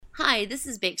Hi, this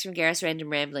is Bex from Gareth's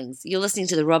Random Ramblings. You're listening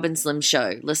to The Rob and Slim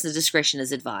Show. Listener discretion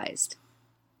is advised.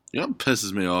 You know what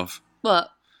pisses me off?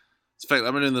 What? It's the fact that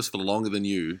I've been doing this for longer than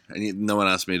you, and yet no one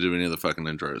asked me to do any of the fucking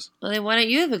intros. Well, then why don't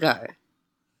you ever go?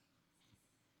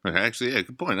 Okay, actually, yeah,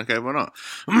 good point. Okay, why not?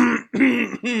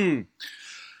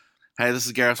 Hey, this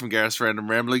is Gareth from Gareth's Random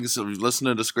Ramblings.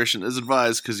 Listener discretion is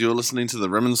advised because you're listening to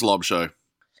The Rim and Slob Show.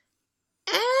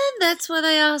 And that's why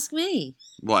they ask me.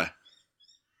 Why?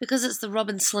 Because it's The Rob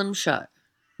and Slim Show.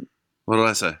 What did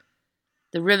I say?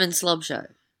 The Rim and Slob Show.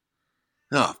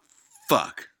 Oh,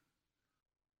 fuck.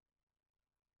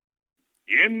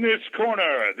 In this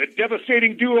corner, the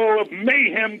devastating duo of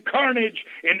mayhem, carnage,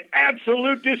 and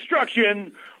absolute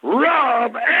destruction,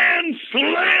 Rob and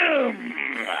Slim!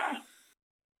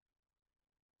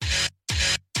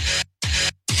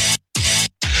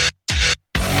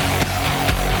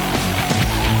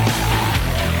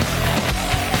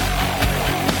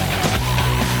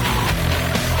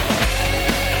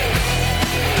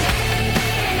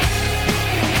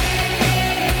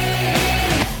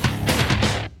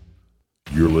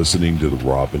 You're listening to The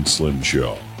Rob and Slim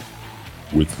Show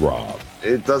with Rob.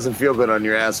 It doesn't feel good on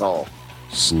your asshole.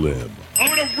 Slim. I'm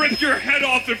gonna rip your head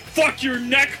off and fuck your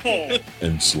neck hole.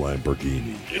 And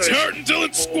Slamborghini. It's hurting until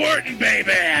it's squirting,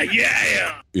 baby.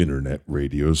 Yeah. Internet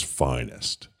radio's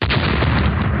finest.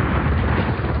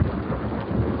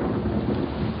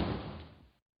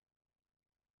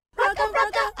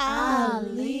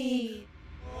 Ali.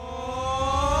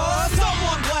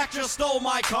 Someone black just stole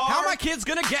my car. How my kids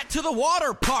gonna get to the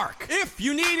water park? If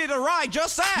you needed a ride,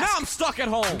 just ask. Now I'm stuck at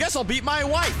home. Guess I'll beat my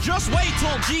wife. Just wait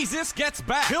till Jesus gets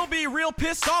back. He'll be real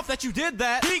pissed off that you did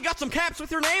that. He got some caps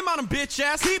with your name on them, bitch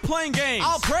ass. Keep playing games.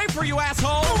 I'll pray for you,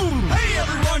 asshole. Hey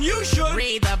everyone, you should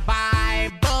read the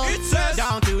Bible. It says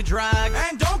don't do drugs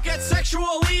and don't get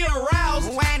sexually aroused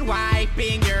when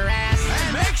wiping your ass.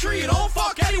 And make sure you don't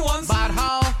fuck anyone's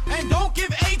butthole. And don't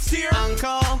give AIDS to your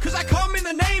uncle. Cause I come in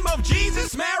the name of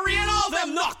Jesus, Mary, and all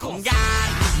them knuckles.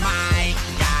 God's my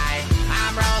guy.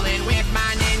 I'm rolling with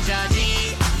my ninja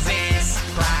Jesus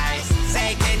Christ.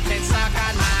 Satan can suck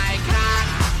on my cock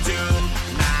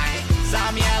tonight.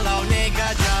 Some yellow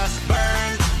nigga just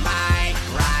burned my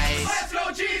rice. Let's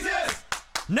go, Jesus!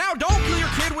 Now don't kill your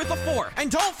kid with a fork. And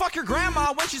don't fuck your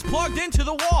grandma when she's plugged into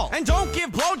the wall. And don't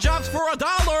give blowjobs for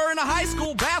 $1 in a high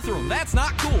school bathroom. That's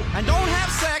not cool. And don't have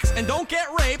sex, and don't get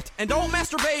raped, and don't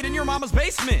masturbate in your mama's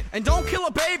basement. And don't kill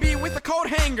a baby with a coat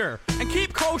hanger. And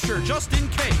keep kosher just in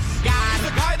case. God's the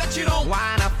guy that you don't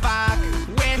wanna fuck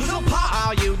with. 'Cause he'll pop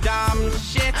all you dumb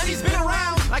shits. And he's been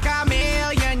around like a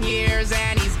million years.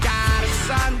 And he's got a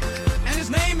son. And his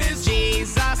name is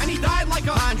Jesus. And he died like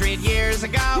 100 years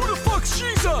ago. Who the fuck's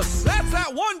Jesus? That's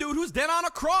that one dude who's dead on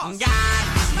a cross.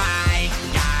 God's my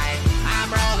guy.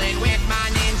 I'm rolling with my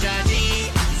ninja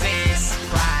Jesus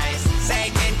Christ.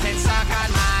 Satan can suck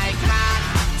on my cock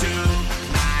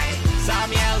tonight.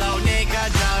 Some yellow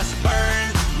nigga just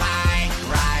burned my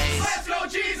rice. Let's go,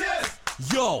 Jesus!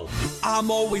 Yo, I'm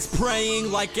always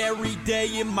praying like every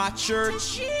day in my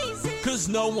church. Cause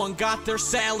no one got their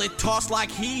salad tossed like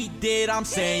he did. I'm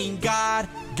saying God.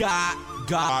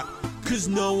 Cause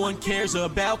no one cares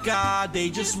about God. They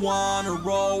just wanna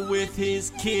roll with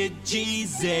his kid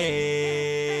Jesus.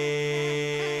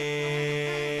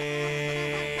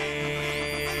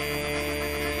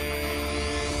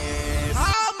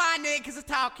 All my niggas are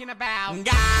talking about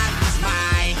God's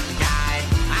my guy.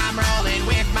 I'm rolling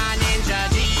with my ninja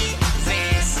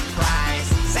Jesus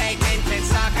Christ. Satan can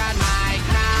suck on my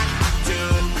cock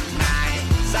tonight.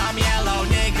 Some yellow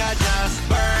nigga just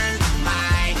burned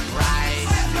my rice.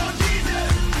 Let's go,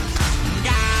 Jesus!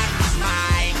 God's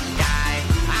my guy.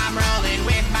 I'm rolling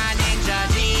with my ninja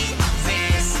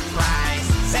Jesus Christ.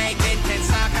 Satan can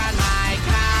suck on my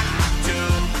cock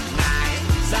tonight.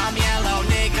 Some yellow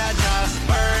nigga just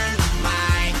burned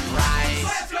my rice.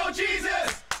 Let's go,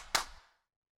 Jesus!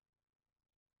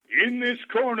 In this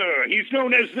corner, he's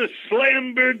known as the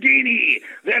Slamborghini.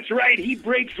 That's right, he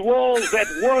breaks walls at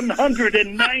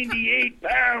 198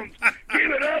 pounds.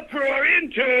 Give it up for our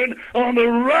intern on the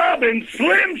Rob and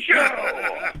Slim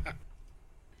Show.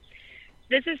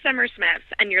 This is Summer Smith,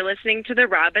 and you're listening to The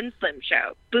Rob and Slim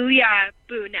Show. Booyah,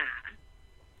 boo nah.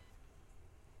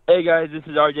 Hey guys, this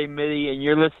is RJ Mitty, and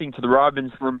you're listening to The Rob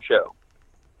and Slim Show.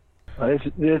 This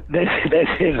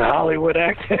is Hollywood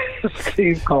actor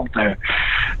Steve Coulter.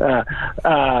 And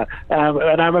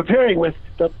I'm appearing with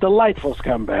the delightful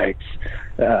scumbags,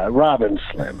 Rob and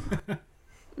Slim.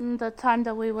 The time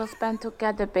that we will spend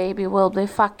together, baby, will be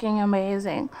fucking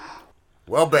amazing.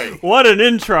 Well, baby. What an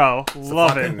intro.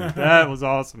 Love it. That was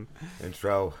awesome.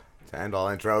 Intro to end all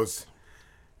intros.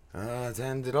 To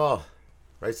end it all.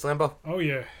 Right, Slambo? Oh,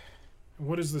 yeah.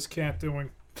 What is this cat doing?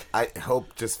 I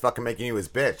hope just fucking making you his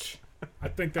bitch. I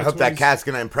think I that's hope that cat's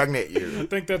gonna impregnate you. I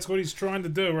think that's what he's trying to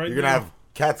do right You're gonna now. have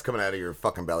cats coming out of your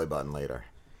fucking belly button later.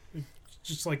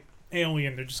 Just like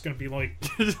Alien, they're just gonna be like,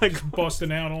 like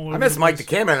busting out all over. I miss the Mike the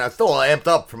place. Can Man. I'm still amped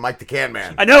up from Mike the Can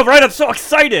Man. I know, right? I'm so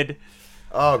excited.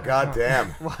 Oh, god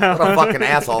damn. What a fucking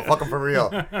asshole. Fucking for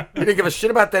real. He didn't give a shit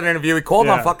about that interview. He called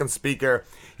on fucking speaker.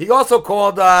 He also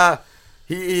called,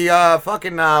 he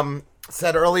fucking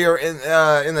said earlier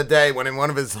in the day when in one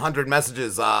of his 100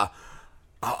 messages, I'll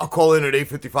call in at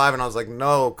 8:55, and I was like,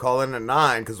 no, call in at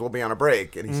 9 because we'll be on a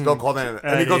break. And he still called in,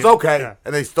 and he goes, okay. Yeah.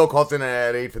 And they still called in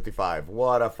at 8:55.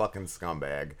 What a fucking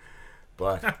scumbag.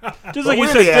 But just like you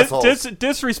said,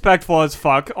 disrespectful as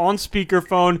fuck on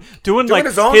speakerphone, doing like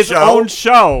his own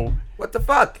show. What the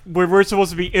fuck? Where we're supposed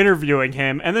to be interviewing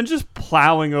him, and then just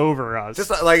plowing over us.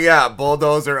 Just like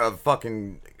bulldozer of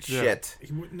fucking shit.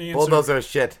 Bulldozer of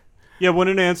shit. Yeah,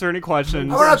 wouldn't answer any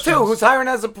questions. How about two? Who's hiring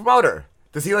as a promoter?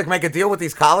 Does he like make a deal with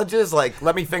these colleges? Like,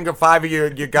 let me finger 5 of your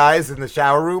guys in the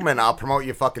shower room, and I'll promote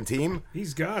your fucking team.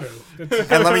 He's got to.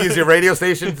 And let me use your radio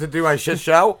station to do my shit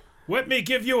show. Let me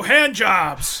give you hand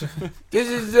jobs. This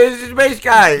is the bass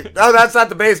guy. No, that's not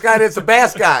the bass guy. It's the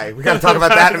bass guy. We got to talk about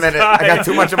that in a minute. I got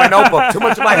too much in my notebook. Too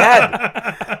much in my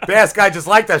head. Bass guy just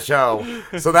liked that show.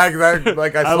 So that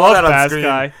like I saw that on bass screen.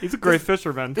 Guy. He's a great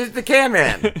fisherman. This is the Can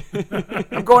Man.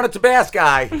 I'm going to bass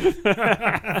guy.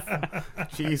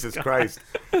 Jesus Christ.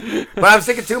 But I was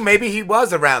thinking too, maybe he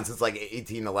was around since like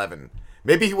 1811.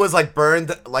 Maybe he was like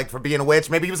burned like for being a witch.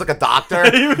 Maybe he was like a doctor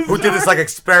who did this like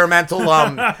experimental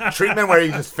treatment where he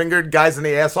just fingered guys in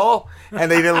the asshole and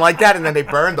they didn't like that and then they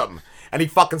burned him. And he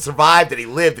fucking survived and he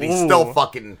lived and he's still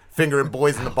fucking fingering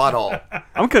boys in the butthole.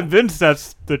 I'm convinced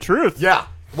that's the truth. Yeah.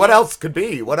 What else could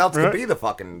be? What else could be the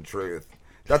fucking truth?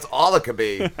 That's all it could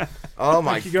be. Oh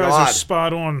my god. You guys are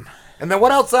spot on. And then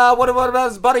what else? What about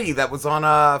his buddy that was on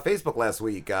Facebook last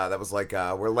week? That was like,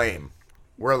 we're lame.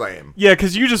 We're lame. Yeah,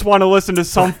 because you just want to listen to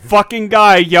some fucking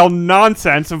guy yell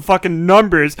nonsense and fucking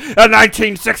numbers.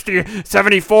 1960,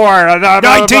 74.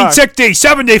 1960,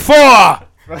 74.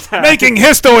 Making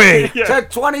history. Yeah.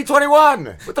 2021.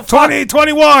 What the fuck?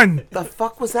 2021. The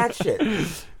fuck was that shit?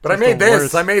 But I made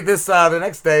this. I made this the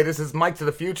next day. This is Mike to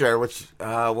the Future, which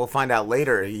we'll find out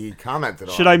later. He commented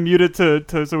on. Should I mute it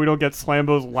to so we don't get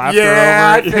Slambo's laughter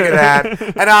yeah, over it? I figured that.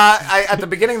 And I at the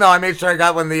beginning, though, I made sure I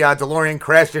got when the DeLorean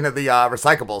crashed into the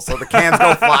recyclables. So the cans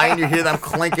go flying. You hear them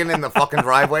clinking in the fucking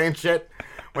driveway and shit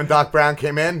when Doc Brown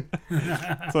came in.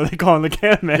 So they call him the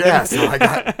Can Man. Yeah, so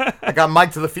I got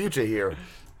Mike to the Future here.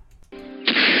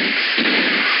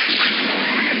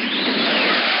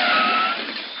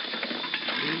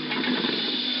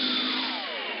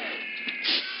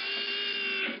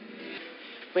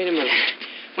 Wait a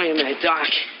minute, Doc.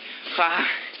 Are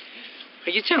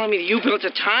you telling me that you built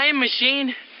a time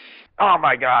machine? Oh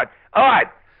my God! All right,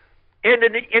 in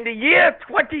the year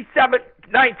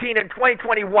 2019 and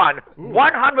 2021,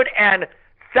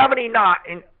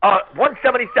 179,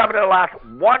 177 of the last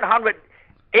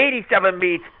 187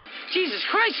 meets. Jesus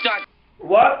Christ, Doc!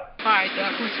 What? All right,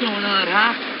 Doc, what's going on,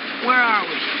 huh? Where are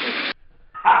we?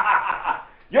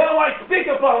 You're on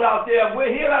speakerphone out there.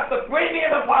 We're here at the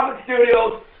Premium Apartment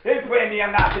Studios in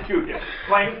Premium, Massachusetts.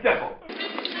 Plain and simple.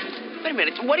 Wait a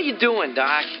minute, what are you doing,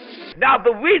 Doc? Now,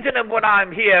 the reason of what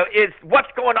I'm here is what's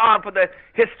going on for the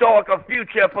historical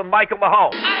future for Michael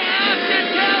Mahone. I have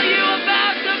to tell you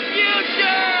about the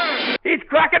future! He's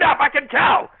cracking up, I can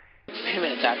tell. Wait a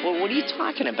minute, Doc, what are you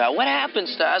talking about? What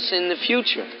happens to us in the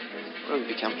future? Will we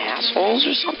become assholes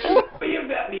or something? Will you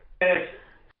let me finish?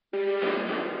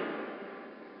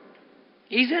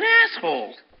 He's an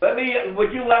asshole.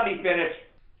 Would you let me finish?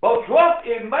 Well, Trump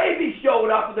maybe showed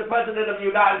up as the President of the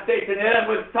United States and then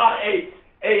was taught a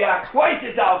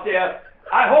crisis out there.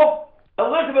 I hope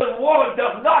Elizabeth Warren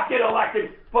does not get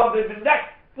elected from the next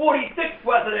 46th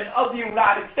President of the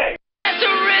United States. That's a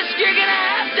risk you're going to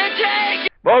have to take.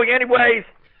 Well, anyways,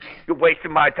 you're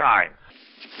wasting my time.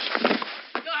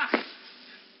 Doc.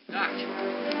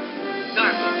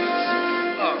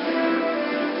 Oh.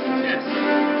 Yes.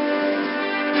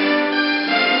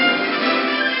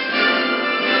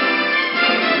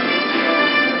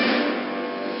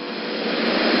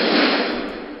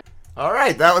 All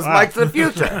right, that was Mike to the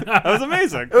Future. That was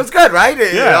amazing. It was good, right?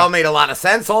 It all made a lot of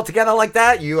sense all together like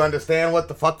that. You understand what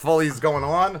the fuck is going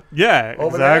on? Yeah,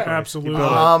 over exactly. There? Absolutely.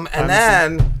 And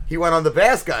then he went on the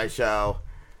Bass Guy show.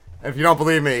 And if you don't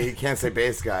believe me, he can't say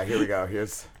Bass Guy. Here we go.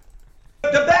 Here's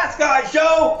the Bass Guy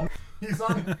show. He's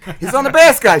on the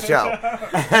Bass Guy show,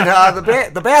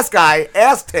 and the Bass Guy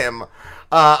asked him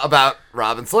about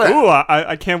Rob and Slim. Ooh,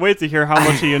 I can't wait to hear how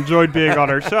much he enjoyed being on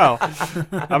our show.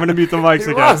 I'm going to mute the mics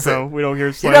He again loves so it. we don't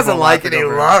hear Slim. He doesn't like it. He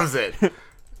over loves it.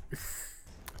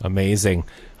 Amazing.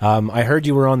 I heard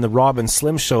you were on the Rob and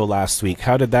Slim show last week.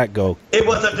 How did that go? It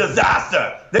was a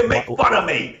disaster. They make fun of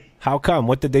me. How come?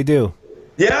 What did they do?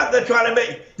 Yeah, they're trying to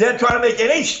make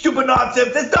it ain't stupid nonsense.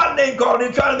 It's not name calling.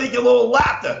 They're trying to make you a little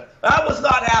laughter. I was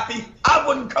not happy. I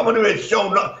wouldn't come into his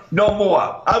show no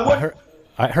more. I wouldn't.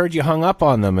 I heard you hung up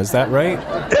on them. Is that right?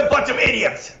 They're a bunch of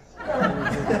idiots. I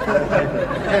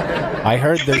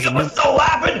heard there's I was so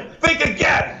laughing. Think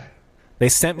again. They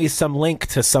sent me some link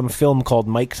to some film called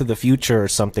Mike to the Future or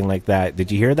something like that. Did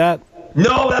you hear that?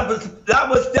 No, that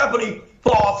was definitely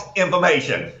false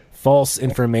information. False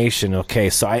information. Okay,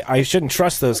 so I shouldn't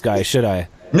trust those guys, should I?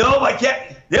 No, I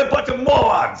can't. They're a bunch of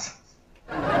morons.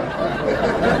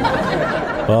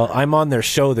 Well, I'm on their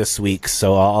show this week,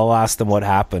 so I'll ask them what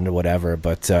happened or whatever.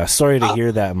 But sorry to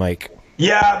hear that, Mike.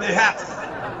 Yeah, it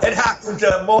happens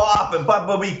more often.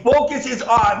 But we focus is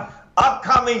on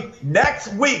upcoming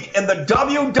next week in the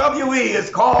WWE is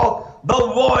called the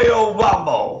Royal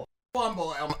Rumble.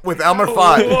 With Elmer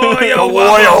Fudd. The Royal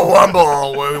Royal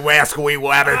Rumble. Wascally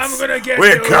Wabbits. I'm gonna get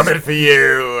We're those. coming for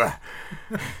you.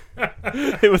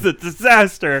 It was a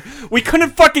disaster. We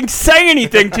couldn't fucking say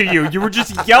anything to you. You were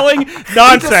just yelling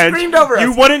nonsense. screamed over us.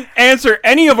 You wouldn't answer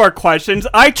any of our questions.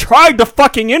 I tried to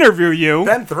fucking interview you.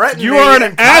 Then threatened you me are an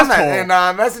in comment asshole.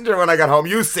 in Messenger when I got home.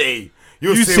 You see.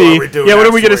 You You see what we do Yeah, what are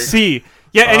next we gonna week. see?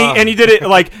 Yeah, and he did it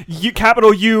like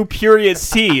capital U period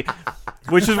C,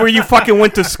 which is where you fucking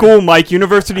went to school, Mike.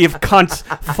 University of Cunts.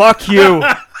 Fuck you.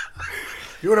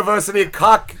 University of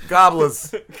Cock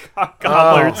Gobblers. Cock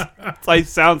Gobblers. It's like,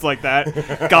 sounds like that.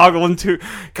 Goggling to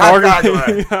Cock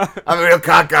Goggler. I'm a real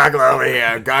cock goggler over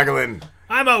here. Goggling.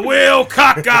 I'm a real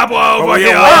cock gobbler over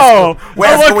here.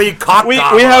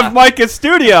 We have Mike in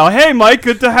studio. Hey, Mike,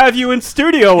 good to have you in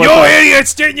studio with You us.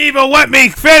 idiots didn't even let me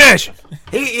finish.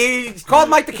 He called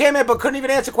Mike the Can Man, but couldn't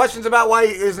even answer questions about why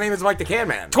his name is Mike the Can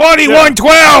Man.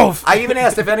 2112. I even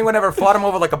asked if anyone ever fought him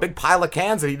over like a big pile of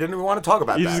cans, and he didn't even want to talk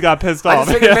about that. You just got pissed I off.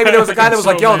 just figured maybe there was a guy that was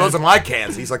like, So "Yo, mad. those are my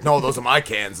cans." He's like, "No, those are my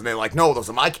cans," and they're like, "No, those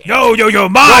are my cans." No,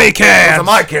 my cans. Those are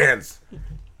my cans.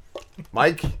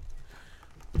 Mike.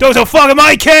 Those are fucking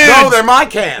my cans. No, they're my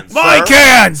cans. My sir.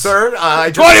 cans. Sir.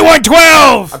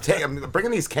 2112. I'm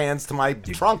bringing these cans to my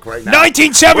trunk right now.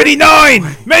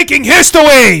 1979. Making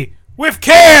history with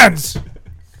cans.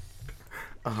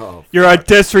 Oh, You're a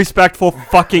disrespectful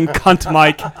fucking cunt,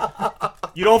 Mike.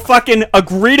 You don't fucking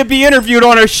agree to be interviewed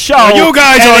on our show. Well, you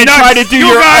guys and are then not. try to do you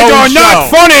your guys own are not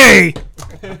show. funny.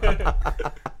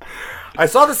 I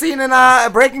saw the scene in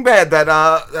Breaking Bad that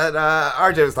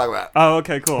RJ was talking about. Oh,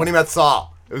 okay, cool. When he met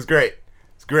Saul. It was great.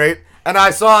 It's great. And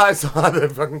I saw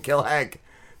the fucking kill Hank.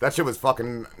 That shit was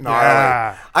fucking gnarly.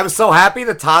 Yeah. I was so happy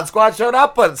the Todd Squad showed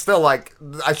up, but still, like,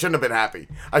 I shouldn't have been happy.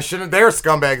 They were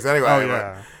scumbags anyway. Oh,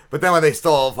 yeah. But then when they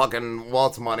stole fucking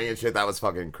Walt's money and shit, that was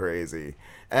fucking crazy.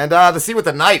 And the scene with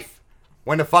the knife.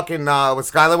 When the fucking, when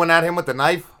Skyler went at him with the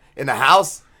knife in the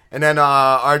house. And then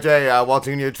RJ, Walt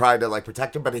Jr. tried to, like,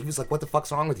 protect him, but he was like, "What the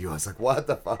fuck's wrong with you?" I was like, "What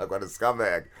the fuck? What a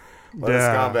scumbag. What a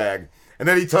scumbag." And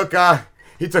then he took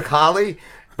Holly,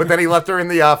 but then he left her in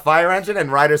the fire engine,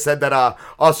 and Ryder said that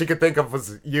all she could think of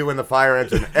was you in the fire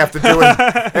engine after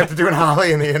doing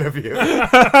Holly in the interview.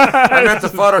 I meant to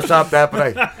Photoshop that,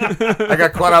 but I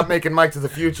got caught up making Mike to the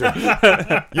Future.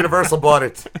 Universal bought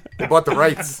it. They bought the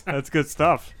rights. That's good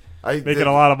stuff. Making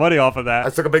a lot of money off of that. I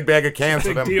took a big bag of cans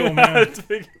for them. Deal, man.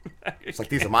 It's like,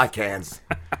 these are my cans.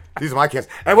 These are my cans.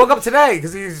 I woke up today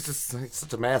because he's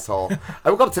such an asshole.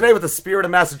 I woke up today with the Spirit of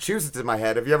Massachusetts in my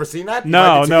head. Have you ever seen that?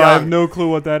 No, I have no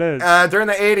clue what that is. During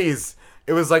the 80s,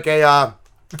 it was like a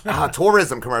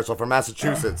tourism commercial for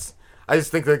Massachusetts. I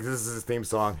just think that this is his theme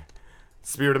song.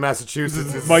 Spirit of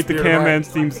Massachusetts. This is Mike the Can Man's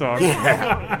theme song.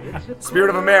 Yeah. Spirit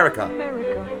of America.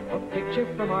 A picture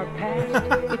from our past.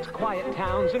 It's quiet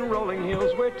towns and rolling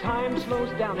hills where time slows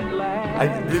down and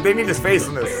lasts. They need his face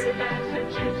in this.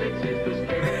 Massachusetts is the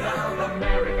spirit of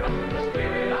America. The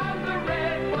spirit of the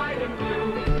red, white, and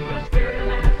blue. The spirit of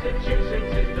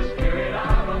Massachusetts is the spirit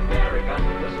of America.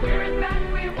 The spirit that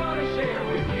we want to share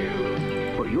with you.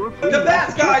 For your free The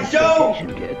Fast Guy Show!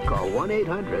 kit, call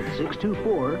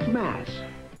 1-800-624-MASS.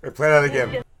 Hey, play that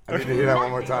again. I need to hear that one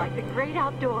more time. The great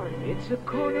outdoors. It's a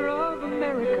corner of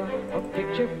America, a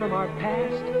picture from our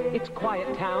past. It's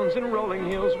quiet towns and rolling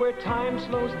hills where time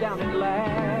slows down and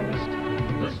lasts.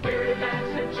 The spirit of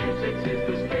Massachusetts is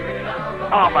the spirit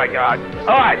of Oh my God!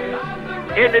 All right.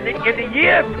 In the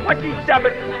year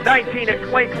 2719 and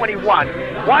 2021,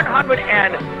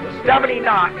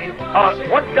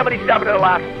 177 of the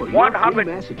last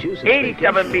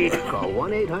 187 beats. Call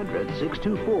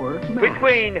 1-800-624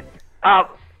 between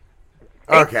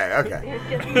Okay.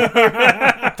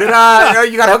 Did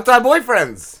you got hooked on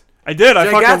Boyfriends? I did. I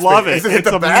Jay fucking Gatsby. love it. Isn't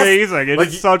It's the best? amazing. It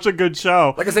is such a good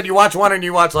show. Like I said, you watch one and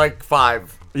you watch like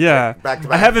 5. Yeah, back to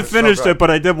back. I haven't It's so finished good. it,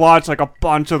 but I did watch like a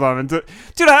bunch of them. And dude,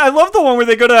 I love the one where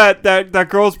they go to that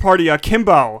girls' party,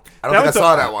 Kimbo. I don't think I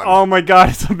saw that one. Oh my god,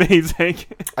 it's amazing.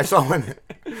 I saw when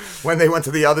they went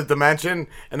to the other dimension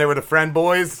and they were the friend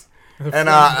boys. And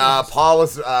Paul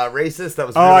was racist. That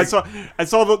was. Oh, really... I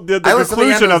saw the I listened to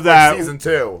the conclusion end of that season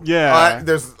 2. Yeah,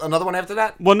 there's another one after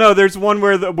that. Well, no, there's one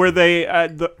where they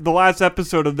the last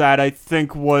episode of that I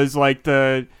think was like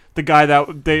the guy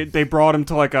that they brought him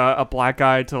to like a black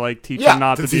guy to like teach him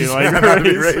not to be like not to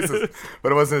be racist,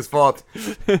 but it wasn't his fault.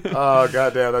 Oh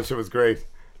goddamn, that shit was great.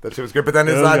 But then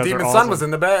his demon son was in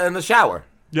the shower.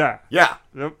 Yeah.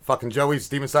 Yep. Fucking Joey's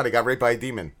demon son. He got raped by a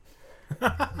demon.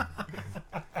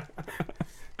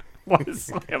 What is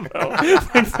Slambo?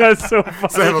 That's so funny.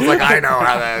 Slambo's like, I know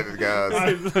how that goes.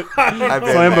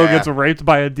 Slambo gets raped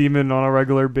by a demon on a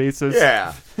regular basis.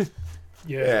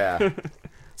 Yeah.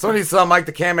 Somebody saw Mike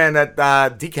the Camman that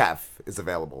decaf is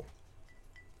available.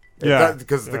 Yeah.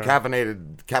 Because the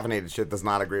caffeinated shit does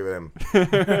not agree with him.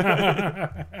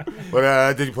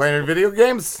 But did you play any video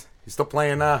games? You still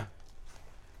playing?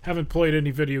 Haven't played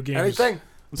any video games. Anything?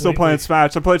 I'm still playing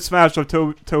Smash. I played Smash with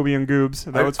Toby and Goobs.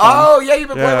 That was fun. Oh yeah, you've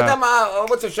been playing with them.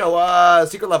 What's the show?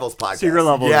 Secret Levels podcast. Secret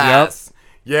Levels. Yes.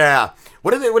 Yep. Yeah.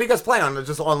 What are you guys playing on?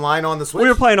 Just online on the Switch? We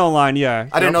were playing online. Yeah.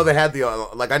 I didn't know they had the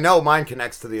I know mine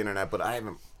connects to the internet, but I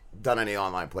haven't done any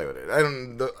online play with it.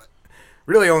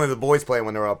 Really only the boys play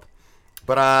when they're up.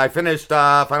 But I finished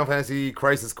Final Fantasy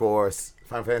Crisis Core,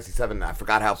 Final Fantasy 7. I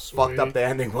forgot how fucked up the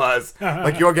ending was.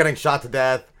 Like you're getting shot to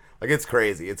death. Like it's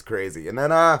crazy. And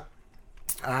then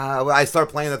I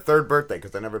started playing the Third Birthday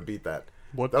because I never beat that.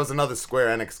 What? That was another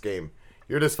Square Enix game.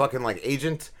 You're this fucking like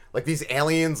agent. Like these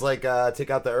aliens like take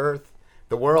out the Earth,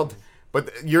 the world.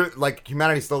 But you're like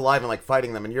humanity's still alive and like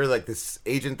fighting them, and you're like this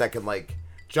agent that can like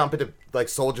jump into like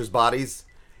soldiers' bodies,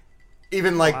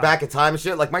 even like back in time and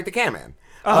shit, like Mike the Camman.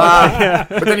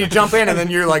 But then you jump in and then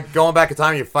you're like going back in time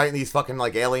and you're fighting these fucking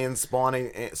like aliens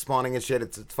spawning and shit.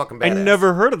 It's fucking badass. I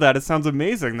never heard of that. It sounds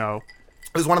amazing though.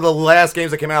 It was one of the last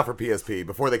games that came out for PSP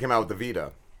before they came out with the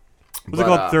Vita. Was it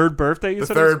called Third Birthday? The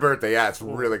Third Birthday, yeah, it's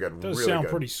really good. Does really sound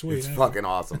good. pretty sweet. It's fucking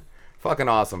awesome. Fucking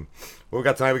awesome. What we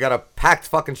got tonight? We got a packed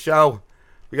fucking show.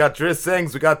 We got Driz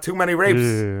Sings. We got Too Many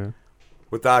Rapes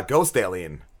with Ghost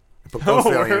Alien. I put Ghost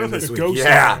Alien in this week.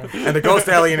 And the Ghost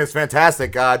Alien is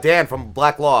fantastic. Dan from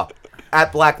Black Law,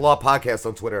 at Black Law Podcast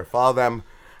on Twitter. Follow them.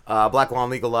 Black Law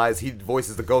and Legal Lies. He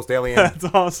voices the Ghost Alien. That's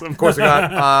awesome. Of course, we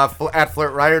got at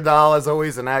Flirt Rider Doll as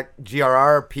always, and at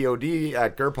GRRPOD,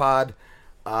 at Gerpod,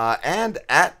 and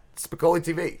at Spicoli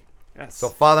TV. Yes. So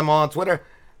follow them all on Twitter.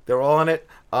 They're all on it.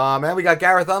 And we got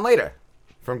Gareth on later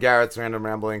from Gareth's Random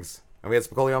Ramblings. And we had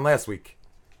Spicoli on last week.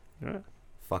 Yeah.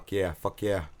 Fuck yeah.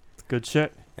 It's good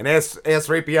shit. And Ask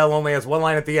Rapiel only has one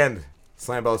line at the end,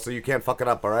 Slambo, so you can't fuck it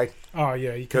up, all right? Oh,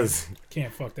 yeah, you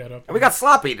can't fuck that up. And we got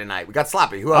Sloppy tonight.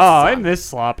 Who else? I miss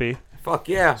Sloppy. Fuck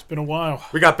yeah. It's been a while.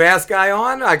 We got Bass Guy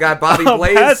on. I got Bobby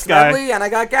Blaze, Smedley, and I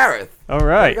got Gareth. All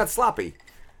right. We got Sloppy.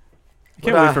 I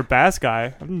can't wait for Bass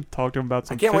Guy. I'm going to talk to him about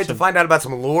some I can't wait to find out about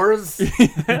some lures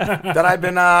that I've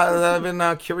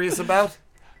been curious about.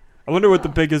 I wonder what the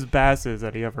biggest bass is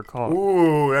that he ever caught.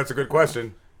 Ooh, that's a good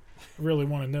question. I really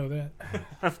want to know that.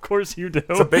 Of course you do.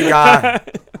 It's a big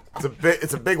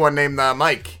it's a big one named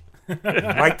Mike.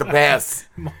 Mike the Bass.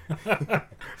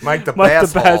 Mike the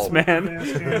Bass. The Bass Man.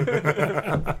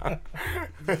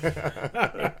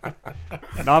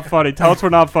 Not funny. Tell us we're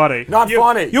not funny. Not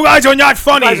funny. You guys are not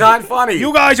funny. You guys aren't funny.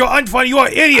 You guys are unfunny. You are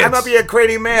idiots. I'm up here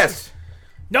creating mess.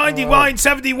 99,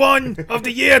 71 of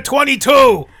the year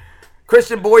 22.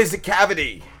 Christian Boys the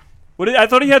Cavity. I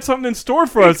thought he had something in store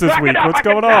for us this week. What's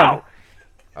going on?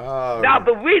 Now,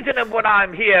 the reason of what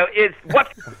I'm here is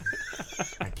what...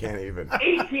 I can't even.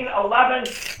 1811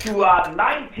 to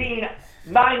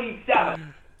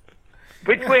 1997.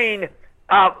 Between...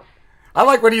 I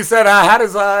like when you said, how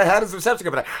does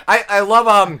reception go? I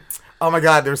love, oh my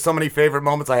God, there's so many favorite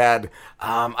moments I had.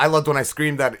 I loved when I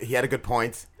screamed that he had a good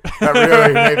point. That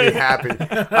really made me happy.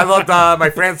 I loved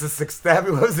my Francis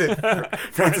Xavier.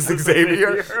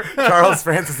 Charles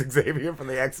Francis Xavier from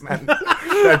the X-Men.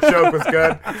 That joke was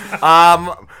good.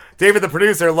 David, the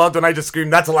producer, loved when I just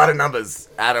screamed, "That's a lot of numbers,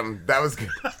 Adam." That was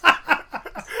good.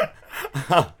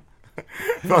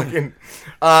 Fucking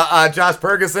Josh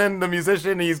Ferguson, the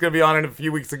musician, he's gonna be on in a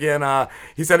few weeks again.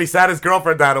 He said he sat his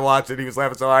girlfriend down to watch it. He was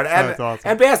laughing so hard. And That's awesome.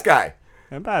 and Bass Guy.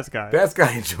 And Bass Guy. Bass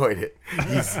Guy enjoyed it.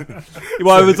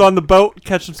 While he was on the boat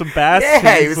catching some bass.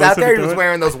 Yeah, he was out there. He listening was to it.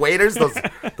 wearing those waders,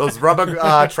 those rubber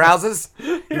trousers.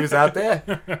 He was out there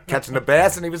catching the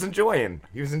bass, and he was enjoying.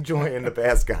 He was enjoying the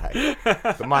Bass Guy.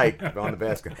 The mic on the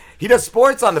Bass Guy. He does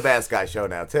sports on the Bass Guy show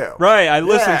now too. Right, I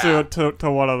listened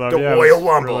to one of them. The yeah, Royal it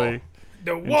was Rumble. really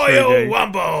The Royal intriguing.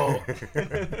 Rumble.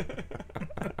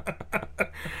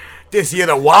 This year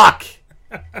the wok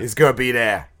is gonna be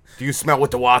there. Do you smell what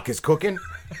the wok is cooking?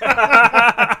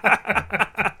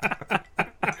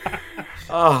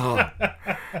 Oh,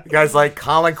 you guys like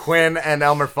Colin Quinn and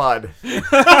Elmer Fudd.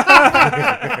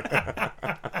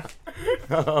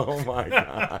 Oh my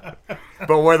god!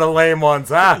 But we're the lame ones,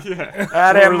 huh? Yeah.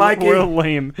 Ah, there, Mikey. We're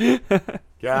lame.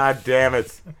 God damn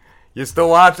it! You're still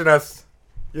watching us.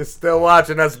 You're still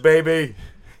watching us, baby.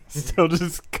 Still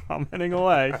just commenting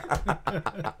away.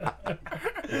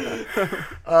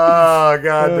 Oh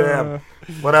goddamn!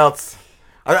 What else?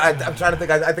 I'm trying to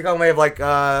think. I think I only have like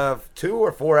 2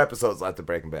 or 4 episodes left of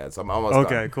Breaking Bad, so I'm almost done.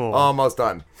 Okay, cool. Almost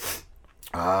done.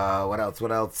 What else?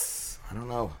 What else? I don't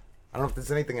know. I don't know if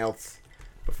there's anything else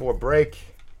before break.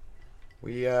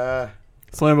 We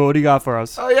Slambo, what do you got for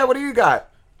us? Oh yeah, what do you got?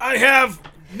 I have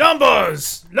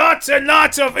numbers. Lots and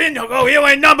lots of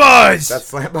incoherent numbers.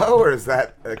 That's Slambo, or is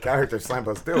that a character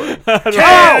Slambo's doing?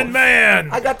 Can Man.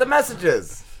 I got the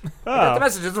messages. I got the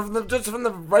messages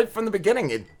right from the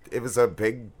beginning. It was a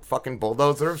big fucking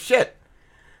bulldozer of shit.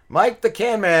 Mike the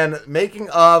Can Man making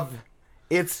of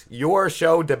It's Your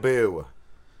Show debut.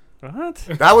 What?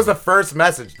 That was the first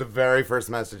message, the very first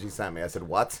message he sent me. I said,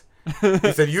 what?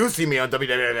 He said, you see me on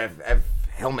WWF,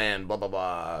 Hellman, blah, blah,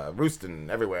 blah, Roostin',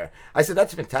 everywhere. I said,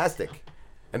 that's fantastic.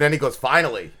 And then he goes,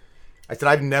 finally. I said,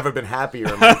 I've never been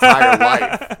happier in my entire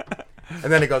life.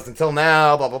 And then he goes, until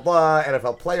now, blah, blah, blah,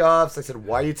 NFL playoffs. I said,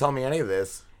 why are you telling me any of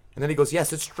this? And then he goes,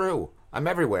 yes, it's true. I'm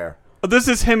everywhere. This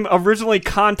is him originally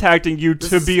contacting you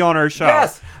to be on our show.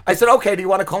 Yes. I said, okay, do you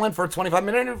want to call in for a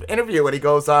 25-minute interview? And he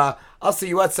goes, I'll see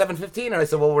you at 7:15. And I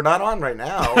said, well, we're not on right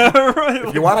now. Right.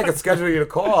 If you want, I can schedule you to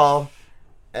call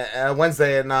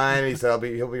Wednesday at 9. He said,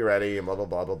 he'll be ready, and blah, blah,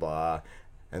 blah, blah, blah.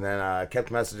 And then kept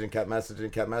messaging.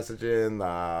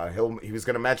 He was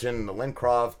going to mention the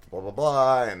Lincroft, blah, blah,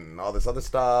 blah, and all this other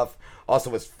stuff.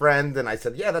 Also his friend. And I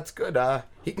said, yeah, that's good.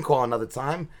 He can call another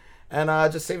time and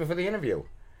just save it for the interview.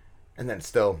 And then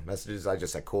still messages. I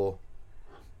just said, cool.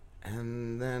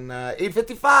 And then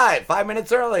 8:55, 5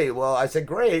 minutes early. Well, I said,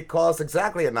 great. Call us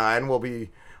exactly at 9. We'll be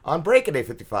on break at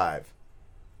 8:55.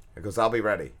 He goes, I'll be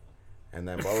ready. And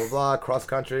then blah, blah, blah, cross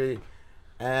country.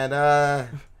 And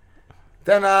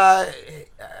then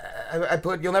I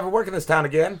put, you'll never work in this town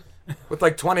again. With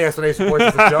like 20 explanation points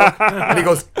as a joke. And he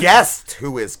goes, guest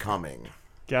who is coming.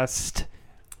 Guest.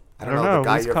 I don't know, the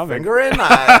guy who's you're coming? fingering?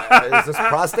 Is this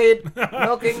prostate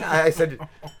milking? I said,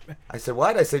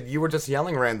 what? I said, you were just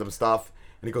yelling random stuff.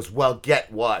 And he goes, well,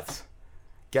 get what?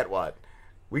 Get what?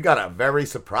 We got a very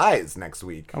surprise next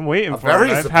week. I'm waiting for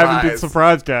very it. I haven't been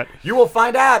surprised yet. You will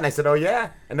find out. And I said, oh, yeah?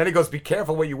 And then he goes, be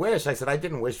careful what you wish. I said, I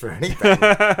didn't wish for anything.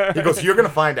 He goes, you're going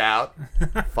to find out.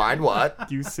 Find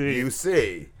what? You see. You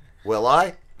see. Will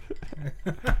I?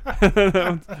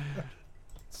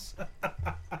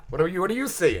 What are you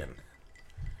seeing?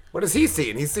 What is he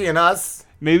seeing? He's seeing us.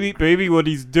 Maybe what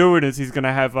he's doing is he's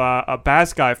gonna have a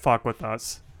bass guy fuck with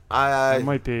us. It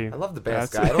might be. I love the bass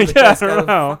That's- guy. I don't think Yeah, bass I guy don't would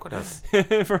know. fuck with us.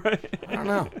 Right. I don't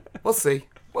know. We'll see.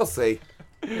 We'll see.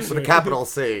 With a capital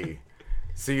C.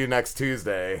 See you next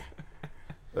Tuesday.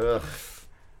 Ugh.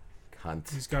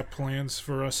 Cunt. He's got plans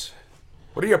for us.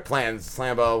 What are your plans,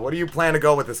 Slambo? What do you plan to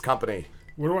go with this company?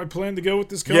 Where do I plan to go with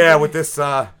this company? Yeah, with this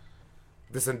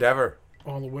this endeavor.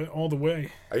 All the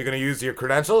way. Are you going to use your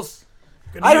credentials?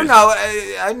 Gonna I don't use- know.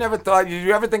 I never thought. Did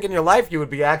you ever think in your life you would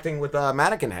be acting with a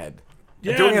mannequin head?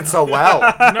 You're Yeah, doing it so well.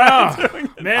 No,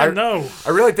 man, no. I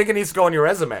really think it needs to go on your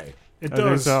resume. It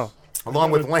does. Along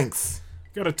with links.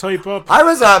 Got to type up. I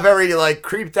was very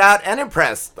creeped out and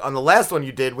impressed on the last one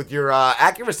you did with your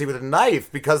accuracy with a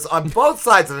knife, because on both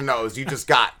sides of the nose you just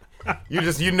got.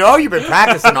 You've been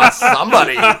practicing on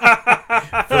somebody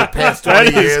for the past 20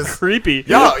 That is years. creepy.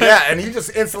 Yo, yeah, and he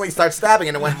just instantly starts stabbing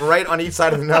and it went right on each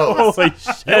side of the nose. Holy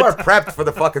shit. You are prepped for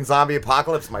the fucking zombie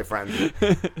apocalypse, my friend.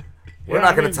 We're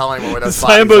not going to tell anyone where that's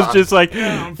Sambo's just like,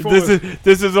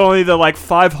 this is only the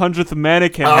 500th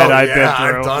mannequin head I've been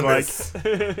through. I've done Like, this.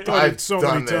 Done it so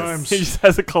many times. He just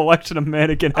has a collection of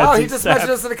mannequin heads. Oh, he he's just stabbed.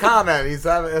 mentioned us in the comment. He's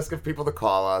asking people to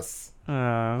call us. All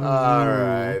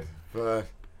right. But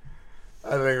I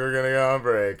think we're going to go on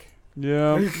break.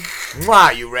 Yeah.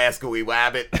 Mwah, you rascally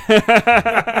wabbit.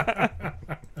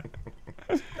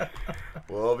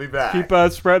 We'll be back. Keep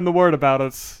spreading the word about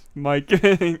us, Mike.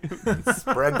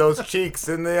 Spread those cheeks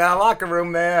in the locker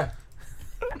room there.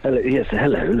 Hello, yes,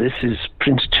 hello. This is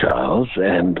Prince Charles,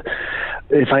 and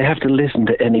if I have to listen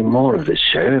to any more of this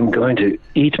show, I'm going to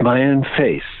eat my own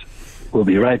face. We'll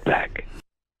be right back.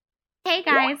 Hey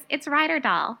guys, it's Ryder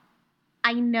Doll.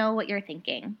 I know what you're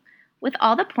thinking. With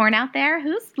all the porn out there,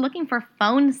 who's looking for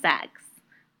phone sex?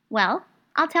 Well,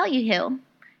 I'll tell you who.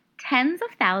 Tens of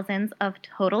thousands of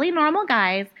totally normal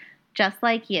guys just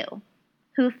like you,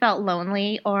 who felt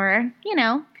lonely or,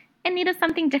 in need of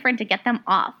something different to get them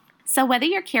off. So whether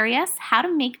you're curious how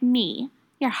to make me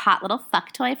your hot little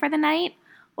fuck toy for the night,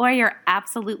 or you're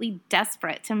absolutely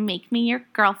desperate to make me your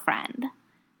girlfriend,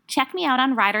 check me out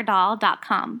on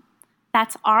ryderdoll.com.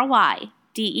 That's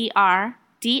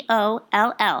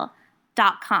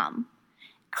RYDERDOLL.com.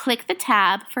 Click the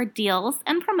tab for deals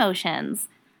and promotions.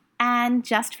 And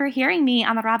just for hearing me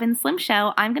on the Robin Slim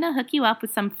Show, I'm going to hook you up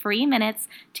with some free minutes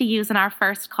to use in our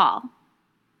first call.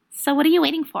 So what are you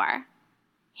waiting for?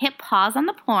 Hit pause on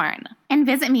the porn and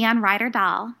visit me on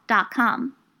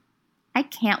ryderdoll.com. I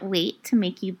can't wait to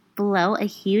make you blow a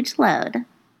huge load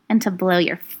and to blow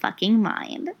your fucking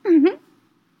mind.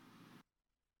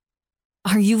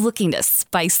 Are you looking to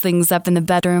spice things up in the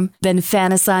bedroom? Then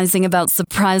fantasizing about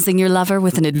surprising your lover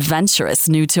with an adventurous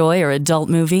new toy or adult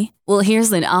movie? Well,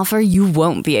 here's an offer you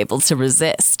won't be able to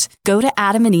resist. Go to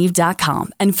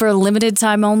adamandeve.com, and for a limited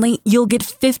time only, you'll get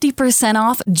 50%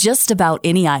 off just about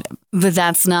any item. But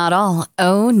that's not all.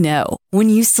 Oh, no. When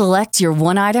you select your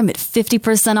one item at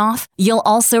 50% off, you'll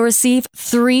also receive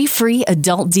 3 free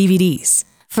adult DVDs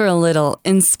for a little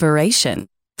inspiration.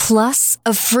 Plus,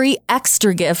 a free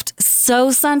extra gift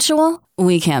so sensual,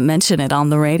 we can't mention it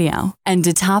on the radio. And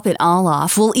to top it all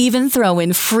off, we'll even throw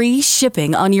in free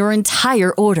shipping on your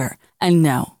entire order. And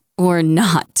no, we're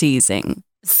not teasing.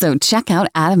 So check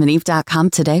out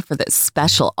adamandeve.com today for this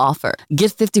special offer.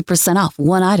 Get 50% off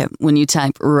one item when you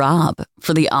type ROB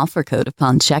for the offer code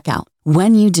upon checkout.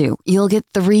 When you do, you'll get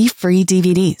 3 free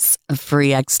DVDs, a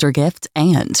free extra gift,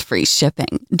 and free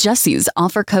shipping. Just use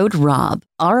offer code ROB,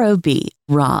 R-O-B,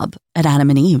 ROB at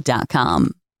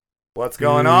adamandeve.com. What's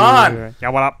going on? Yeah,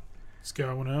 what up? What's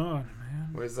going on, man?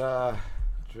 Where's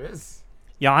Driz?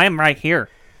 Yeah, I am right here.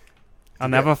 I'll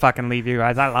never fucking leave you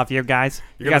guys. I love you guys.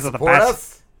 You guys are the support best.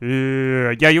 Us?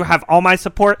 Yeah, you have all my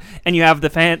support, and you have the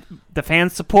fan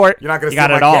support. You're not gonna you steal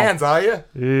got my it all. cans, are you?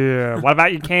 Yeah. What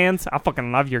about your cans? I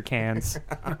fucking love your cans.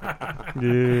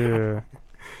 Yeah.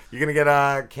 You're gonna get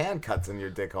can cuts in your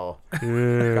dick hole.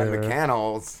 Yeah. Got the can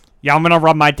holes. Yeah, I'm gonna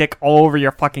rub my dick all over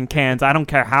your fucking cans. I don't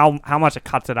care how much it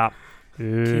cuts it up.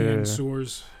 Yeah. Can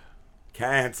sores.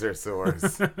 Cancer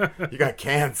sores. You got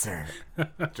cancer,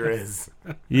 Driz.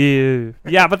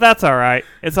 Yeah, but that's all right.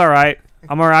 It's all right.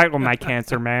 I'm all right with my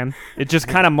cancer, man. It just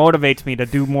kind of motivates me to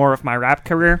do more of my rap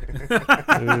career.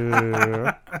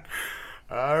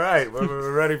 All right,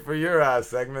 we're ready for your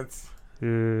segments.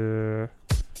 And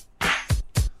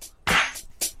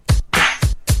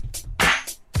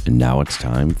now it's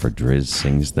time for Driz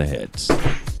Sings the Hits.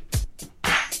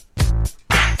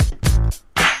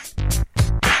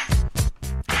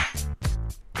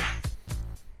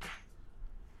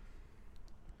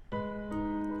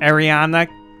 Ariana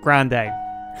Grande,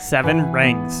 7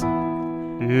 rings.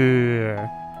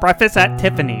 Breakfast at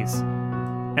Tiffany's.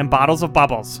 And bottles of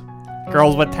bubbles.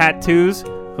 Girls with tattoos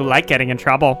who like getting in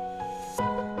trouble.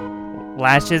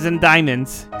 Lashes and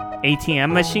diamonds.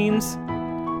 ATM machines.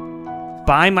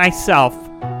 Buy myself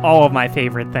all of my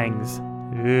favorite things.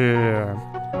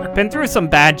 Been through some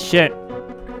bad shit.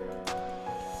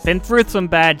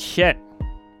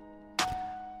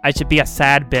 I should be a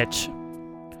sad bitch.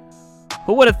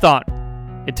 Who would have thought?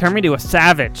 It turned me to a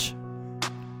savage.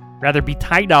 Rather be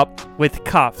tied up with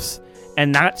cuffs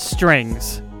and not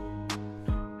strings.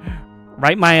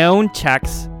 Write my own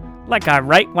checks like I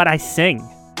write what I sing.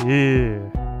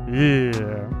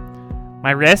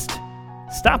 My wrist?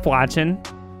 Stop watching.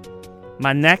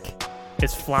 My neck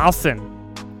is flossing.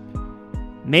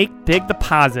 Make big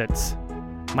deposits.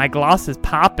 My gloss is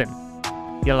popping.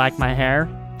 You like my hair?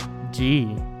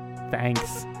 Gee,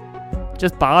 thanks.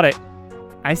 Just bought it.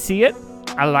 I see it.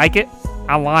 I like it.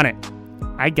 I want it.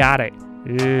 I got it.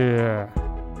 Yeah.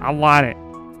 I want it.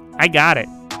 I got it.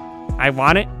 I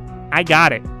want it. I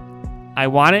got it. I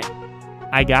want it.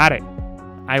 I got it.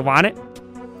 I want it.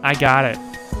 I got it.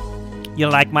 You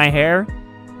like my hair?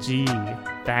 Gee,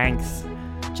 thanks.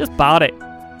 Just bought it.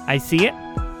 I see it.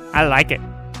 I like it.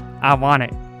 I want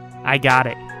it. I got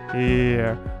it.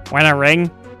 Yeah. Want a ring?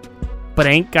 But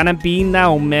ain't gonna be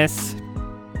no, miss.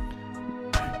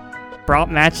 brought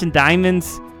matching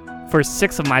diamonds for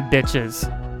 6 of my bitches.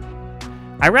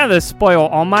 I'd rather spoil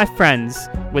all my friends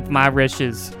with my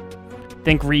riches.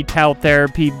 Think retail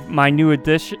therapy my new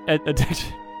addiction.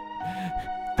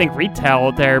 Think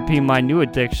retail therapy my new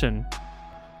addiction.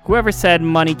 Whoever said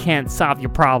money can't solve your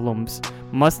problems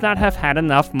must not have had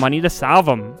enough money to solve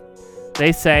them.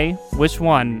 They say, which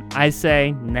one? I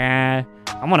say, nah,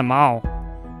 I want them all.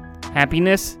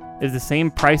 Happiness is the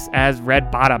same price as red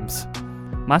bottoms.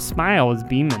 My smile is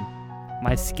beaming.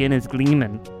 My skin is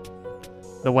gleaming.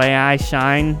 The way I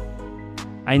shine,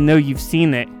 I know you've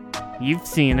seen it. You've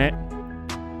seen it.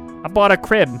 I bought a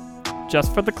crib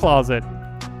just for the closet.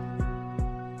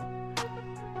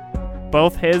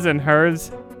 Both his and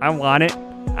hers. I want it.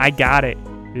 I got it.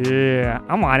 Yeah,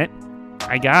 I want it.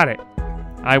 I got it.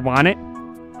 I want it.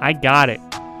 I got it.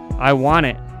 I want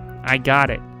it. I got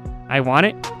it. I want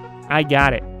it. I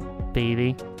got it.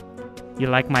 Baby. You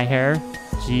like my hair?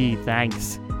 Gee,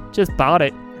 thanks. Just bought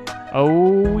it.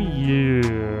 Oh,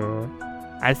 yeah.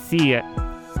 I see it.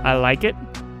 I like it.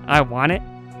 I want it.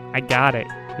 I got it.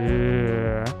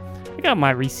 Yeah. I got my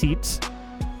receipts.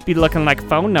 Be looking like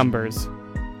phone numbers.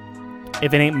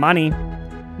 If it ain't money,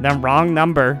 then wrong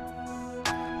number.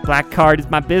 Black card is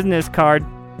my business card.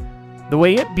 The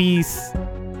way it be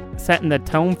setting the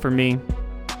tone for me.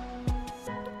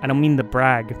 I don't mean to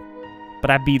brag, but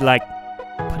I be like,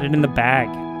 put it in the bag.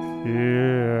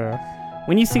 Yeah.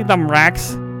 When you see them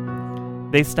racks,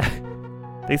 they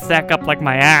stack up like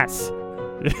my ass.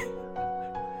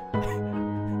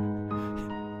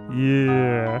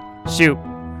 Yeah. Shoot.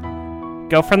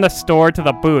 Go from the store to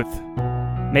the booth.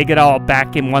 Make it all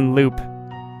back in one loop.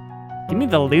 Give me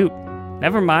the loot.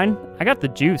 Never mind, I got the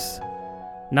juice.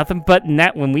 Nothing but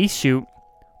net when we shoot.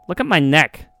 Look at my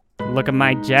neck. Look at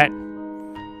my jet.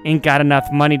 Ain't got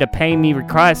enough money to pay me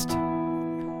request.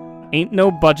 Ain't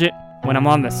no budget when I'm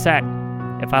on the set.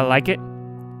 If I like it,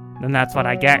 then that's what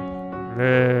I get.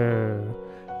 I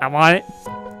want it.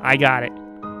 I got it.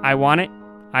 I want it.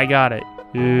 I got it.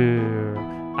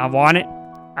 I want it.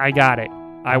 I got it.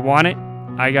 I want it.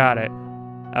 I got it.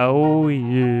 Oh,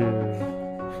 yeah.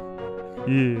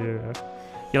 Yeah.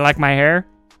 You like my hair?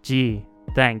 Gee,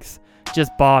 thanks.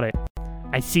 Just bought it.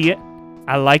 I see it.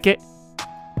 I like it.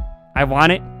 I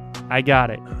want it. I got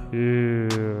it. Yeah.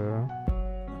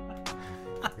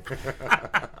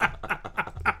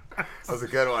 That was a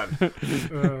good one.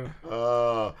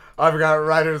 I forgot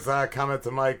Ryder's comment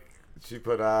to Mike. She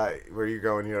put, where you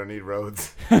going, you don't need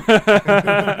roads. On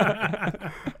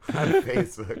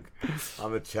Facebook.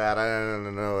 On the chat. I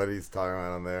don't know what he's talking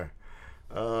about on there.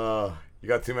 You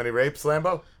got too many rapes,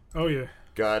 Lambo? Oh, yeah.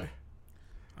 God.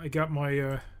 I got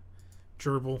my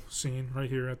gerbil scene right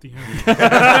here at the end.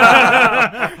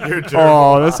 Your gerbil.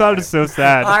 Oh, that sounded so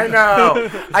sad. I know.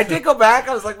 I did go back.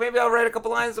 I was like, maybe I'll write a couple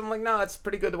lines. I'm like, no, it's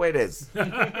pretty good the way it is.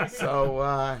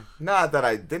 So, not that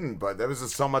I didn't, but there was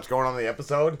just so much going on in the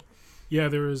episode. Yeah,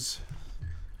 there is.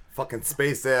 Fucking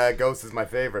Space Ghost is my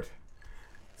favorite.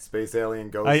 Space Alien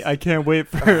Ghost. I can't wait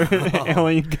for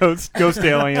Alien Ghost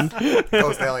Alien.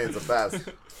 Ghost Alien's the best.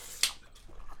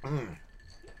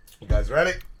 You guys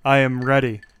ready? I am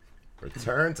ready.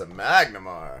 Return to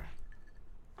Magnamar.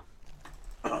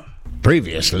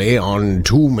 Previously on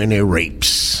Too Many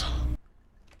Rapes.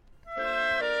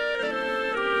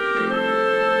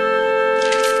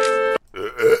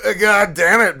 God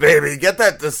damn it, baby. Get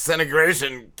that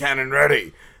disintegration cannon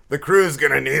ready. The crew's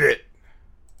gonna need it.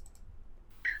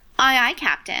 Aye, aye,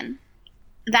 Captain.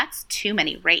 That's too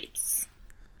many rapes.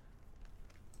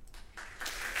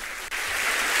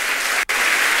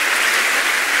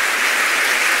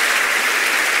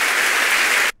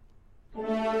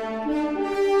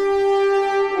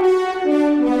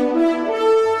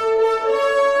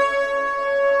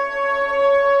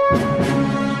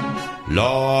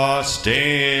 Lost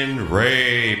in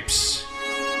Rapes.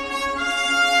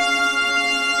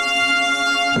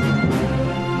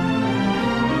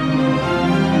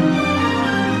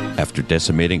 After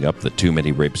decimating up the Too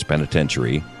Many Rapes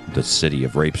Penitentiary, the city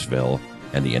of Rapesville,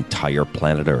 and the entire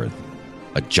planet Earth,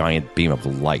 a giant beam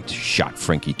of light shot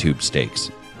Frankie Tube Steaks,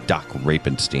 Doc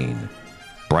Rapenstein,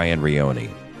 Brian Rione,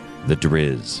 the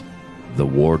Driz, the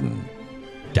Warden,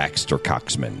 Daxter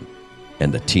Coxman,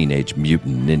 and the Teenage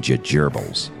Mutant Ninja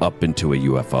Gerbils up into a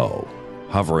UFO,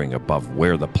 hovering above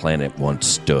where the planet once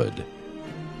stood.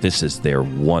 This is their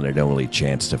one and only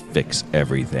chance to fix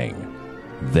everything.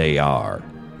 They are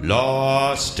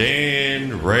Lost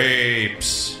in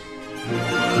Rapes.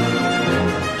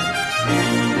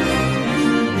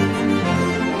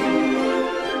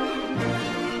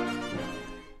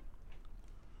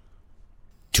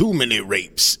 Too Many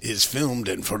Rapes is filmed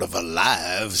in front of a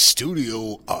live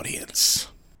studio audience.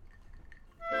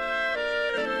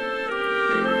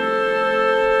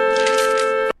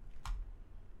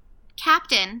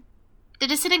 Captain, the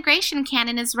disintegration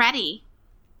cannon is ready.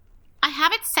 I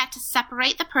have it set to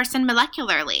separate the person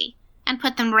molecularly and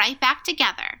put them right back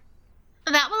together.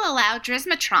 That will allow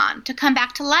Drismatron to come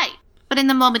back to life, but in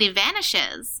the moment he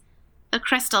vanishes, the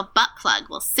crystal butt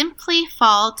plug will simply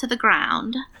fall to the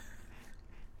ground.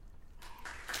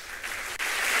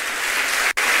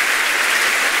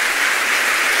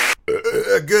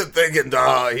 Good thinking,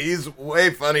 dawg. He's way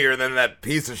funnier than that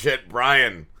piece of shit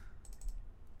Brian.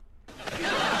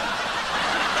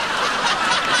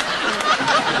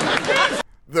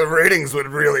 The ratings would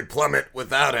really plummet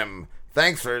without him.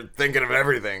 Thanks for thinking of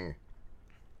everything.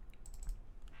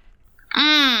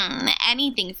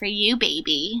 Anything for you,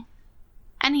 baby.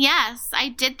 And yes, I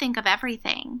did think of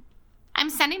everything. I'm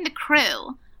sending the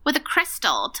crew with a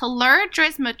crystal to lure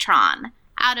Drismatron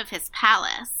out of his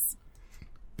palace.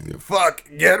 Fuck,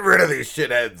 get rid of these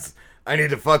shitheads. I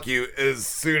need to fuck you as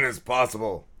soon as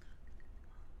possible.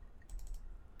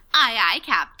 Aye, aye,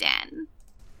 Captain.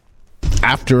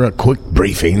 After a quick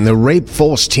briefing, the Rape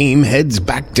Force team heads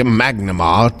back to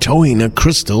Magnamar, towing a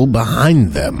crystal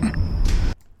behind them.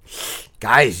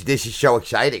 Guys, this is so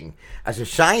exciting. As a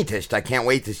scientist, I can't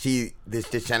wait to see this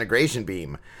disintegration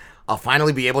beam. I'll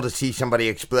finally be able to see somebody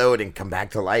explode and come back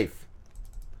to life.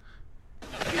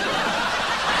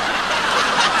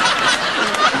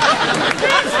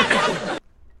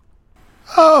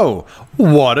 Oh,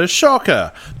 what a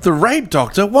shocker. The rape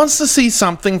doctor wants to see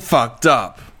something fucked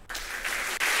up.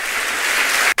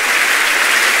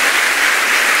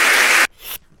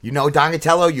 You know,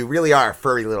 Donatello, you really are a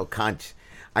furry little cunt.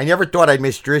 I never thought I'd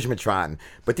miss Drismatron,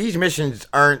 but these missions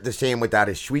aren't the same without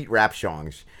his sweet rap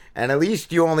songs. And at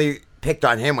least you only picked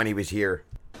on him when he was here.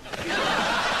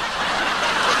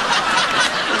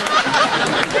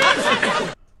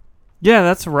 Yeah,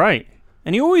 that's right.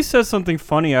 And he always says something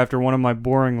funny after one of my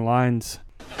boring lines.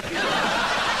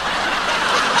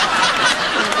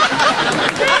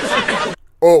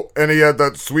 Oh, and he had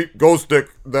that sweet ghost stick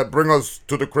that bring us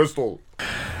to the crystal.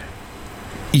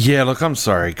 Yeah, look, I'm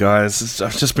sorry, guys.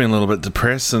 I've just been a little bit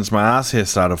depressed since my ass hair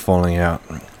started falling out.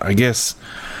 I guess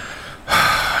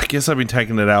I've been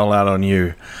taking it all out on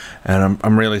you, and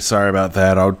I'm really sorry about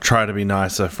that. I'll try to be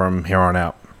nicer from here on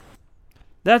out.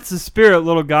 That's the spirit,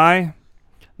 little guy.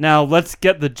 Now let's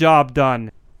get the job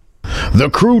done. The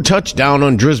crew touched down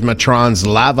on Drismatron's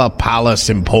Lava Palace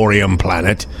Emporium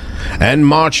planet and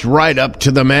marched right up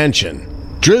to the mansion.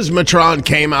 Drismatron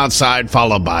came outside,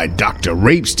 followed by Dr.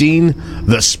 Rapestein,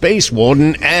 the Space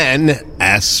Warden, and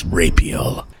S.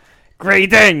 Rapiel.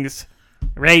 Greetings,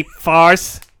 Rape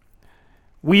Force.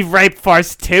 We've Rape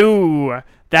Force too.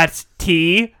 That's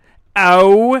T-O-O.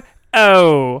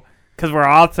 Because we're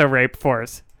also Rape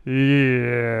Force.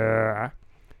 Yeah.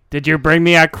 Did you bring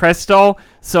me a crystal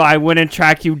so I wouldn't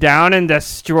track you down and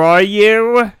destroy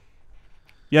you?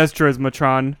 Yes,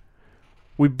 Drismatron.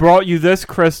 We brought you this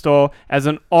crystal as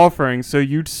an offering so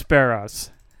you'd spare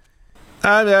us.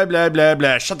 Blah, blah, blah,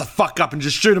 blah. Shut the fuck up and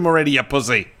just shoot him already, you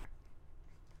pussy.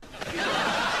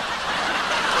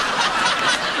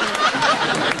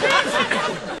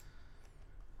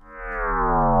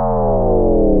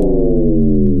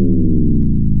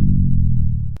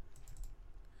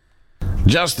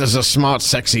 Just as a smart,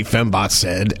 sexy fembot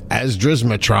said, as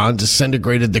Drismatron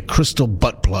disintegrated, the crystal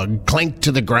butt plug clanked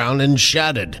to the ground and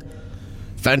shattered.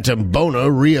 Phantom Boner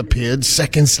reappeared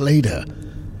seconds later.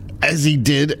 As he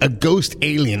did, a ghost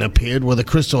alien appeared where the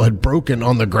crystal had broken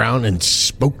on the ground and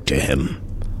spoke to him.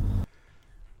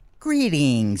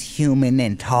 Greetings, human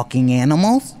and talking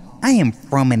animals. I am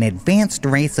from an advanced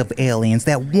race of aliens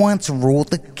that once ruled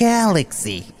the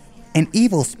galaxy. An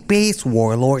evil space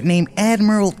warlord named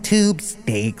Admiral Tube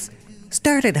Steaks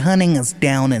started hunting us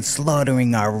down and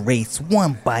slaughtering our race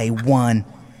one by one.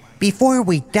 Before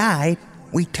we died,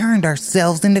 we turned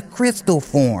ourselves into crystal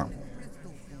form.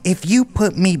 If you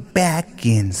put me back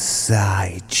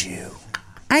inside you,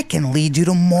 I can lead you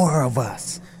to more of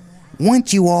us.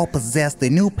 Once you all possess the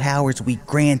new powers we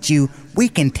grant you, we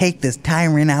can take this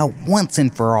tyrant out once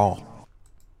and for all.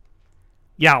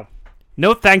 Yo,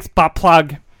 no thanks, butt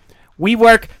plug. We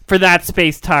work for that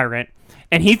space tyrant,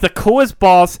 and he's the coolest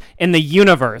boss in the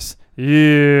universe.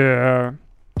 Yeah.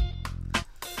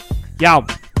 Yo,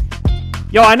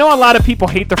 I know a lot of people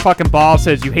hate their fucking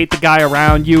bosses. You hate the guy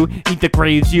around you. He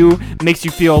degrades you. Makes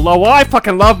you feel low. Well, I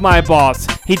fucking love my boss.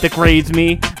 He degrades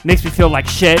me. Makes me feel like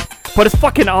shit. But it's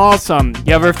fucking awesome.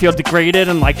 You ever feel degraded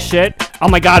and like shit? oh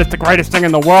my god, it's the greatest thing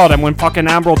in the world. And when fucking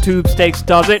Emerald Tube Steaks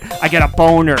does it, I get a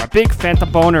boner, a big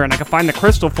phantom boner, and I can find the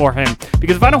crystal for him.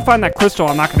 Because if I don't find that crystal,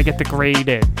 I'm not gonna get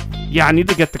degraded. Yeah, I need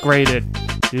to get degraded.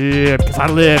 Yeah, because I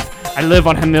live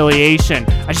on humiliation.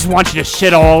 I just want you to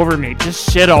shit all over me.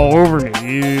 Just shit all over me.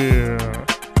 Yeah.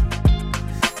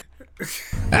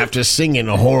 After singing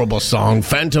a horrible song,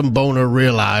 Phantom Boner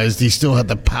realized he still had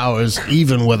the powers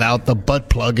even without the butt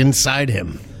plug inside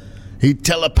him. He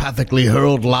telepathically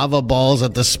hurled lava balls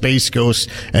at the Space Ghost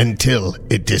until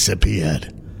it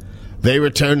disappeared. They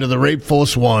returned to the Rape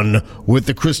Force 1 with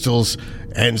the crystals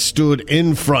and stood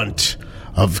in front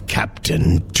of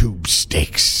Captain Tube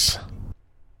Steaks.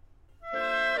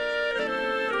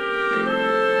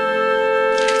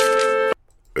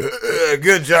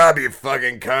 Good job, you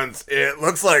fucking cunts. It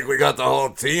looks like we got the whole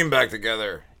team back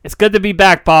together. It's good to be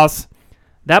back, boss.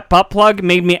 That butt plug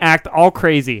made me act all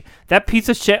crazy. That piece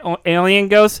of shit alien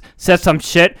ghost said some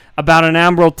shit about an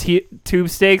Emerald Tube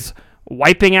Steaks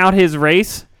wiping out his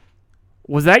race.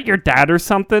 Was that your dad or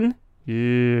something?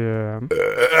 Yeah.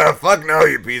 Fuck no,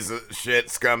 you piece of shit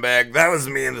scumbag. That was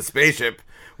me in the spaceship.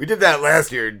 We did that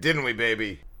last year, didn't we,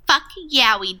 baby? Fuck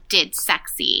yeah, we did,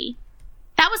 sexy.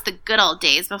 That was the good old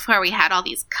days before we had all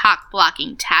these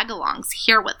cock-blocking tag-alongs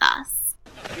here with us.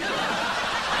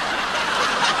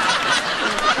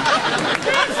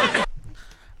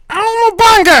 Oh,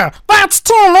 banger! That's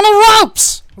too many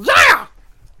ropes! Yeah!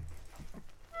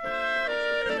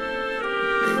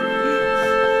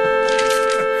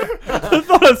 I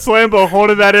thought Slambo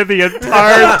holding that in the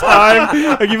entire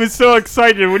time. Like, he was so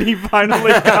excited when he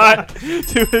finally got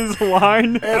to his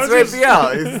line. It's Raphael.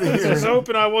 I was just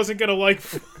hoping I wasn't going to, like...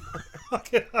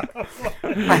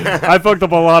 I fucked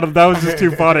up a lot of... That was just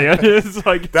too funny. It's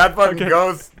like... That fucking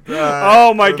ghost...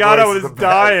 oh my god, I was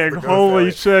dying.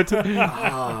 Holy shit.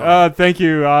 Thank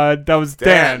you. That was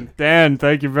Dan. Dan,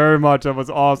 thank you very much. That was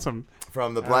awesome.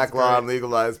 From the Black Law and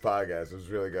Legalized podcast. It was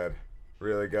really good.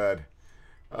 Really good.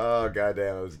 Oh,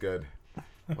 goddamn, it was good.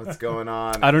 What's going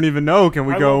on? I don't even know. Can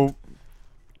we go...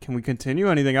 Can we continue?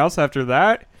 Anything else after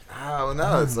that? Oh,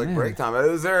 no. It's like break time.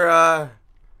 Is there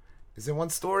one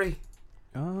story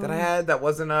that I had that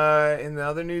wasn't in the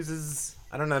other news?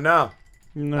 I don't know. No.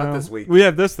 Not this week. We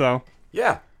have this, though.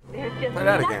 Yeah. There's just Play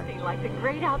that nothing again. like the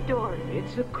great outdoors.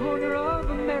 It's a corner of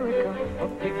America, a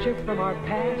picture from our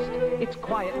past. It's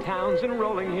quiet towns and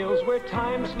rolling hills where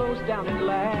time slows down at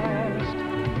last.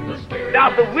 Now,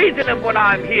 the reason of what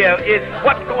I'm here is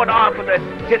what's going on for the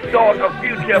historical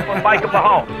future for Michael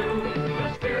Mahomes.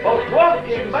 Well, Trump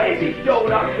maybe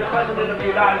showed up to the President of the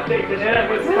United States and then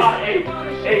was caught a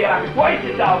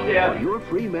crisis out there. For your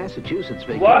free Massachusetts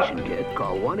vacation kit,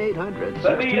 call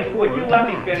 1-800-624-MAX. Would you let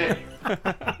me finish?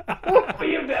 Will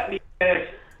you let me finish?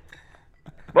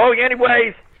 Well,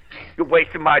 anyways, you're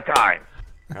wasting my time.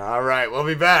 All right, we'll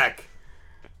be back.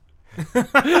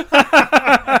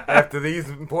 After these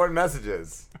important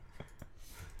messages.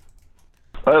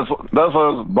 This is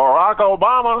Barack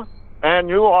Obama, and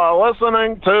you are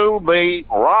listening to the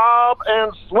Rob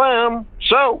and Slim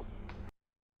Show.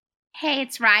 Hey,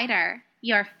 it's Ryder,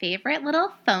 your favorite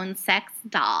little phone sex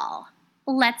doll.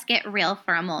 Let's get real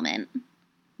for a moment.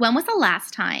 When was the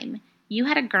last time you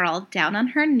had a girl down on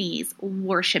her knees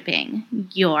worshiping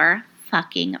your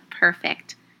fucking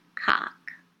perfect cock?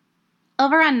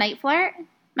 Over on Night Flirt,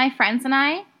 my friends and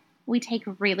I, we take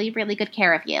really, really good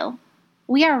care of you.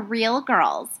 We are real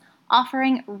girls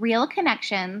offering real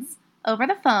connections over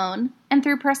the phone and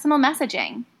through personal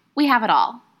messaging. We have it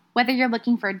all. Whether you're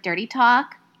looking for dirty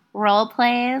talk, role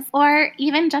plays, or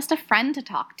even just a friend to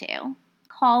talk to,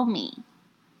 call me.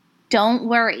 Don't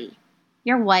worry.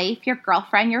 Your wife, your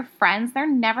girlfriend, your friends, they're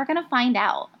never going to find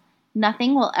out.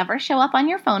 Nothing will ever show up on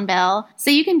your phone bill,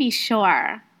 so you can be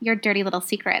sure your dirty little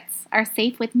secrets are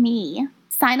safe with me.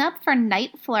 Sign up for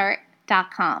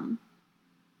nightflirt.com.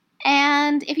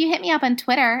 And if you hit me up on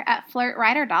Twitter at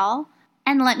FlirtRiderDoll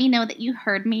and let me know that you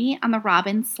heard me on the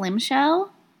Robin Slim Show,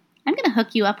 I'm going to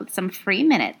hook you up with some free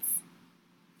minutes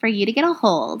for you to get a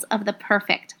hold of the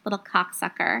perfect little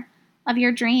cocksucker of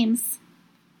your dreams.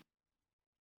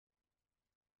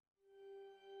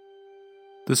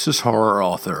 This is horror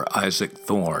author Isaac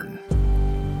Thorne.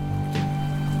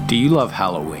 Do you love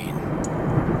Halloween?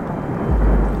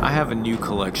 I have a new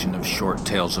collection of short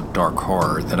tales of dark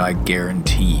horror that I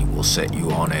guarantee will set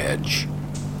you on edge.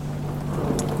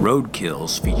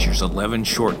 Roadkills features 11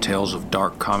 short tales of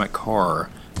dark comic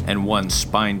horror and 1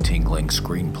 spine-tingling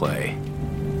screenplay.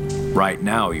 Right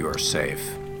now you are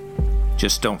safe.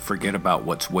 Just don't forget about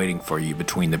what's waiting for you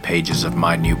between the pages of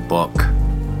my new book.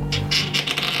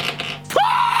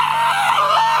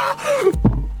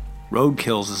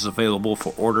 Roadkills is available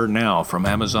for order now from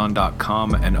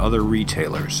Amazon.com and other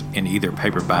retailers in either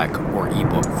paperback or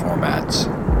ebook formats.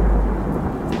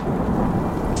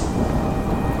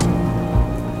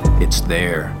 It's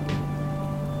there.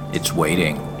 It's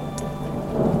waiting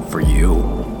for you.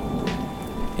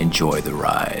 Enjoy the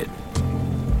ride.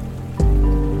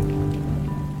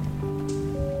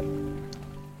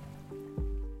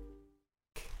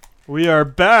 We are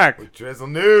back. With Drizzle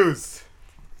News.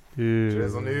 Yeah.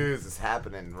 Drizzle News is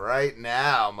happening right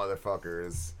now,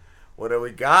 motherfuckers. What do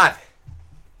we got?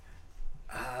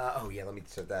 Oh yeah, let me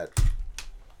set that.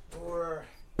 4,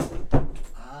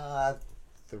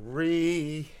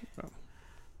 3.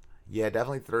 Yeah,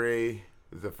 definitely 3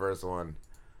 is the first one.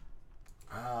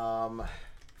 Blah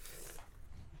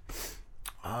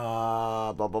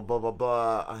blah blah blah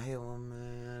blah. Iowa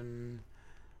man.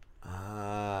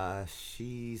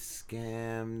 She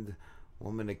scammed.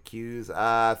 Woman accused.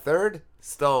 Third,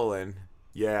 stolen.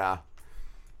 Yeah.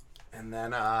 And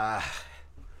then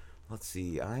let's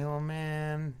see, Iowa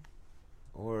man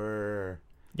or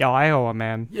Yo, Iowa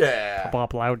man. Yeah. Couple of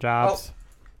blowjobs.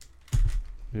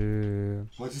 Yeah.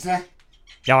 What'd you say?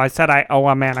 Yo, I said I owe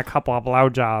a man a couple of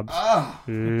blowjobs. Oh,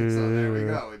 so there we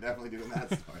go. We're definitely doing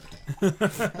that story.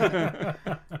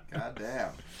 God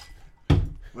damn.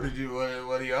 What do you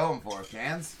owe him for?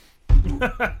 Cans?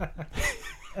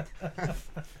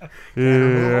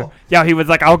 Yeah, he was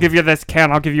like, I'll give you this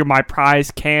can. I'll give you my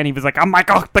prize can. He was like, I'm like,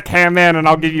 oh, the can man, and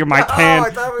I'll give you my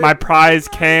can, my prize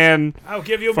can. I'll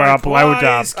give you for my a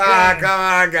blowjob. Come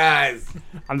on, guys.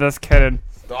 I'm just kidding.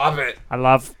 Stop it. I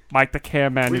love Mike the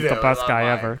Can Man. We He's do. the best Love guy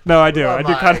Mike. ever. No, I do. Love I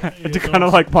do kind of. Mike. I do kind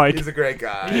of like Mike. He's a great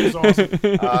guy. He's awesome.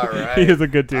 All right. He is a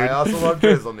good dude. I also love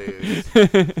Drizzle News.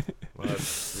 Let's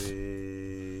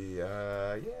see.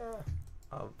 Yeah.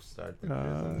 I'll start the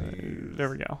Drizzle News. There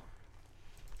we go.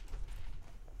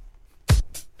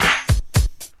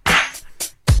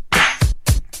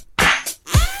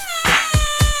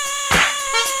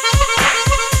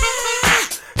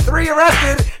 Three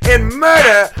arrested in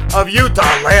murder of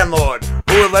Utah landlord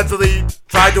who allegedly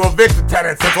tried to evict the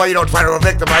tenants. That's why you don't try to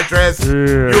evict them, right, Driz?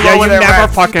 Yeah, you never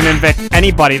fucking evict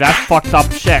anybody. That's fucked up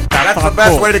shit. That's the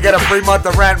best way to get a free month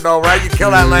of rent, though, right? You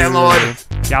kill that landlord.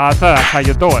 Yeah, that's how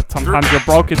you do it. Sometimes you're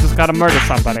broke, you just gotta murder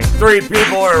somebody. 3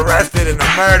 people were arrested in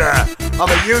the murder of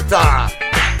a Utah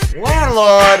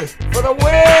landlord for the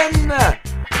win.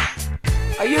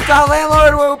 A Utah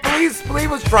landlord who police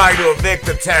believe was trying to evict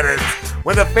the tenants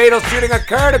when the fatal shooting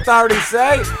occurred, authorities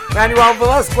say. Manuel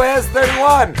Velasquez,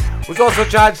 31, was also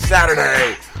charged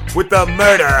Saturday with the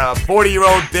murder of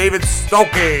 40-year-old David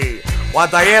Stokey, while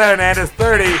Diana Hernandez,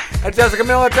 30, and Jessica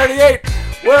Miller, 38,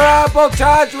 were both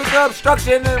charged with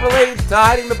obstruction and related to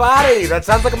hiding the body. That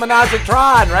sounds like a menage a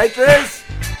trois, right, Driz?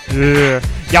 Yeah.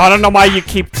 Yeah, I don't know why you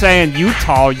keep saying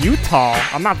Utah.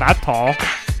 I'm not that tall.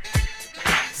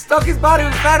 Stokey's body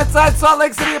was found inside Salt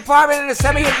Lake City apartment in a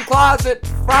semi-hidden closet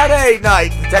Friday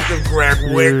night, Detective Greg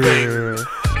Wiggling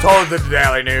told the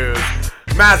Daily News.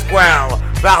 Masquel,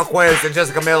 Valquez, and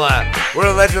Jessica Miller were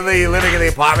allegedly living in the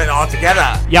apartment all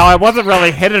together. Yeah, it wasn't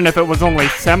really hidden if it was only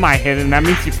semi-hidden. That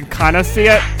means you can kind of see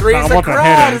it. Three's but it a wasn't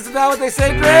crowd, hidden. isn't that what they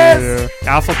say, Driz? Yeah.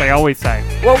 That's what they always say.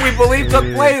 What we believe took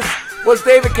place was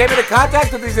David came into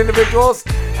contact with these individuals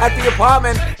at the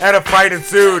apartment and a fight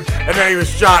ensued, and then he was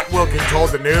shot, Wilkie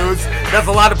told the news. That's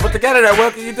a lot to put together there,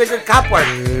 Wilkie. You think a cop work.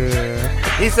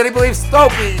 He said he believes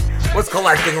Stokey was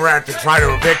collecting rent to try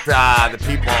to evict the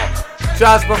people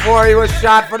just before he was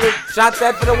shot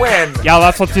dead for the win. Yeah,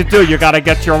 that's what you do. You gotta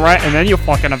get your rent and then you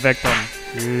fucking evict them.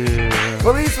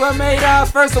 Police were made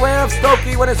first aware of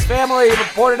Stokey when his family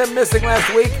reported him missing last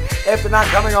week after not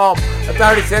coming home.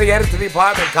 Authorities said he headed to the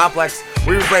apartment complex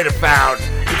where he was later found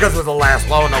because it was the last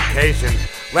known location.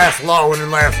 Last known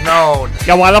and last known.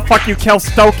 Yeah, why the fuck you kill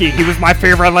Stokey? He was my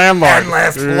favorite landlord. And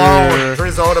last blown.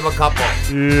 Driz owed him a couple.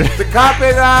 The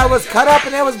carpet was cut up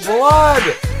and there was blood.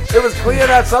 It was clear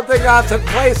that something took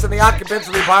place and the occupants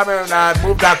of the apartment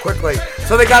moved out quickly.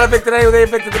 So they got evicted anyway. They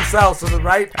evicted themselves,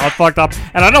 right? I was fucked up.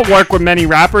 And I don't work with many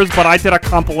rappers, but I did a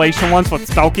compilation once with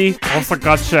Stokey. Also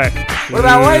good shit. What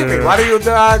about Wavy? Why do you...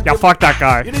 yeah, fuck that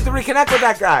guy. You need to reconnect with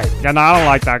that guy. Yeah, no, I don't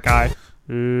like that guy.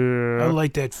 I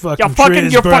like that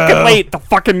fucking you're fucking late. The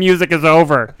fucking music is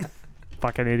over.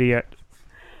 Fucking idiot.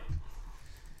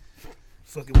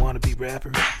 Fucking wannabe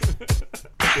rapper.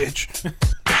 Bitch.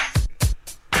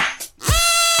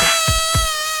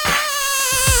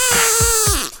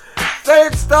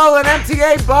 Third stolen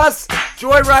MTA bus.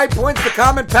 Joyride points to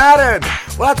common pattern.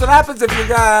 Well, that's what happens if you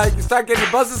start getting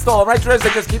your buses stolen, right, Trish? They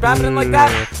just keep happening like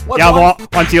that?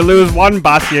 Once you lose one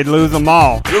bus, you lose them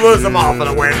all. You lose them all for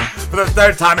the win. For the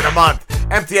third time in a month.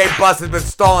 MTA bus has been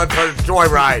stolen for a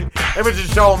joyride. Images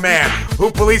show a man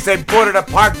who police say boarded a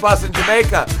parked bus in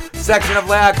Jamaica section of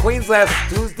Queens last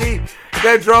Tuesday.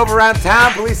 Then drove around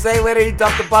town. Police say later he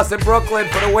dumped the bus in Brooklyn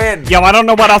for the win. Yo, I don't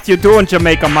know what else you do in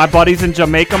Jamaica. My buddies in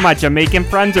Jamaica, my Jamaican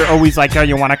friends are always like, yo,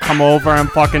 you want to come over and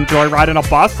fucking joyride in a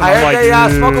bus? And I heard like, they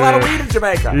smoke a lot of weed in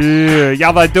Jamaica.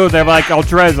 Yeah, they do. They're like, oh,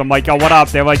 Driz. I'm like, yo, what up?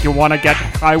 They're like, you want to get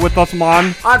high with us,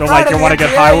 man? On They're Friday, like, you want to get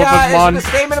high with us, man? issued a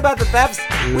statement about the thefts.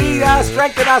 We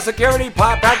strengthened our security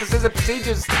practices and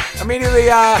procedures immediately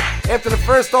after the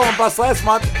first stolen bus last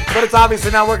month, but it's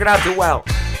obviously not working out too well.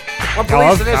 When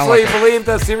police initially believed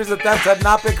a series of thefts had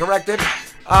not been corrected,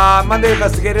 Monday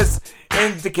investigators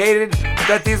indicated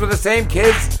that these were the same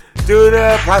kids due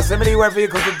to proximity where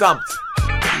vehicles were dumped.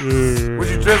 Would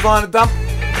you drizzle on a dump?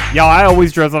 Yo, I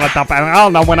always drizzle on a dump. I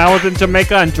don't know, when I was in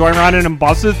Jamaica and joyriding in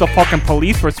buses, the fucking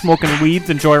police were smoking weeds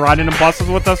and joyriding in buses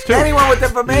with us too. Anyone with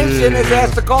information is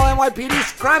asked to call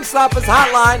NYPD's Crime Stoppers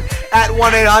hotline at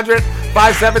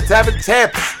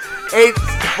 1-800-577-TIPS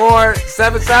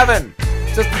 8477.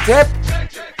 Just a tip?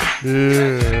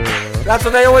 That's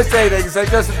what they always say. They say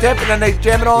just a tip and then they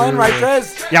jam it all in, right,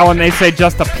 Driz? Yeah, when they say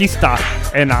just a pista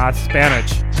in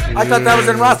Spanish. I thought that was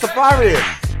in Rastafarian.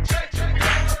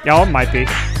 Yeah, it might be.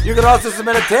 You can also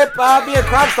submit a tip via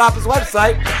Crime Stoppers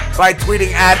website by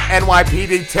tweeting at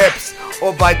NYPD Tips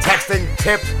or by texting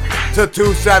TIP to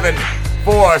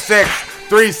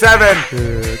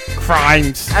 274-637.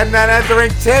 Crimes. And then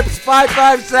entering tips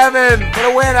 557 for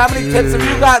the win. How many tips have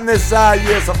you gotten this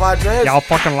year so far, Driz? Yeah, a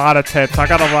fucking lot of tips. I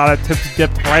got a lot of tips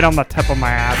dipped right on the tip of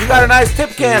my ass. You got a nice tip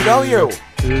can, don't you?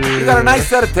 You got a nice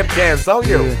set of tip cans, don't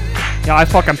you? Yeah, I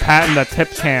fucking patent the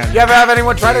tip can. You ever have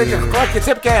anyone try to collect your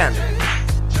tip can?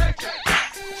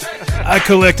 I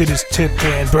collected his tip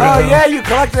can, bro. Oh, yeah, you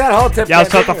collected that whole tip can. Yeah,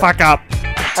 shut the fuck up.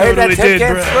 Totally did,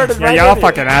 bro. Yeah, you're a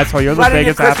fucking asshole. You're the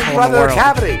biggest asshole in the world.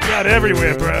 Cavity. Got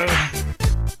everywhere, bro.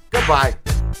 Goodbye.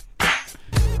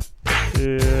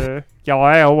 Yo,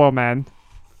 I owe a man.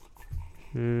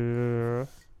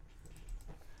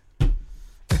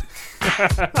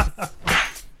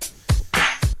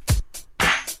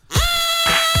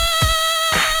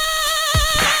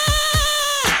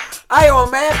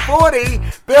 Iowa man 40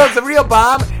 builds a real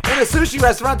bomb in a sushi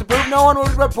restaurant to prove no one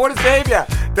would report his behavior,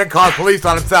 then calls police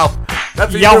on himself.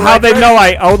 That's what Yo, how right they there. know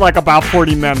I owe like about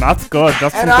 40 men? That's good.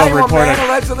 That's some And good Iowa reporting. man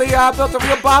allegedly built a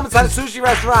real bomb inside a sushi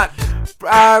restaurant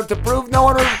to prove no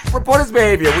one would report his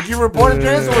behavior. Would you report it,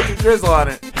 Driz, or would you drizzle on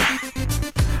it?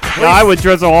 Yeah, I would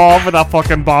drizzle all over that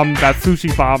fucking bomb, that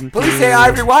sushi bomb. Police say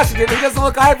Ivory Washington. He doesn't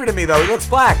look ivory to me, though. He looks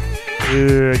black.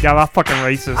 Yeah, that's fucking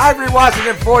racist. Ivory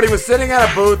Washington 40 was sitting at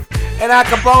a booth in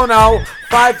Acapulco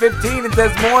 515 in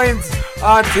Des Moines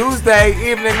on Tuesday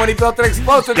evening when he built an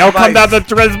explosive Yo, device. come down to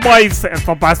Driz Moise. It's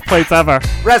the best place ever.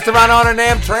 Restaurant owner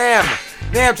Nam Tram.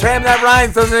 Nam Tram, that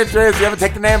rhymes, doesn't it, Driz? You ever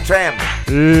take the Nam Tram?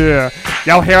 Yeah.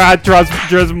 Yo, here at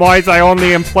Driz Moise, I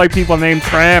only employ people named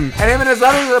Tram. And him and his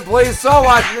other employees saw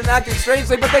Washington acting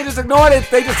strangely, but they just ignored it.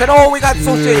 They just said, oh, we got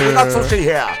sushi. We got sushi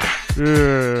here.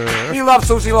 He loved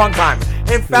sushi a long time.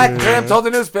 In fact, Tram told the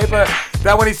newspaper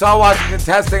that when he saw Washington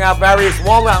testing out various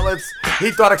wall outlets, he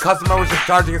thought a customer was just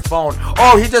charging his phone.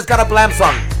 Oh, he just got a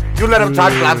Blamsung. You let him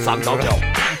charge Blamsung, don't you?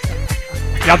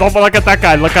 Yeah, don't look at that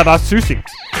guy. Look at us sushi.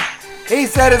 He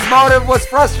said his motive was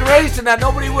frustration that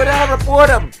nobody would ever report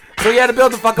him. So he had to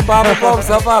build a fucking bomb and blow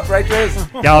himself up, right, Driz?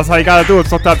 Yeah, that's how you gotta do it.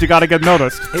 Sometimes you gotta get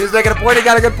noticed. He was making a point. He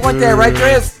got a good point there, right,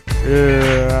 Driz?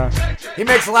 Yeah. He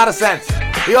makes a lot of sense.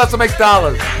 He also makes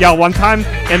dollars. Yeah, one time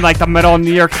in like the middle of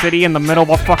New York City, in the middle of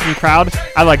a fucking crowd,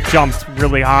 I like jumped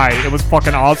really high. It was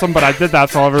fucking awesome, but I did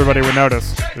that so everybody would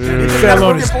notice. He fell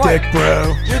on his dick,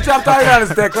 bro. You jumped hard on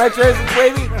his dick, right, Driz?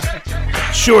 Wavy?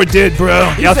 Sure did, bro.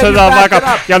 Yeah, so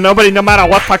nobody, no matter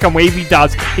what fucking wave he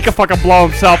does, he can fucking blow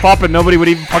himself up and nobody would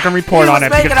even fucking report on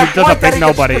it because he's just a big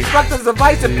nobody. He constructed his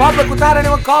device in public without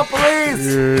anyone calling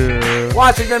police. Yeah.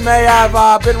 Washington may have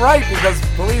been right because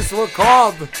police were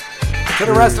called to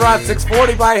the restaurant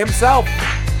 640 by himself.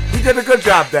 He did a good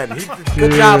job then.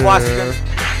 Good job, Washington.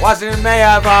 Washington may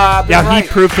have been right. He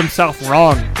proved himself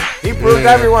wrong. He proved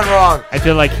everyone wrong. I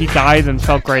feel like he died and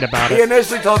felt great about He it.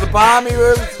 initially told the bomb he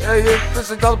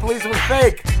initially told the police it was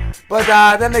fake, but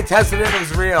then they tested it and it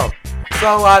was real.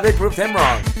 So they proved him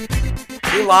wrong.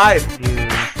 He lied.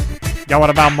 Yeah,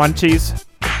 what about munchies?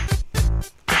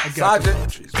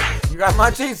 Sergeant, you got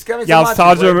munchies? Give me Yeah,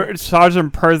 some munchies.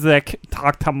 Sergeant Perzik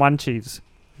talked to munchies.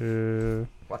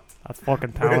 What? That's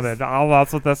fucking talented. Oh,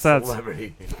 that's what that says.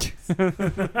 Celebrity.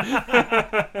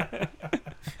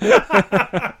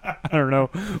 I don't know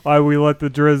why we let the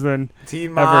Driz in.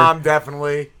 Teen Mom, ever.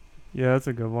 definitely. Yeah, that's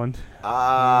a good one.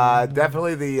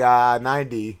 Definitely the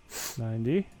 90.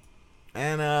 90.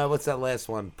 And what's that last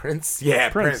one? Prince? Yeah,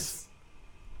 Prince.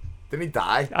 Didn't he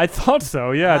die? I thought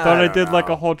so, yeah. I thought I did like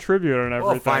a whole tribute and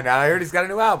everything. We'll find out. I heard he's got a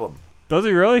new album. Does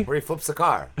he really? Where he flips a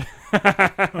car.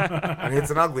 And hits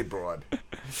an ugly broad.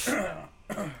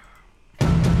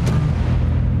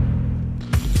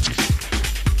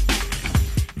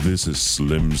 This is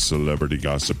Slim Celebrity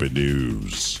Gossip and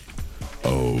News.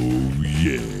 Oh,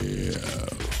 yeah.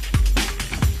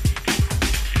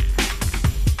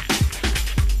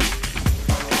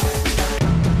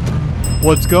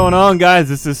 What's going on, guys?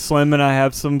 This is Slim, and I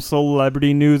have some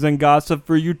celebrity news and gossip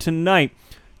for you tonight.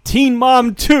 Teen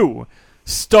Mom 2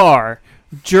 star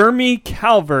Jeremy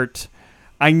Calvert.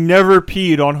 I never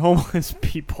peed on homeless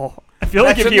people. I feel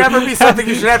that like should never be something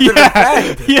you should have to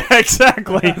defend. Yeah,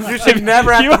 exactly. You should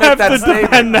never have to make that statement.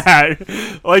 Defend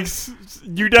that. Like,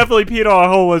 you definitely peed on a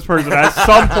homeless person at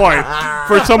some point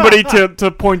for somebody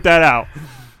to point that out.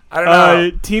 I don't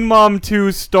know. Teen Mom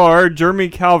 2 star Jeremy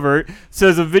Calvert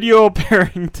says a video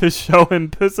appearing to show him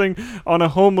pissing on a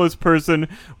homeless person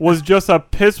was just a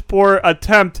piss-poor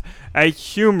attempt at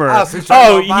humor. Oh, so he's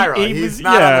trying to go viral. He's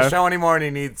not on the show anymore, and he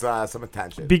needs some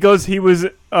attention. Because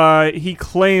he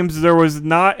claims there was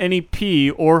not any pee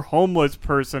or homeless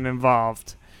person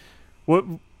involved. What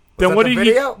did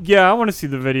video? Yeah, I want to see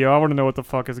the video. I want to know what the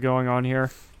fuck is going on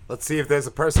here. Let's see if there's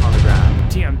a person on the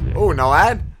ground. Damn. Oh, no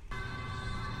ad?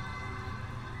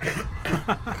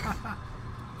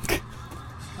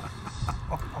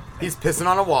 He's pissing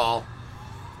on a wall.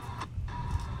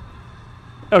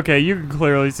 Okay, you can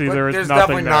clearly see there is there's nothing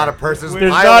definitely there. not a person.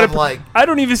 There's not I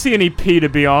don't even see any pee, to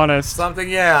be honest. Something,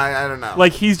 yeah, I don't know.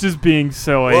 Like, he's just being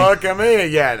silly. Look at me.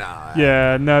 Yeah, no.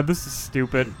 Yeah, no, this is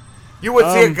stupid. You would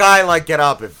see a guy, like, get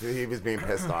up if he was being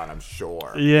pissed on, I'm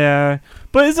sure. Yeah.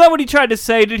 But is that what he tried to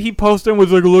say? Did he post and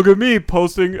was like, look at me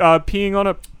posting, peeing on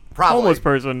a homeless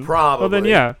person? Probably. Well, then,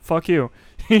 yeah, fuck you.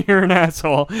 You're an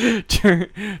asshole.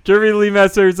 Jeremy Lee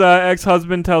Messer's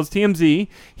ex-husband tells TMZ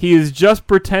he is just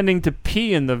pretending to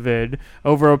pee in the vid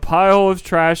over a pile of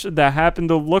trash that happened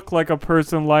to look like a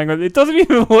person lying on. It doesn't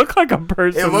even look like a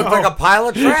person. It looked like a pile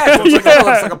of trash. It looks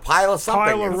like a pile of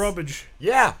something. Pile of rubbish.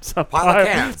 Yeah, it's a pile of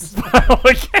cans. Pile of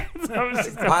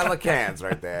cans. Pile of cans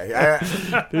right there.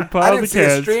 Big I didn't see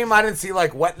a stream. I didn't see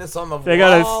like wetness on the wall. They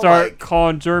gotta start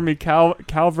calling Jeremy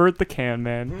Calvert the Can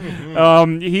Man.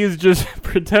 Mm-hmm. He is just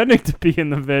pretending to be in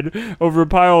the vid over a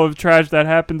pile of trash that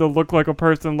happened to look like a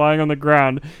person lying on the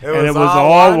ground, and it was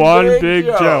all one big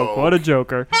joke. What a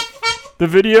joker. The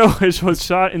video, which was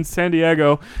shot in San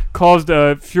Diego, caused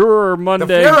a Führer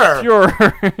Monday.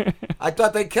 Führer. I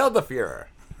thought they killed the Führer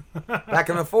back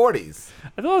in the 40s.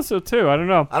 I thought so too. I don't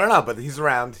know. But he's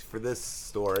around for this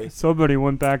story. Somebody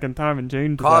went back in time and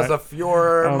changed caused that. a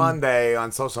Führer Monday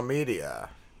on social media.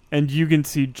 And you can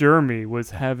see Jeremy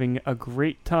was having a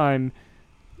great time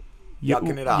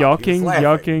yucking it up.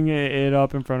 Yucking it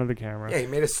up in front of the camera. Yeah, he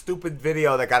made a stupid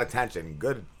video that got attention.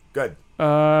 Good.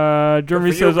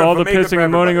 Jeremy says all the pissing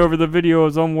and moaning over the video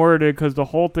is unworded because the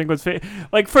whole thing was fake.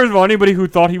 Like, first of all, anybody who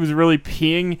thought he was really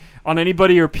peeing on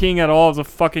anybody or peeing at all is a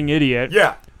fucking idiot.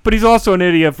 Yeah. But he's also an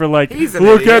idiot for like,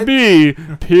 look at me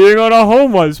peeing on a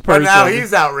homeless person. But now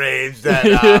he's outraged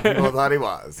that people thought he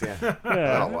was. Yeah.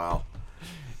 Oh, wow.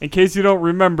 In case you don't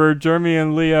remember, Jeremy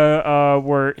and Leah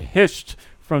were hitched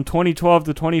from 2012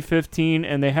 to 2015,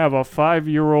 and they have a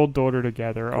 5-year-old daughter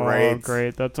together. Great. Oh,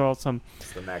 great. That's awesome.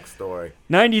 That's the next story.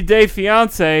 90 Day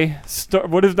Fiance.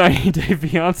 What is 90 Day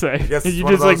Fiance? Guess you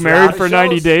just like married for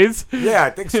 90 days? Yeah, I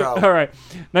think so. All right.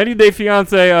 90 Day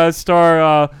Fiance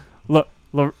star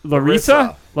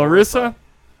Larissa.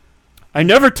 I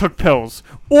never took pills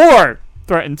or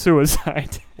threatened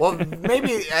suicide. Well,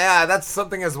 maybe, that's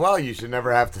something as well you should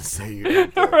never have to say you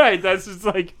did. All right, that's just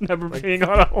like never being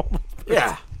on a homeless person.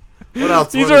 Yeah. What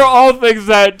else? These are all things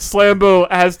that Slambo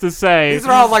has to say. These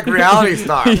are all like reality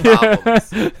star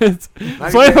problems.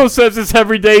 Slambo says this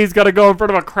every day. He's got to go in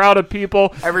front of a crowd of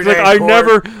people. Every day, I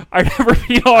never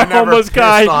beat on a homeless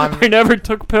guy. I never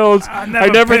took pills. I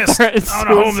never threatened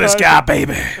on a homeless guy,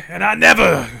 baby, and I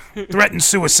never threatened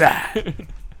suicide.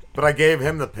 But I gave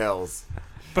him the pills.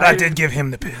 But I did give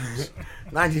him the pills.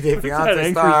 90 Day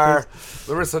Fiancé star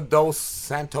Larissa Dos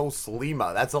Santos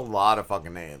Lima. That's a lot of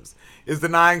fucking names. Is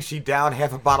denying she downed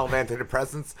half a bottle of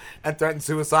antidepressants and threatened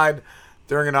suicide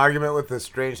during an argument with her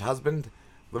estranged husband.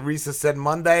 Larissa said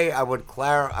Monday, I would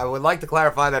like to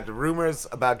clarify that the rumors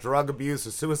about drug abuse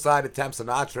or suicide attempts are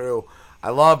not true. I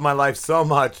love my life so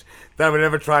much that I would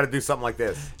never try to do something like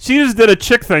this. She just did a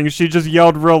chick thing. She just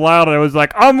yelled real loud and it was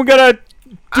like, I'm going to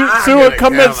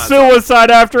commit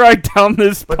suicide after I down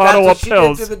this bottle of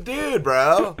pills. But that's what she did to the dude,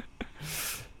 bro.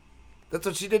 That's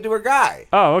what she did to her guy.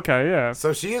 Oh, okay, yeah.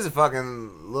 So she is a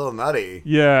fucking little nutty.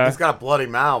 Yeah. He's got a bloody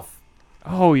mouth.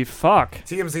 Holy fuck.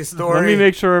 TMZ story. Let me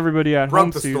make sure everybody at broke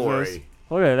home the sees story. this.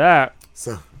 Look at that.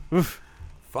 So, Oof.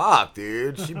 fuck,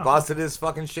 dude. She busted his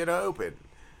fucking shit open.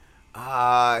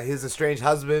 Her estranged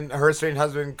husband,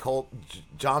 Colt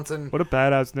Johnson. What a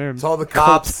badass name. Told the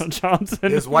cops Colt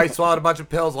Johnson. his wife swallowed a bunch of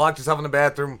pills, locked herself in the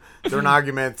bathroom during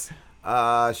arguments.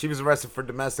 She was arrested for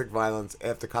domestic violence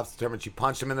after cops determined she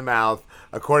punched him in the mouth.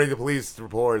 According to police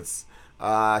reports,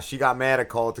 she got mad at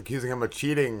Colt, accusing him of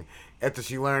cheating after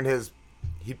she learned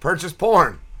he purchased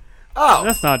porn. Oh,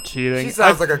 that's not cheating. She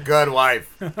sounds like a good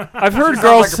wife. I've heard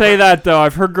girls say that though.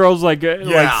 I've heard girls like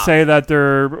say that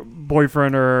their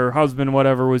boyfriend or husband,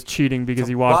 whatever, was cheating because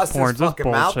he watched porn. That's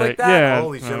fucking mouth bullshit. like that? Yeah.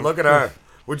 Holy shit! Look at her.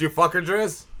 Would you fuck her,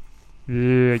 Driz?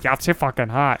 Yeah, she's fucking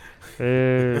hot.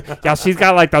 Yeah, she's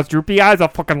got like those droopy eyes. I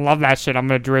fucking love that shit. I'm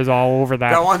gonna drizz all over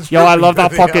that. That one's Yo, I droopy, love that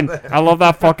the fucking. other. I love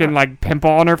that fucking like pimple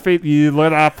on her face. You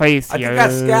look at that face. I think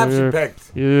that's scab she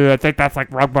picked. Yeah, I think that's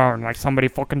like rug burn. Like somebody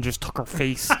fucking just took her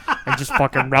face and just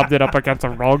fucking rubbed it up against a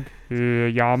rug.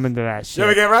 Yeah, I'm into that shit. You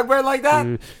ever get rug burn like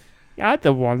that? Yeah, I did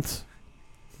once.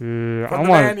 From the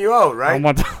man you owe, right? I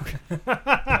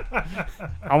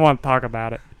want to talk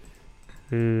about it.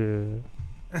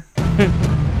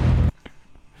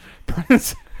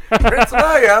 Prince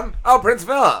William. Oh, Prince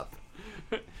Philip.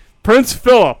 Prince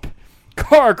Philip.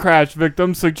 Car crash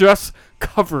victim suggests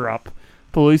cover-up.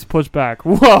 Police push back.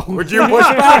 Whoa. Would you push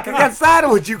back against that,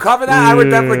 or would you cover that? I would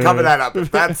definitely cover that up.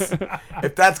 If that's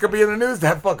gonna be in the news,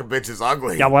 that fucking bitch is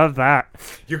ugly. Yeah, what is that?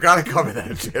 You gotta cover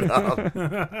that shit up.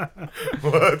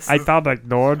 I thought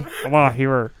ignored. I want to hear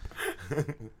her.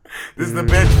 This is the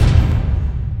bitch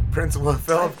Prince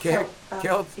Philip killed.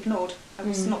 Ignored. I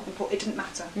was not important. It didn't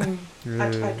matter.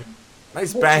 Yeah.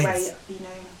 Nice walked bangs. away, you know.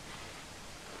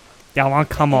 Yeah, I want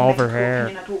to come over here.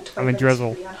 And I'd walked I'm away a drizzle.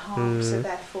 relatively unharmed, so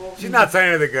therefore, She's not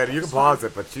saying anything good. You can pause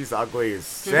it, but she's ugly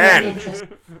as shit.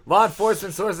 Law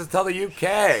enforcement sources tell the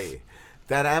UK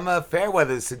that Emma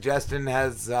Fairweather's suggestion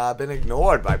has been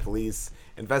ignored by police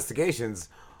investigations.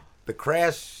 The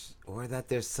crash, or that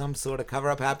there's some sort of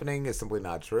cover-up happening, is simply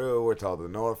not true. We're told the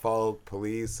Norfolk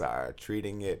police are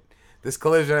treating this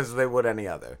collision as they would any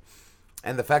other.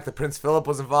 And the fact that Prince Philip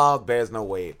was involved bears no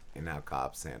weight in how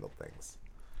cops handle things.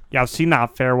 Yeah, she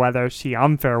not fair weather. She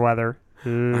unfair weather.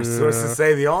 Our sources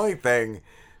say the only thing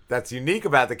that's unique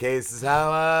about the case is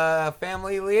how a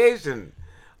family liaison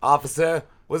officer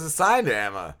was assigned to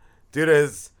Emma due to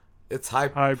its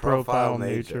high-profile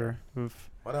nature. Oof.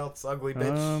 What else, ugly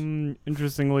bitch?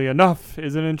 Interestingly enough,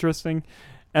 is it interesting?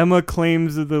 Emma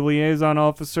claims that the liaison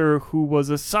officer who was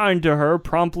assigned to her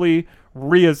promptly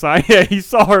reassigned. Yeah, he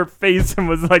saw her face and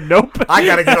was like, nope. I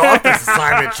gotta get off this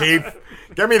assignment, Chief.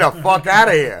 Get me the fuck out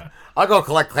of here. I'll go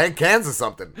collect cans or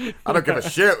something. I don't give a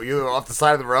shit. You off the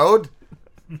side of the road?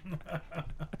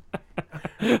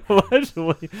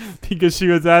 Allegedly, because she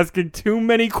was asking too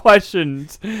many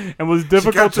questions and was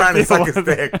difficult She kept trying to suck his with.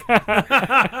 dick.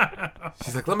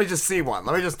 She's like, let me just see one.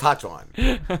 Let me just touch one.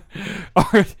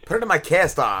 Put it in my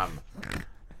cast arm.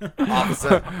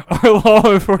 Officer. Our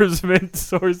law enforcement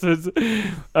sources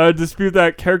dispute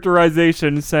that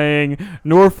characterization, saying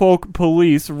Norfolk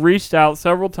police reached out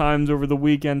several times over the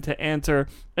weekend to answer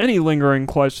any lingering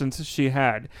questions she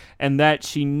had, and that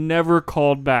she never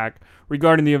called back.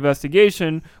 Regarding the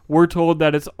investigation, we're told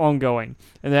that it's ongoing,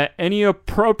 and that any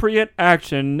appropriate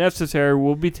action necessary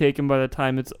will be taken by the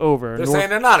time it's over. They're saying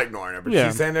they're not ignoring her, but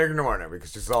she's saying they're ignoring her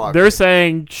because she's so ugly. They're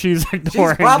saying she's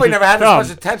ignoring. She's probably never had this dumb.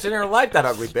 much attention in her life, that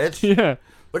ugly bitch. Yeah.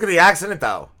 Look at the accident,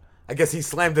 though. I guess he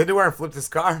slammed into her and flipped his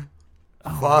car.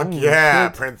 Fuck yeah,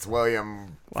 shit. Prince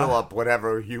William, Philip,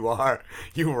 whatever you are.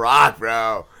 You rock,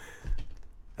 bro.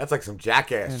 That's like some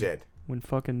jackass shit. When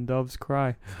fucking doves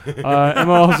cry.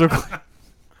 Emma also...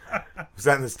 Was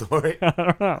that in the story? I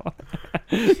don't know.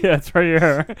 Yeah, it's right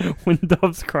here. When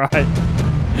doves cry.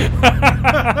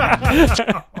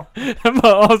 Emma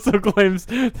also claims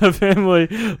the family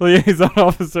liaison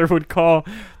officer would call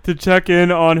to check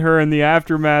in on her in the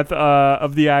aftermath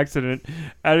of the accident,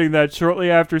 adding that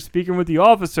shortly after speaking with the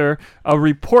officer, a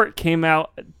report came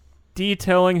out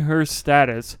detailing her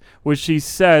status, which she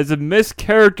says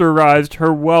mischaracterized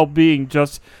her well-being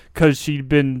just because she'd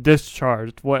been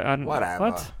discharged.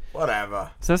 Whatever.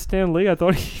 Whatever. Is that Stan Lee? I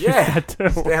thought he Yeah, said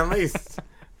that too. Stan Lee's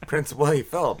Prince Willie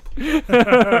Philip. It's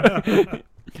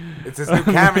his new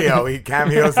cameo. He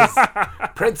cameos as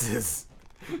princes.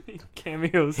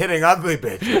 Cameos. Hitting ugly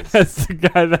bitches. That's the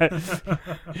guy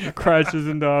that crashes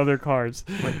into other cars.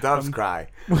 When doves cry.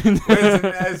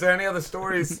 Is there any other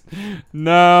stories?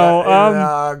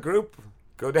 No. Group?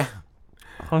 Go down.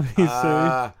 Let me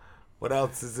see. What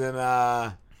else is in?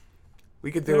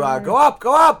 We could do go up.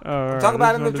 I'm talking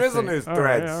about in the drizzle news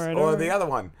threads or the other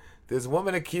one. There's a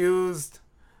woman accused.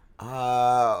 We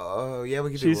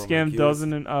could She do. scammed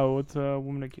dozen and what's a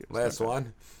woman accused? Last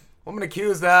one. Woman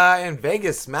accused in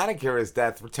Vegas manicurist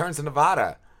death returns to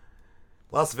Nevada.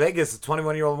 Las Vegas, a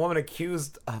 21-year-old woman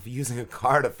accused of using a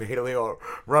car to fatally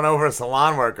run over a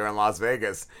salon worker in Las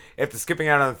Vegas after skipping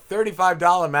out on a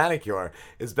 $35 manicure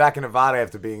is back in Nevada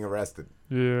after being arrested.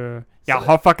 Yeah. Yeah,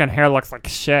 her fucking hair looks like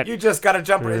shit. You just gotta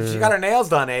jump. She got her nails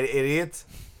done, idiot.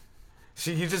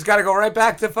 You just gotta go right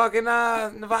back to fucking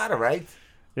Nevada, right?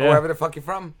 Yeah. Or wherever the fuck you're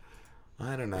from.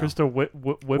 I don't know. Crystal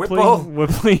Whipple?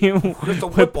 Crystal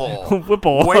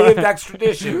Whipple. Waived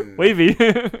extradition. Wavy.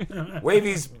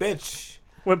 Wavy's bitch.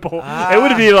 Whipple. It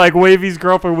would be like Wavy's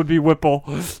girlfriend would be Whipple.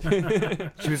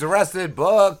 She was arrested,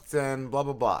 booked, and blah,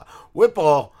 blah, blah.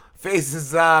 Whipple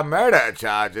faces murder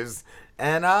charges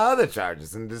and other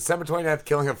charges. In December 29th,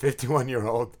 killing a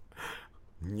 51-year-old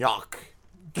Nyok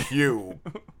Q.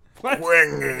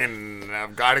 Wing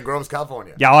of Garden Groves,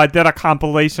 California. Yeah, I did a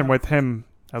compilation with him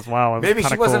as well. Maybe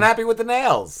she wasn't happy with the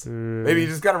nails. Maybe you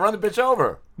just got to run the bitch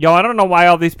over. Yo, I don't know why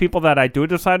all these people that I do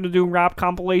decide to do rap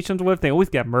compilations with, they always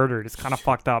get murdered. It's kind of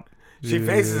fucked up. She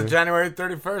faces a January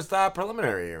 31st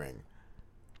preliminary hearing.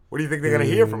 What do you think they're going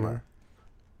to hear from her?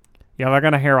 Yeah, they're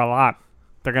going to hear a lot.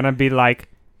 They're going to be like,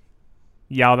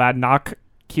 yo, that Knock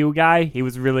Q guy, he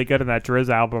was really good in that Drizz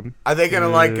album. Are they going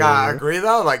to agree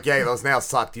though? Like, yeah, those nails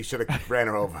sucked. You should have ran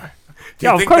her over. Do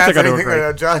you Yeah, think of course that's they're gonna anything agree. that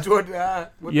a judge would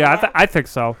Yeah, I think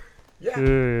so.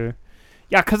 Yeah.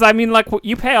 Yeah, because I mean, like,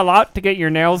 you pay a lot to get your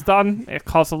nails done. It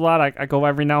costs a lot. I go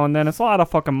every now and then. It's a lot of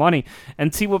fucking money.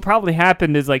 And see, what probably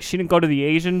happened is, like, she didn't go to the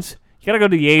Asians. You gotta go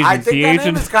to the Asians. I think the that Asians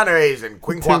name is kind of Asian.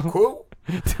 Quing Quack Koo?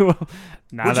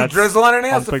 Nah, Would you that's, drizzle on her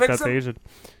nails I don't to think fix that's them? Asian.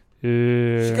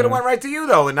 She could have went right to you,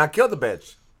 though, and not killed the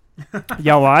bitch.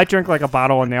 Yeah, well, I drink like a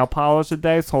bottle of nail polish a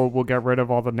day, so we'll get rid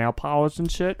of all the nail polish and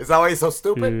shit. Is that why you're so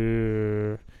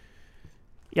stupid?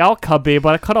 Yeah, it could be,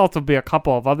 but it could also be a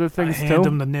couple of other things, too. Hand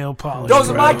him the nail polish. Those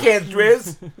are my cans,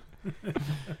 Drizz.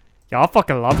 Yeah, I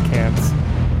fucking love cans.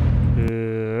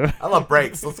 I love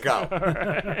breaks. Let's go.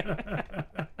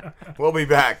 We'll be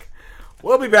back.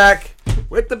 We'll be back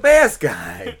with the bass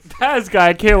guy. Bass guy,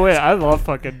 I can't wait. I love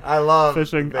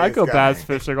fishing. the I go bass bass guy.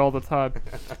 fishing all the time.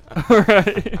 All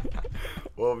right.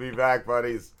 We'll be back,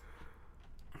 buddies.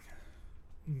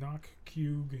 Knock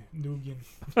Q Nugan.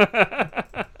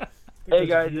 Hey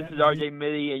guys, this is RJ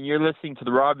Mitty, and you're listening to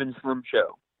the Rob and Slim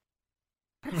Show.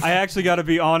 I actually got to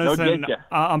be honest, No and getcha.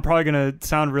 I'm probably going to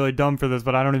sound really dumb for this,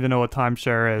 but I don't even know what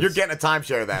timeshare is. You're getting a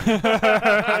timeshare then.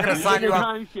 I'm going to sign you up.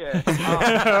 Timeshare.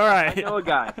 All right. I know a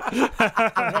guy.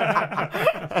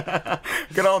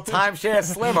 Good old timeshare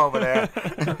Slim over there.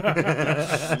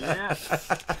 Yeah.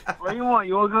 What do you want?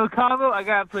 You want to go to Cabo? I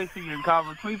got a place for you in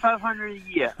Cabo. $2,500 a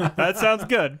year. That sounds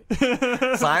good.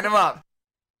 Sign him up.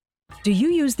 Do you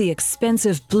use the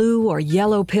expensive blue or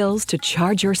yellow pills to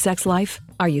charge your sex life?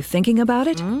 Are you thinking about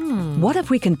it? What if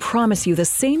we can promise you the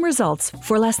same results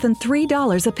for less than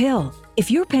 $3 a pill? If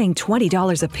you're paying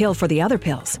 $20 a pill for the other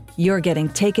pills, you're getting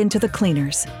taken to the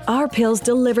cleaners. Our pills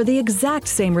deliver the exact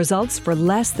same results for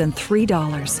less than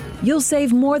 $3. You'll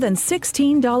save more than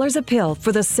 $16 a pill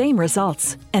for the same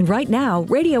results. And right now,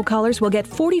 radio callers will get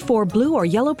 44 blue or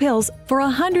yellow pills for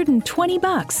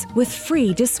 $120 with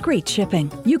free discreet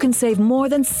shipping. You can save more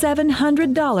than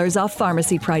 $700 off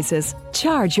pharmacy prices.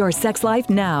 Charge your sex life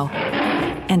now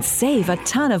and save a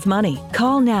ton of money.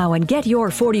 Call now and get your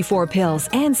 44 pills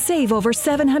and save over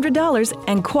 $700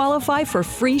 and qualify for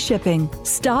free shipping.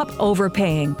 Stop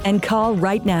overpaying and call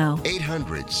right now.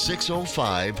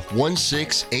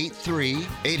 800-605-1683.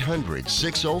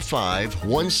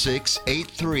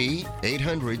 800-605-1683.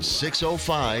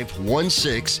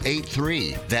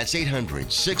 800-605-1683. That's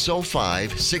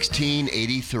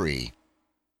 800-605-1683.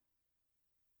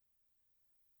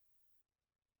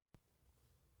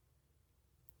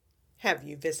 Have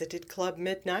you visited Club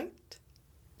Midnight?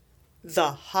 The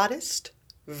hottest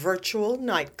virtual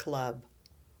nightclub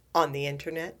on the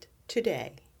internet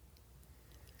today.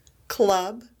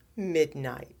 Club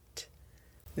Midnight.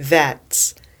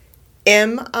 That's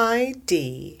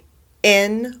MIDNYTE.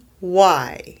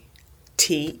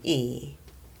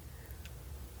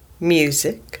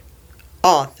 Music,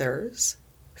 authors,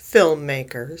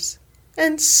 filmmakers,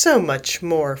 and so much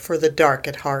more for the dark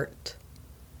at heart.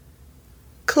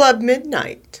 Club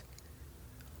Midnight,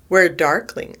 where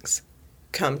darklings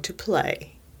come to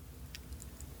play.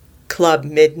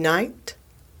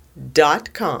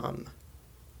 clubmidnight.com.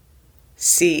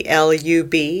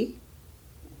 CLUBMIDNYTE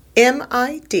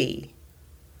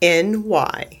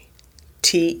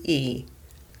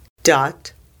Rob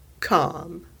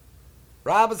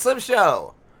and Slim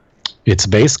Show. It's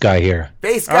Bass Guy here.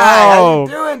 Bass Guy, how you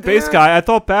doing, dude? Bass Guy. I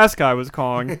thought Bass Guy was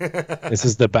calling. This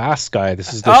is the Bass Guy.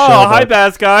 This is the show. Oh, hi, about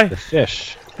Bass Guy. The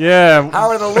fish. Yeah. How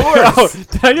are the lures? Oh,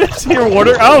 did I just see your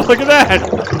water? Oh, look at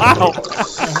that. Wow.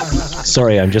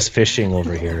 Sorry, I'm just fishing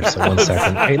over here. So 1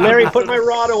 second. Hey, Larry, put my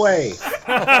rod away.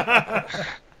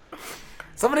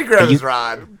 Somebody grab his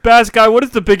rod. Bass Guy, what is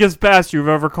the biggest bass you've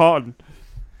ever caught?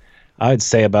 I'd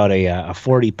say about a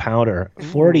 40-pounder.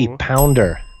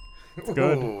 40-pounder.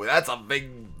 Good. Ooh, that's a big.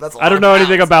 That's a lot I don't of know pounds.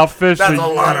 anything about fish. That's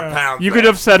so a lot of pounds. You could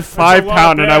have said 5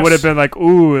 pound, and I would have been like,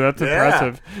 "Ooh, that's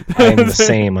impressive." I'm the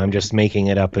same. I'm just making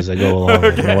it up as I go along.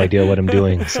 I have no idea what I'm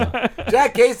doing. So.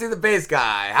 Jack Casey, the Bass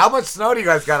Guy. How much snow do you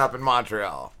guys got up in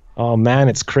Montreal? Oh man,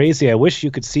 it's crazy. I wish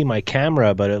you could see my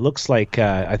camera, but it looks like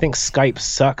I think Skype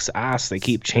sucks ass. They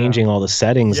keep changing all the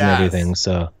settings and everything.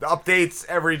 So The updates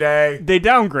every day. They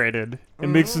downgraded. It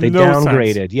makes they no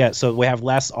downgraded. sense. Yeah, so we have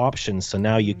less options. So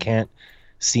now you can't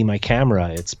see my camera.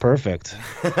 It's perfect.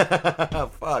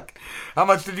 Fuck. How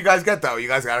much did you guys get though? You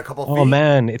guys got a couple feet? Oh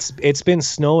man, it's been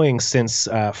snowing since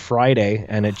Friday,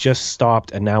 and it just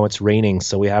stopped, and now it's raining.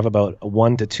 So we have about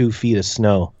 1 to 2 feet of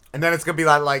snow. And then it's gonna be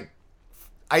like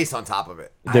ice on top of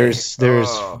it. There's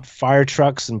fire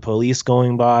trucks and police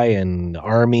going by, and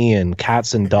army and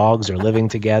cats and dogs are living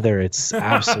together. It's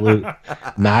absolute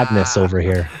madness over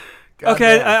here.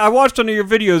 Okay, I watched one of your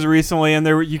videos recently, and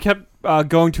you kept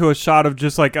going to a shot of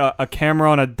just like a camera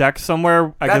on a deck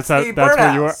somewhere. I guess that's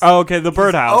where you are. Oh, okay, the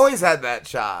birdhouse. Always had that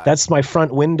shot. That's my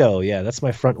front window. Yeah, that's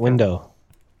my front window.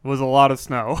 It was a lot of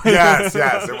snow. yes,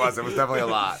 it was. It was definitely a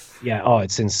lot. Yeah, oh,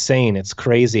 it's insane. It's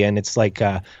crazy. And it's like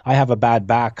I have a bad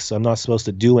back, so I'm not supposed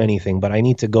to do anything, but I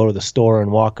need to go to the store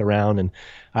and walk around. And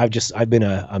I've been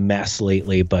a mess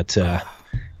lately, but,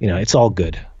 it's all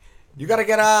good. You got to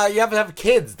you have to have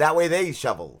kids. That way they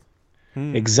shovel.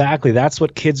 Exactly. That's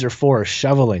what kids are for,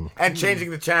 shoveling. And changing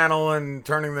the channel and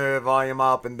turning the volume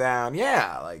up and down.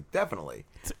 Yeah, definitely.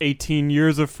 It's 18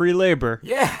 years of free labor.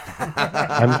 Yeah.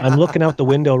 I'm looking out the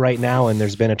window right now, and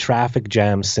there's been a traffic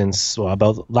jam since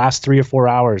about last 3 or 4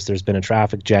 hours. There's been a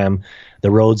traffic jam.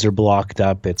 The roads are blocked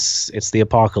up. It's the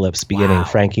apocalypse beginning. Wow.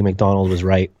 Frankie McDonald was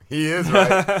right. He is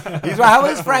right. He's right. How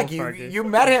is Frankie? You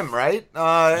met him, right?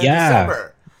 In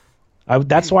December.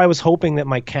 That's why I was hoping that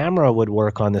my camera would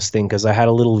work on this thing, because I had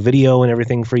a little video and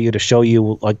everything for you to show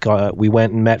you. We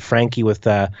went and met Frankie with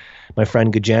my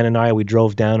friend Gajan and I. We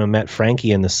drove down and met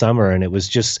Frankie in the summer, and it was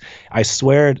just, I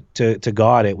swear to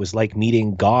God, it was like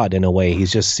meeting God in a way.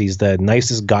 He's the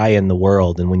nicest guy in the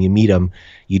world, and when you meet him,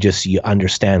 you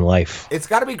understand life. It's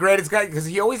got to be great. It's got because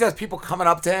he always has people coming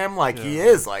up to him like he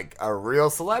is like a real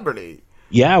celebrity.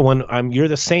 Yeah, you're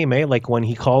the same, eh? Like when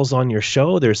he calls on your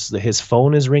show, his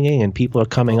phone is ringing and people are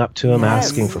coming up to him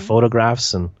asking for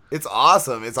photographs, and it's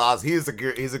awesome. It's awesome. He's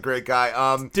a great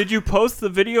guy. Did you post the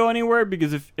video anywhere?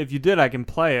 Because if you did, I can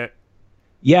play it.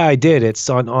 Yeah, I did. It's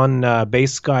on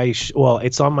Bass Guy.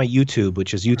 It's on my YouTube,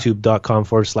 which is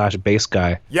youtube.com/Bass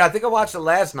Guy. Yeah, I think I watched it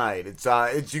last night. It's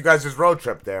you guys' road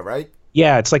trip there, right?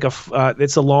 Yeah, it's like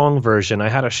it's a long version. I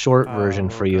had a short version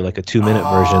for you, like a 2-minute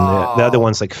version. The other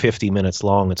one's like 50 minutes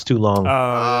long. It's too long.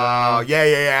 Oh,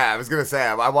 yeah. I was gonna say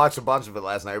I watched a bunch of it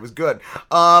last night. It was good.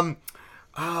 What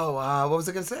was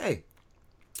I gonna say?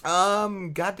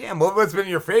 Goddamn, what's been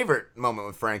your favorite moment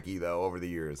with Frankie though over the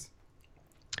years?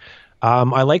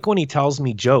 I like when he tells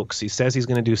me jokes. He says he's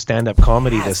going to do stand-up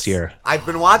comedy this year. I've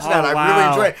been watching that. I really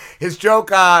enjoy it. His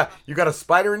joke, you got a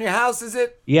spider in your house, is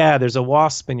it? Yeah, there's a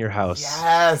wasp in your house.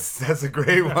 Yes, that's a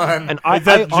great one. And honest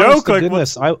to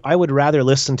goodness, I would rather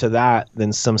listen to that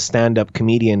than some stand-up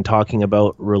comedian talking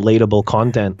about relatable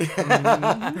content.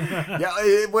 Yeah,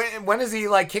 when is he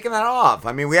kicking that off?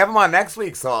 I mean, we have him on next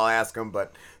week, so I'll ask him,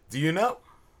 but do you know?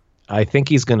 I think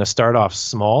he's going to start off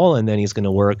small, and then he's going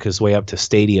to work his way up to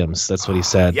stadiums. That's what he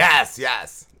said. Yes.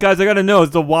 Guys, I got to know, is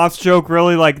the wasp joke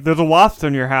really there's a wasp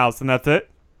in your house, and that's it?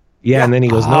 Yeah, and then he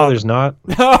goes, no, there's not.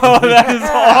 Oh, that is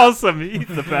awesome. He's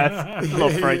the best. I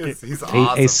love Frankie. He's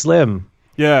awesome. Hey, Slim.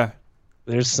 Yeah.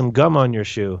 There's some gum on your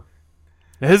shoe.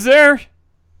 Is there?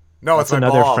 No, that's it's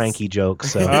another balls. Frankie joke.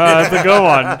 So that's a good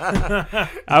one.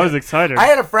 I was excited. I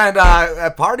had a friend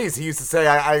at parties. He used to say,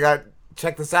 "I got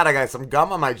check this out. I got some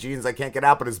gum on my jeans. I can't get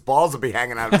out, but his balls will be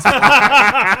hanging out." So,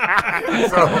 I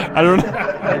don't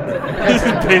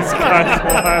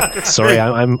know. Sorry,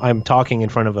 I'm talking in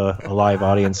front of a live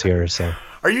audience here. So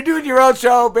are you doing your own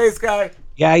show, Bass Guy?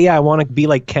 Yeah. I want to be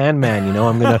like Can Man,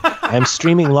 I'm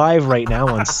streaming live right now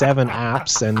on 7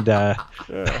 apps, and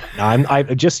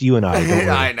I'm just you and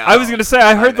I. I know. I was gonna say,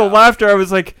 I heard the laughter. I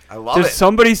was like, I love did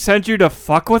somebody send you to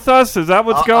fuck with us? Is that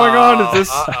what's going on? Is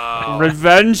this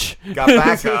Revenge. Got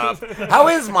back up. How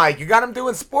is Mike? You got him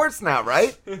doing sports now,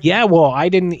 right? Yeah, well, I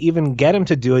didn't even get him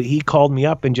to do it. He called me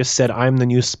up and just said, "I'm the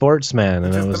new sportsman,"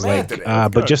 and I was like,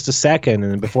 "But just a second."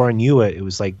 And before I knew it, it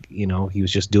was like, he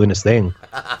was just doing his thing.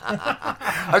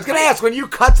 I was gonna ask, when you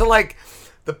cut to like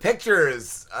the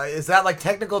pictures, is that like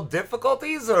technical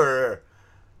difficulties or?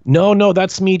 No,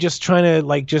 that's me just trying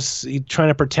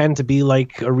to pretend to be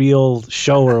like a real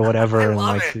show or whatever, and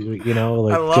like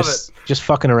just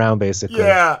fucking around basically.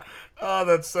 Yeah. Oh,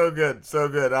 that's so good, so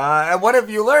good. And what have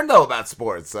you learned though about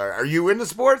sports? Are you into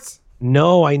sports?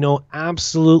 No, I know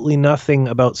absolutely nothing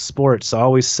about sports. I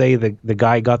always say the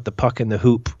guy got the puck in the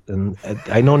hoop, and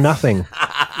I know nothing.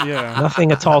 Yeah.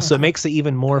 Nothing at all. So it makes it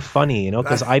even more funny,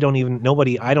 because I don't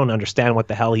understand what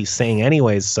the hell he's saying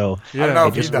anyways. So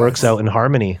it just works out in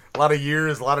harmony. A lot of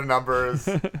years, a lot of numbers.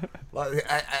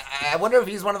 I wonder if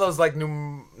he's one of those like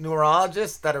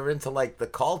numerologists that are into like the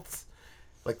cults.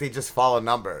 Like they just follow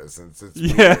numbers. It's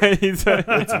weird.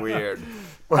 It's weird.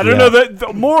 I don't know,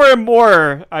 the more and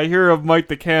more I hear of Mike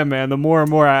the Cam Man, the more and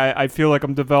more I feel like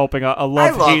I'm developing a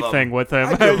love-hate thing with him.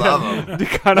 I do love him.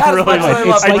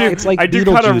 It's like I do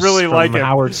kind of Beetlejuice really from like him.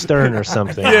 Howard Stern or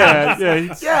something. Yeah.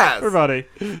 Yes. Everybody.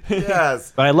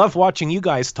 Yes. But I love watching you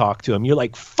guys talk to him. You're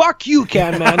like, "Fuck you,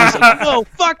 Can Man." He's like, "No,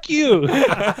 fuck you."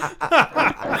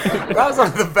 That was one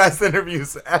of the best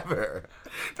interviews ever.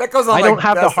 That goes on. I don't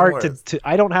have the heart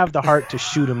I don't have the heart to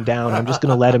shoot him down. I'm just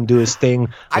gonna let him do his thing.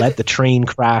 Let the train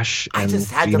crash. And, I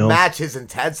just had to match his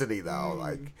intensity, though.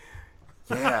 Like,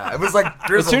 yeah, it was like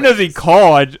as soon as he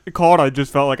called, I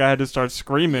just felt like I had to start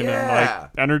screaming and like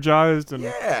energized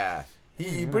and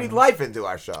he breathed life into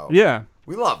our show. Yeah,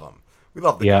 we love him. We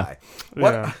love the guy.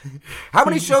 What? How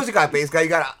many shows you got, Bass Guy? You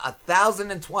got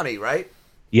 1,020, right?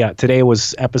 Yeah, today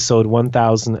was episode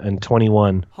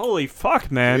 1021. Holy fuck,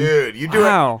 man! Dude, you do it.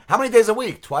 How many days a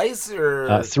week? Twice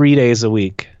or 3 days a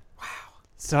week.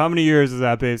 So how many years is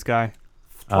that, Bass Guy?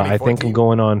 I think I'm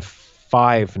going on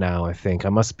 5 now. I think I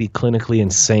must be clinically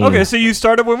insane. Okay, so you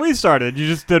started when we started. You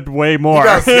just did way more. He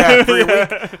does, yeah, 3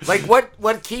 weeks. Like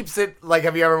what keeps it? Like,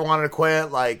 have you ever wanted to quit?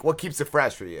 Like, what keeps it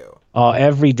fresh for you?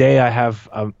 Every day I have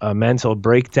a mental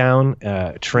breakdown,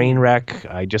 train wreck.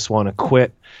 I just want to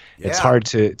quit. It's hard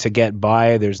to get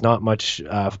by. There's not much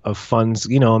of funds.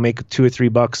 I make $2 or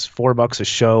 $3, $4 a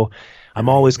show. I'm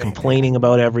always complaining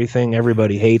about everything.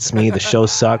 Everybody hates me. The show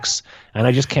sucks, and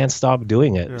I just can't stop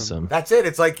doing it. So that's it.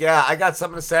 It's like, I got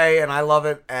something to say, and I love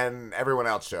it, and everyone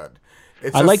else should.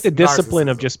 I like the discipline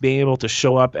of just being able to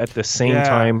show up at the same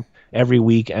time every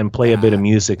week and play a bit of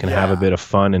music and have a bit of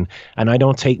fun, and I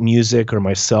don't take music or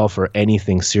myself or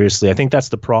anything seriously. I think that's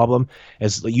the problem,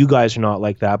 is you guys are not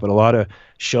like that, but a lot of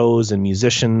shows and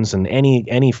musicians and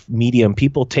any medium,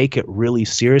 people take it really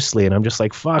seriously, and I'm just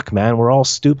like, fuck, man, we're all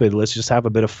stupid. Let's just have a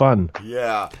bit of fun.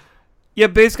 Yeah,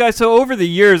 Bass Guy. So over the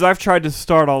years, I've tried to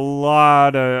start a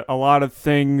lot of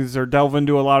things or delve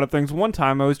into a lot of things. One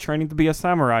time, I was training to be a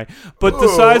samurai, but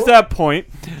besides that point,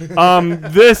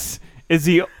 this is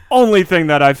the only thing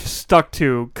that I've stuck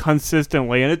to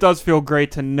consistently, and it does feel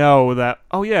great to know that,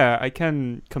 I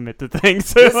can commit to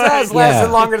things. This has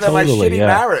lasted longer than my shitty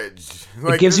marriage.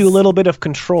 Like, it gives you a little bit of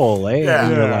control, in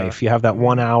your life. You have that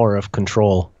 1 hour of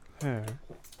control.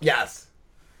 Yes,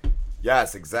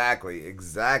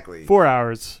 exactly. 4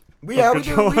 hours. We do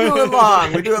it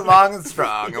long. We do it long and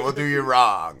strong, and we'll do you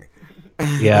wrong.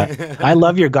 Yeah, I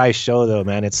love your guys' show though,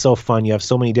 man. It's so fun. You have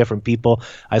so many different people.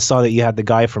 I saw that you had the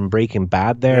guy from Breaking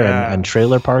Bad there and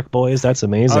Trailer Park Boys. That's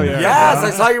amazing. Oh, yes,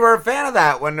 I saw you were a fan of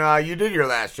that when you did your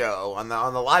last show on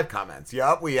the live comments.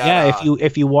 Yep,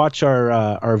 if you watch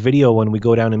our video when we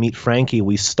go down to meet Frankie,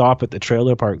 we stop at the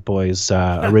Trailer Park Boys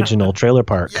original Trailer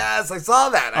Park. Yes, I saw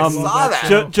that. I saw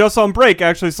that. Just on break,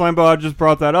 actually, Slambo just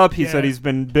brought that up. He said he's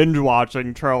been binge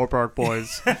watching Trailer Park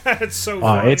Boys. It's so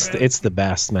funny, it's the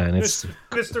best, man. It's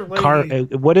Mr.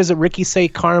 Lady. What does it Ricky say?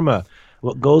 Karma.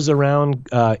 What goes around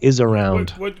is around.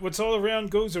 What's all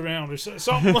around goes around, or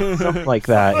something. Something like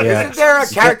that. Yeah. Isn't there a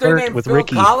character named with Phil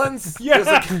Ricky. Collins?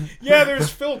 Yeah, there's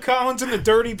Phil Collins and the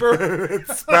Dirty Bird.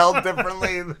 It's spelled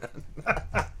differently.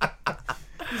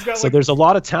 So there's a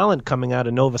lot of talent coming out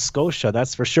of Nova Scotia,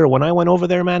 that's for sure. When I went over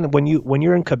there, man, when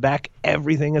you're in Quebec,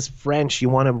 everything is French. You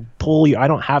want to pull I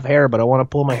don't have hair, but I want to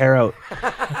pull my hair out.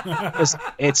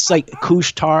 it's like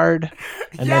couche tard,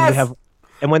 and then we have,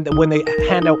 and when they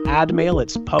hand out ad mail,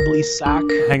 it's publi sac.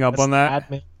 Hang up on that. Ad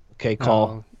mail. Okay,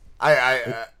 call.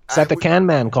 Is that the Can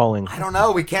Man calling? I don't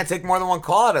know. We can't take more than one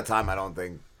call at a time, I don't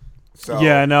think. So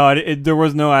yeah, no, there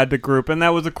was no add to group, and that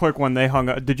was a quick one. They hung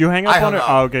up. Did you hang up on it?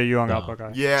 Oh, okay, you hung up. Okay.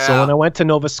 Yeah. So when I went to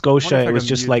Nova Scotia, Wonder if I it was can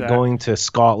just mute like that. going to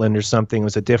Scotland or something. It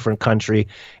was a different country.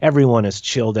 Everyone is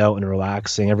chilled out and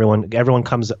relaxing. Everyone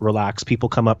comes relaxed. People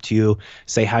come up to you,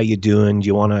 say how you doing? Do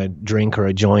you want a drink or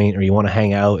a joint, or you want to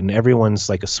hang out? And everyone's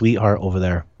like a sweetheart over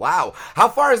there. Wow. How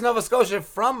far is Nova Scotia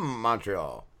from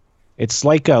Montreal? It's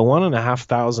like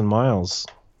 1,500 miles.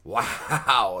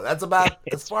 Wow. That's about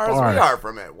as far far. as we are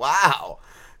from it. Wow.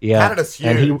 Yeah, Canada's huge.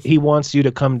 and he wants you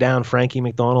to come down. Frankie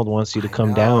McDonald wants you to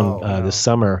come down this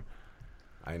summer.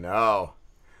 I know.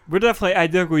 I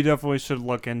think we definitely should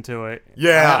look into it.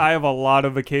 Yeah. I have a lot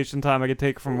of vacation time I could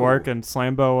take from work, and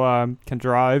Slambo can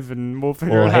drive, and we'll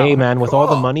figure Well, it out. hey, man, with all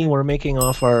the money we're making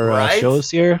off our Right? shows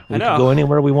here, we I can know. go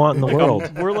anywhere we want in the Like,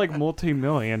 world. we're like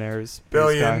multi-millionaires.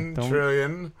 Billion, Bass Guy.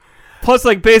 trillion. Plus,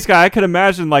 like, Bass Guy, I could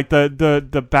imagine, like,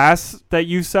 the bass that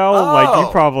you sell, like,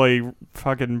 you probably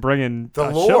fucking bring in The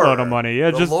a lure. shitload of money. Yeah,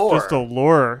 The just a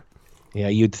lure. Yeah,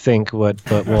 you'd think, but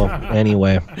well,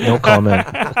 anyway, no comment.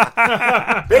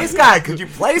 Bass Guy, could you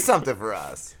play something for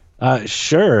us?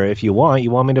 Sure, if you want. You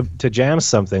want me to jam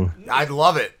something? I'd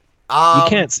love it.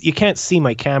 You can't see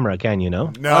my camera, can you?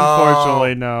 No. No.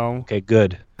 Unfortunately, no. Okay,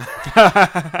 good.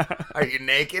 Are you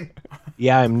naked?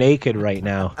 Yeah, I'm naked right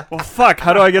now. Well, fuck.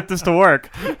 How do I get this to work?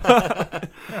 I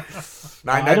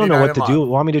don't know what to do.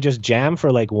 Want me to just jam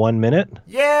for like 1 minute?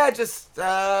 Yeah, just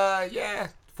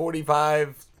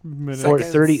 45 Or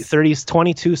seconds. 30,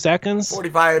 22 seconds?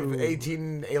 45,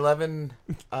 18, 11.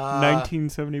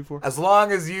 1974. As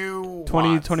long as you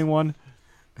 2021.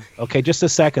 Okay, just a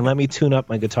second. Let me tune up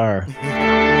my guitar. Okay,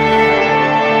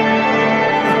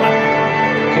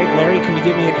 Larry, can you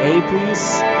give me an A, please?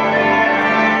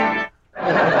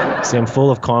 See, I'm full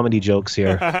of comedy jokes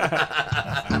here.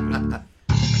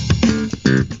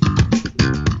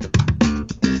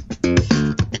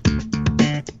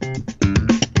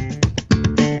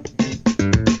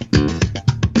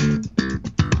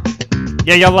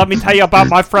 Yeah, let me tell you about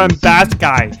my friend Bass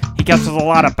Guy. He catches a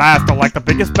lot of bass. They're like the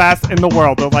biggest bass in the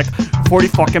world. They're like 40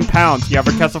 fucking pounds. You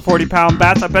ever catch a 40-pound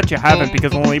bass? I bet you haven't,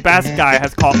 because only Bass Guy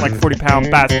has caught like 40-pound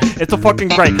bass. It's a fucking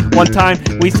great. One time,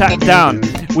 we sat down.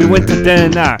 We went to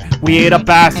dinner. We ate a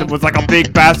bass. It was like a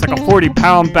big bass, like a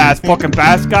 40-pound bass. Fucking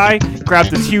Bass Guy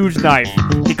grabbed this huge knife.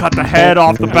 He cut the head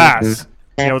off the bass.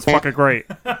 Yeah, it was fucking great.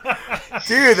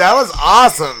 Dude, that was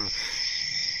awesome.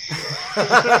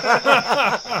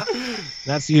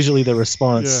 That's usually the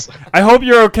response. Yeah. I hope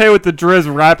you're okay with the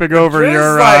drizz wrapping over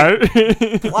your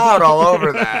cloud all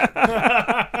over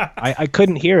that. I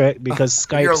couldn't hear it because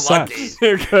Skype You're sucks.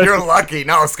 lucky. You're lucky.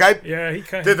 No, Skype Yeah, he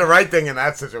did the right thing in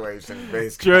that situation,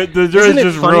 basically. The Isn't drizz it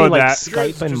just funny, ruined like that.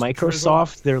 Skype and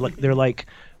Microsoft, they're like,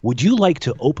 would you like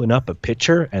to open up a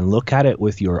picture and look at it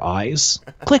with your eyes?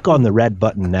 Click on the red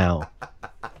button now.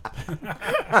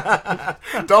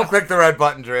 Don't click the red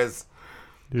button, Driz.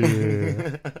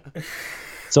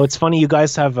 So it's funny you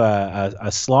guys have a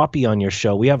sloppy on your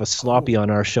show. We have a sloppy on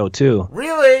our show too.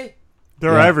 Really?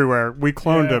 They're everywhere. We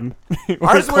cloned him. We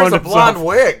Ours wears cloned a blonde himself.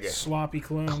 wig. Sloppy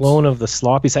clones. Clone of the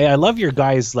sloppies. Hey, I love your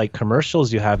guys like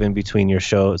commercials you have in between your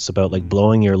shows about like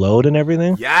blowing your load and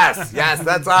everything. Yes, that's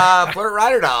Flirt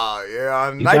Rider Doll. Yeah,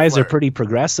 on You Night guys are Flirt. pretty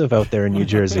progressive out there in New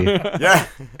Jersey. Yeah.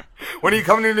 When are you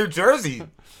coming to New Jersey,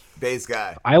 Bass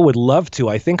Guy? I would love to.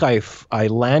 I think I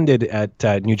landed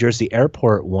at New Jersey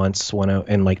Airport once when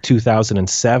in like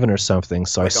 2007 or something.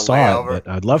 So I saw layover? it,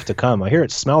 but I'd love to come. I hear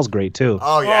it smells great too.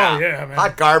 Oh yeah, man.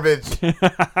 Hot garbage.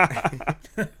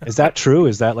 Is that true?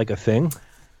 Is that like a thing?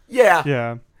 Yeah.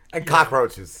 Yeah. And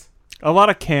cockroaches. A lot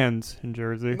of cans in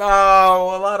Jersey. No,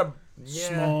 a lot of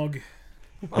smog.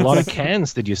 A lot of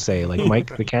cans, did you say? Like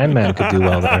Mike the Can Man could do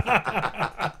well there.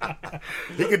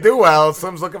 He could do well.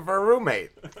 Slim's looking for a roommate.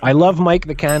 I love Mike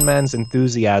the Can Man's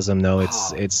enthusiasm, though.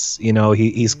 It's you know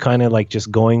he's kind of like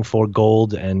just going for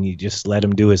gold, and you just let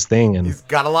him do his thing. And He's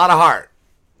got a lot of heart.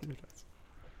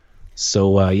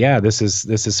 so yeah, this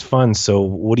is fun. So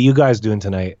what are you guys doing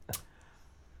tonight?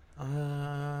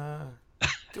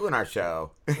 Doing our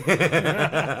show.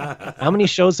 How many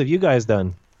shows have you guys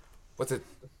done? What's it?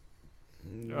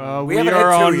 We haven't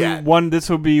are hit two on yet. one. This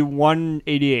will be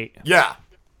 188. Yeah.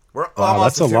 We're Wow,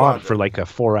 almost that's a at lot 200. for like a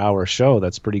 4-hour show.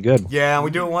 That's pretty good. Yeah,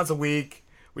 we do it once a week.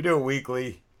 We do it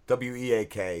weekly.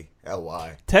 WEAKLY.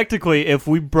 Technically, if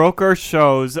we broke our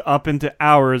shows up into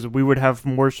hours, we would have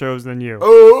more shows than you.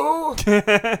 Ooh!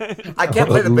 I can't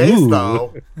play the bass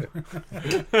though.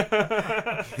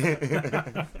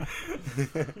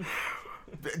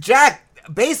 Jack,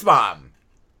 Bass Mom.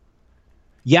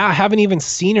 Yeah, I haven't even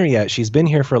seen her yet. She's been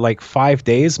here for like 5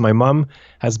 days. My mom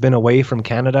has been away from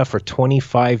Canada for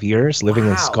 25 years, living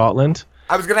in Scotland.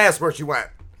 I was gonna ask where she went.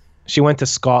 She went to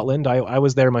Scotland. I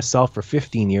was there myself for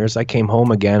 15 years. I came home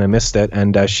again. I missed it.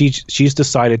 And she's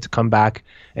decided to come back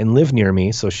and live near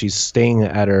me. So she's staying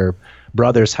at her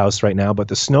brother's house right now. But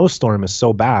the snowstorm is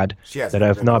so bad that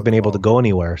I've not been able to go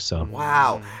anywhere. So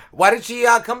Wow. Why did she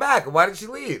come back? Why did she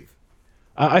leave?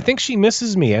 I think she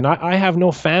misses me. And I have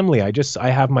no family. I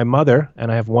have my mother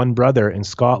and I have one brother in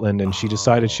Scotland. And she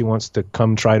decided she wants to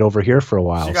come try it over here for a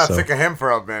while. She got sick of him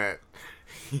for a minute.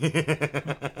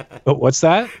 What's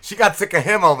that? She got sick of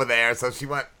him over there, so she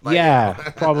went. Yeah,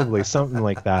 probably something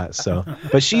like that. So,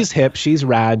 but she's hip, she's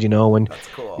rad, when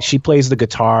she plays the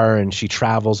guitar and she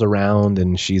travels around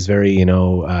and she's very,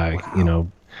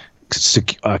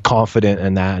 confident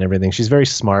in that and everything. She's very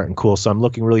smart and cool. So I'm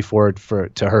looking really forward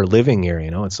to her living here.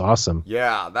 It's awesome.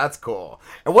 Yeah, that's cool.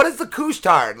 And what is the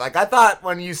Couche-Tard? Like, I thought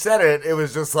when you said it, it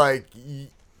was just like.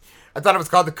 I thought it was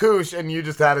called the Couche, and you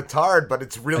just had a tard, but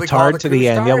it's really called the to the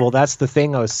end. Couche-Tard? Yeah, well, that's the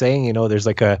thing I was saying. There's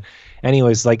like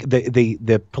anyways, like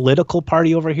the political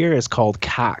party over here is called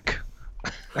CAC.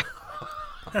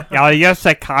 Yeah, you gotta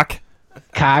say cock.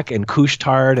 CAC and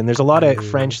Couche-Tard, and there's a lot of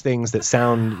French things that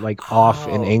sound like off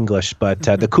in English, but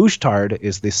the Couche-Tard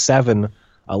is the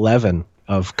 7-Eleven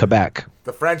of Quebec.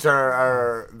 The French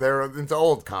they're into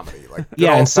old comedy, like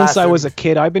yeah. And since I was a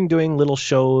kid, I've been doing little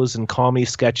shows and comedy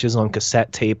sketches on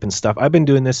cassette tape and stuff. I've been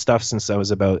doing this stuff since I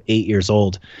was about 8 years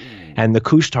old, and the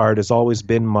Couche-Tard has always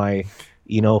been my,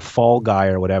 fall guy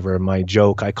or whatever. My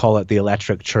joke. I call it the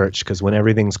Electric Church because when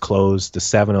everything's closed, the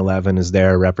 7-Eleven is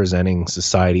there representing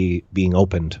society being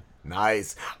opened.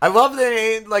 Nice. I love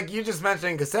like you just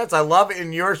mentioned cassettes. I love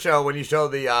in your show when you show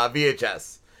the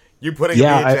VHS. You putting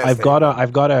I've got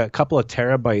a couple of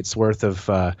terabytes worth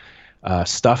of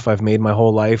stuff I've made my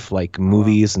whole life, like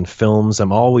movies and films.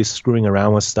 I'm always screwing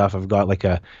around with stuff. I've got like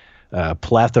a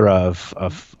plethora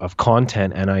of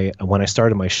content, and when I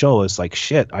started my show, it's like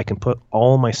shit. I can put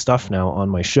all my stuff now on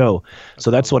my show,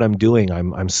 so that's what I'm doing.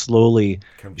 I'm slowly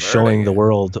showing the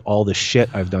world all the shit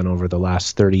I've done over the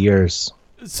last 30 years.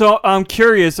 So I'm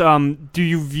curious. Do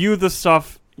you view the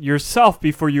stuff yourself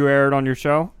before you air it on your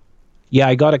show? Yeah,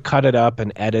 I got to cut it up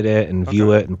and edit it and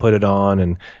view it and put it on.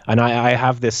 And I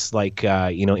have this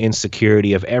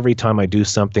insecurity of every time I do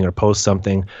something or post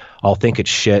something, I'll think it's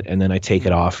shit and then I take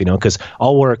it off, because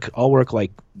I'll work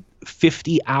like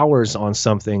 50 hours on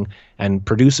something and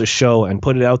produce a show and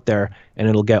put it out there and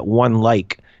it'll get 1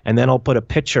 like. And then I'll put a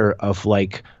picture of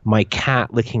like my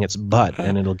cat licking its butt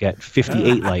and it'll get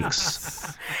 58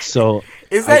 likes. So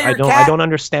is that your cat? I don't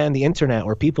understand the internet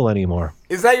or people anymore.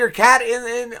 Is that your cat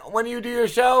in when you do your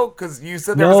show? Because you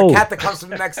said there was a cat that comes from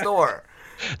next door.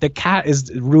 The cat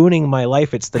is ruining my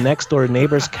life. It's the next door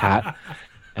neighbor's cat.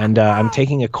 And I'm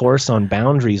taking a course on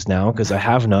boundaries now because I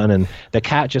have none. And the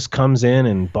cat just comes in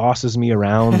and bosses me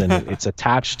around, and it's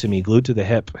attached to me, glued to the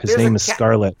hip. His name is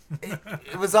Scarlet.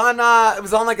 It was on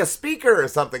like a speaker or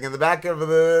something in the back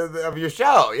of your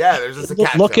show. Yeah, there's just a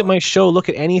cat. Look at my show. Look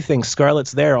at anything.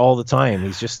 Scarlet's there all the time.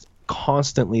 He's just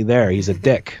constantly there. He's a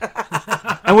dick.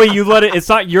 And wait, it's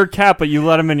not your cat, but you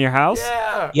let him in your house?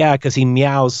 Yeah, because he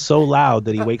meows so loud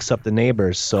that he wakes up the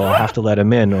neighbors, so I have to let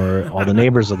him in or all the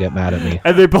neighbors will get mad at me.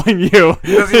 And they blame you.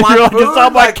 Does he want food? It's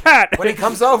not my cat. When he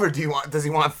comes over, does he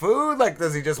want food? Like,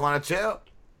 does he just want to chill?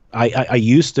 I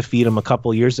used to feed him a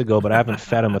couple years ago, but I haven't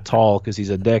fed him at all because he's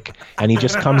a dick. And he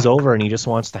just comes over and he just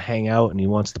wants to hang out and he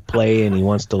wants to play and he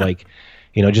wants to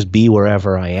just be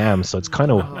wherever I am. So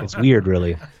it's weird,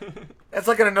 really. That's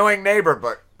like an annoying neighbor,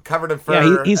 but covered in fur.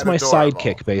 Yeah, he's my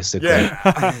sidekick, basically. Yeah.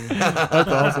 That's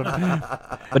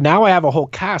awesome. But now I have a whole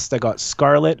cast. I got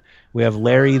Scarlet. We have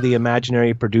Larry, the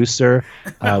imaginary producer.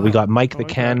 We got Mike, the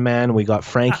can man. We got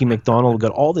Frankie McDonald. We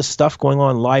got all this stuff going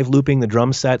on, live looping the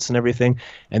drum sets and everything.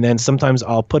 And then sometimes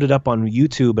I'll put it up on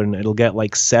YouTube and it'll get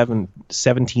like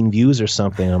 17 views or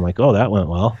something. I'm like, oh, that went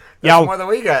well. That's more than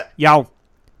we got. Yo,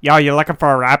 you looking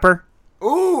for a rapper?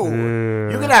 Ooh,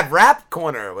 you can have Rap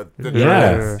Corner with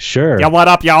the sure. Yeah, what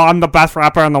up, y'all? I'm the best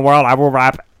rapper in the world. I will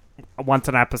rap once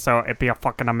an episode. It'd be a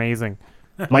fucking amazing.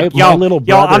 My little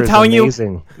brother I'm telling is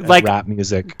amazing you, at rap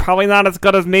music. Probably not as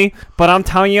good as me, but I'm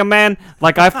telling you, man,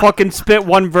 like I fucking spit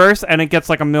one verse and it gets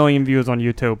like 1 million views on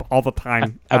YouTube all the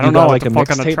time. Have I don't you got know like what a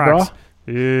the fucking mixtape, bro?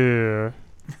 Yeah.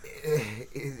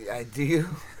 Do you?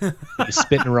 You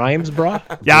spitting rhymes, bro?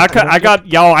 Yeah, I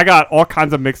got all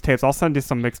kinds of mixtapes. I'll send you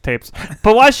some mixtapes.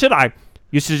 But why should I?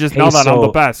 You should just know that I'm the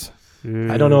best.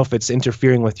 I don't know if it's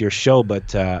interfering with your show,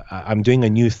 but I'm doing a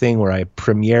new thing where I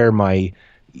premiere my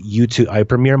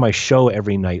show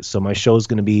every night. So my show is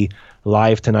going to be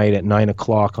live tonight at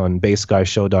 9:00 on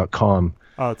bassguyshow.com.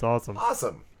 Oh, it's awesome.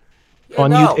 Awesome.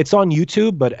 It's on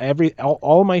YouTube, but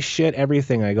all my shit,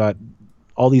 everything I got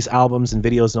all these albums and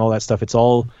videos and all that stuff. It's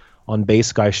all on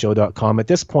bassguyshow.com. At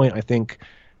this point, I think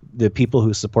the people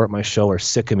who support my show are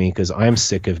sick of me because I'm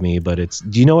sick of me. But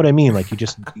do you know what I mean? Like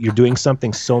you're doing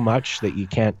something so much that you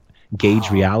can't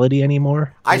gauge reality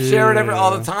anymore. I share it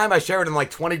all the time. I share it in like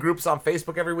 20 groups on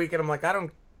Facebook every week, and I'm like, are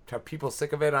people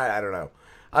sick of it? I don't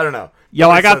know. Yo,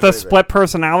 I got the split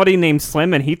personality named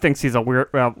Slim, and he thinks he's a weird,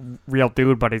 real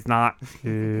dude, but he's not.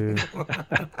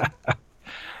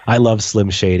 I love Slim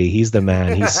Shady. He's the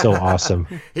man. He's so awesome.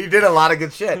 He did a lot of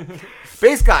good shit.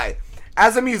 Bass Guy,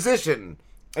 as a musician,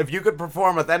 if you could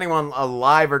perform with anyone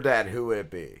alive or dead, who would it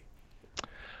be?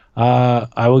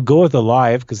 I would go with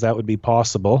alive because that would be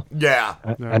possible. Yeah.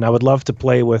 And I would love to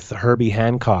play with Herbie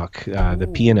Hancock, the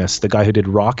pianist, the guy who did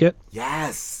Rocket.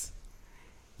 Yes.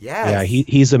 Yeah,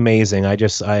 he's amazing.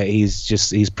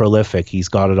 He's prolific. He's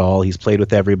got it all. He's played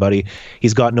with everybody.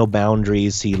 He's got no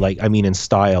boundaries. In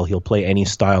style, he'll play any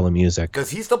style of music. Does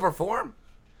he still perform?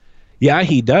 Yeah,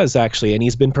 he does actually, and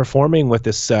he's been performing with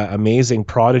this amazing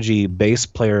prodigy bass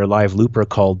player, live looper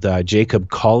called Jacob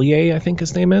Collier, I think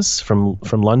his name is, from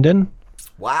London.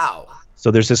 Wow. So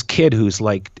there's this kid who's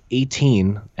like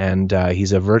 18, and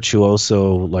he's a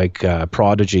virtuoso,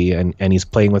 prodigy, and he's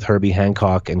playing with Herbie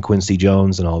Hancock and Quincy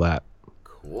Jones and all that.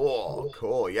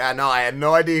 Cool. Yeah, no, I had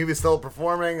no idea he was still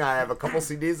performing. I have a couple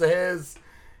CDs of his.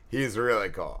 He's really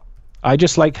cool. I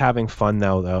just like having fun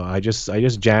now, though. I just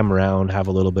jam around, have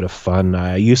a little bit of fun.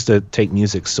 I used to take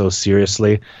music so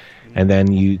seriously, and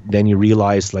then you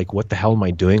realize, like, what the hell am I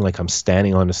doing? Like, I'm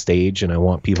standing on a stage and I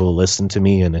want people to listen to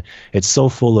me, and it's so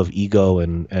full of ego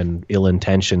and ill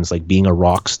intentions, like being a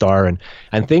rock star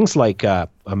and things like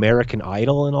American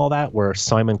Idol and all that, where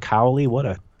Simon Cowell, what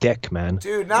a dick, man.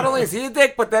 Dude, not only is he a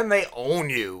dick, but then they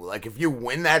own you. Like, if you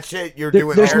win that shit, you're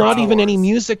doing there's not even any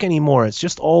music anymore. It's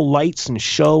just all lights and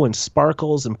show and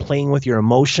sparkles and playing with your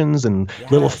emotions and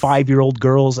little 5-year-old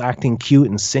girls acting cute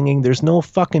and singing. There's no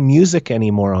fucking music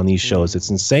anymore on these shows. It's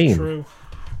insane. True.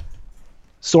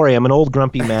 Sorry, I'm an old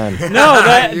grumpy man. No,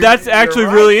 that's actually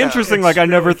really interesting. Like, I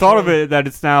never thought of it that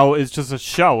it's just a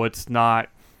show. It's not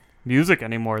music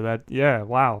anymore.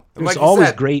 Wow. There's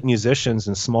always great musicians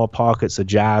and small pockets of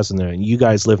jazz in there. And you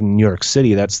guys live in New York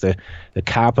City. That's the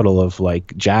capital of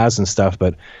like jazz and stuff.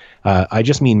 But I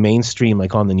just mean mainstream,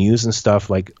 like on the news and stuff.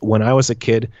 Like when I was a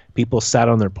kid, people sat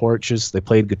on their porches, they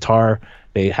played guitar,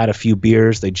 they had a few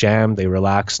beers, they jammed, they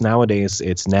relaxed. Nowadays,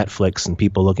 it's Netflix and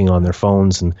people looking on their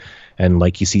phones and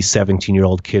like you see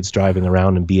 17-year-old kids driving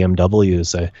around in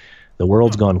BMWs. The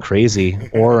world's gone crazy,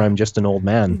 or I'm just an old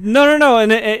man. No,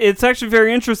 and it's actually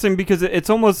very interesting because it's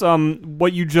almost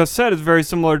what you just said is very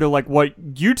similar to like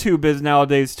what YouTube is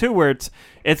nowadays too, where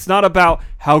it's not about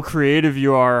how creative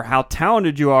you are, how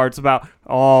talented you are. It's about,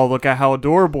 oh, look at how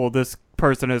adorable this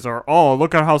person is, or oh,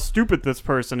 look at how stupid this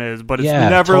person is. But it's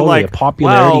never totally like a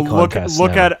popularity wow, contest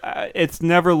look now. at it's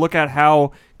never look at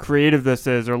how creative this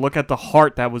is, or look at the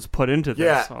heart that was put into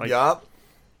this.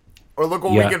 Or look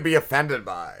what we could be offended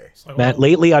by. Matt,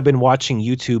 lately I've been watching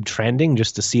YouTube trending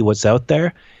just to see what's out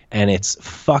there, and it's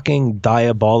fucking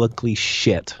diabolically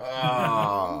shit. Oh,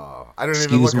 I don't even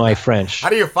Excuse my French. How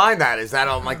do you find that? Is that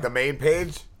on like the main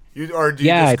page?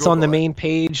 It's on the main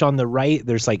page on the right.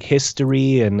 There's like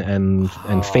history and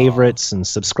favorites and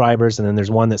subscribers, and then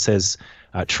there's one that says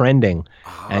trending,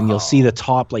 and you'll see the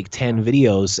top like 10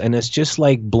 videos, and it's just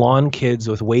like blonde kids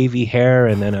with wavy hair,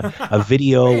 and then a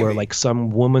video where like some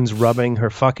woman's rubbing her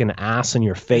fucking ass in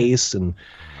your face, and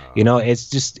you know, it's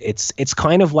just it's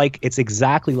kind of like, it's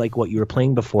exactly like what you were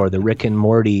playing before, the Rick and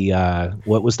Morty.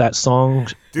 What was that song?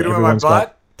 Doo-doo in my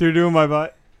butt. Doo-doo in my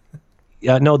butt.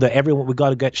 No, everyone, we got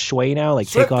to get shway now. Like,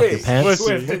 take off your pants.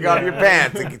 Take off your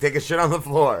pants and take a shit on the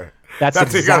floor. That's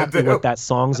exactly what that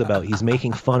song's about. He's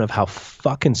making fun of how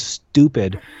fucking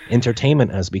stupid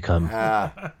entertainment has become.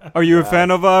 Are you a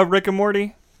fan of Rick and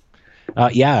Morty?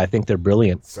 Yeah, I think they're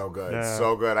brilliant. So good,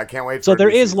 so good. I can't wait. So there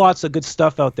is lots of good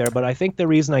stuff out there, but I think the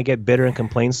reason I get bitter and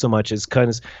complain so much is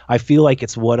because I feel like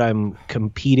it's what I'm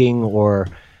competing or.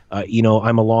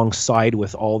 I'm alongside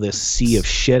with all this sea of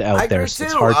shit out there, so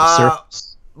it's hard to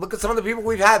surface. Look at some of the people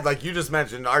we've had, like you just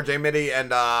mentioned, RJ Mitty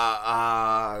and the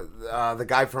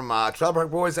guy from Trailer Park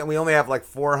Boys, and we only have like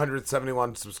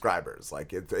 471 subscribers.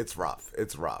 Like it's rough.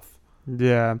 It's rough.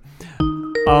 Yeah.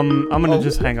 I'm gonna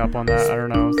just hang up on that. I don't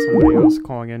know. Somebody else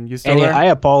calling in. You still there? I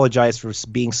apologize for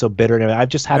being so bitter. I've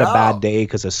just had a bad day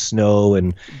because of snow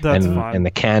and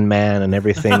the can man and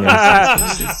everything.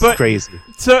 It's crazy.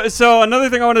 So another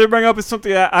thing I wanted to bring up is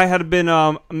something that I had been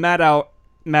mad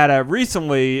at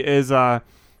recently is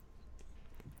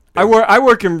I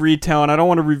work in retail, and I don't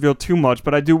want to reveal too much,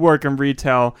 but I do work in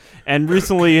retail. And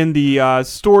recently in the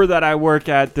store that I work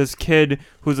at, this kid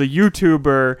who's a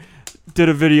YouTuber did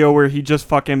a video where he just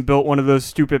fucking built one of those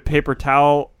stupid paper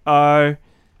towel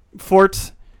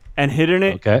forts and hid in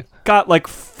it. Okay. Got like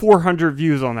 400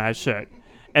 views on that shit.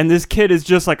 And this kid is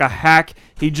just like a hack.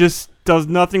 He just does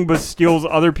nothing but steals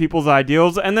other people's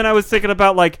ideals. And then I was thinking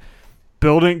about like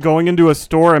going into a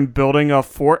store and building a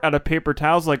fort out of paper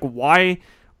towels. Like, why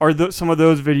are some of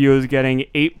those videos getting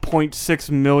 8.6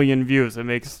 million views? It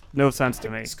makes no sense to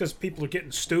me. It's because people are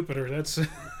getting stupider. That's.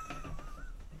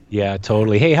 Yeah,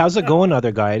 totally. Hey, how's it going,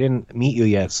 other guy? I didn't meet you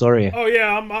yet. Sorry. Oh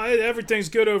yeah, everything's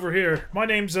good over here. My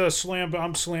name's Slambo.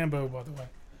 I'm Slambo, by the way.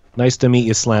 Nice to meet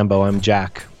you, Slambo. I'm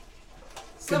Jack.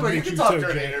 Slambo, you can talk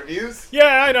during interviews. Yeah,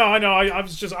 I know. I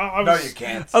was just. I was, no, you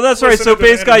can't. Oh, that's right. So,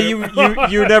 Base Guy,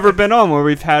 you've never been on where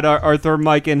we've had our third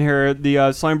mic in here, the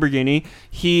Lamborghini.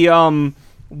 He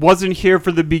wasn't here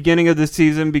for the beginning of the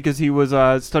season because he was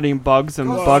studying bugs and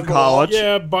bug college.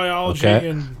 Yeah, biology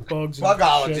and bugs.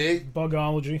 Bugology.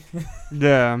 Bugology.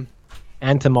 Yeah.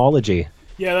 Entomology.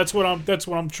 Yeah, that's what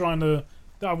I'm trying to.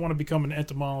 I want to become an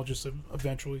entomologist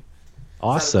eventually.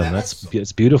 Awesome.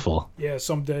 It's beautiful. Yeah,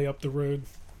 someday up the road.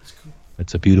 It's cool.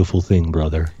 It's a beautiful thing,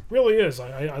 brother. Really is.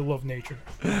 I love nature.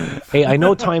 Hey, I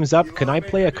know time's up. Can I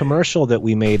play a commercial that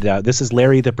we made? This is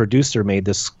Larry, the producer, made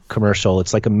this commercial.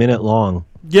 It's like a minute long.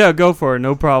 Yeah, go for it.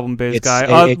 No problem, Base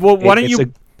Guy.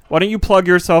 Why don't you plug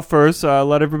yourself first?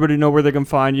 Let everybody know where they can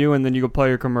find you, and then you can play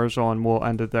your commercial, and we'll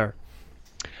end it there.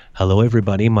 Hello,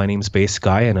 everybody. My name's Base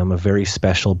Guy, and I'm a very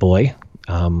special boy.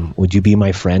 Would you be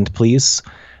my friend, please?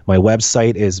 My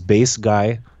website is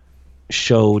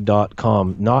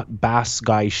baseguyshow.com. Not Bass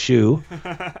Guy Shoe,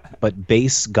 but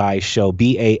Bass Guy Show.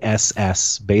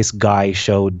 BASS.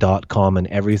 Baseguyshow.com, and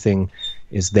everything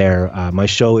is there. My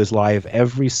show is live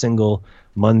every single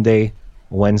Monday,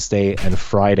 Wednesday, and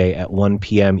Friday at 1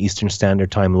 p.m. Eastern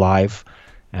Standard Time live.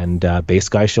 And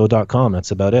baseguyshow.com. That's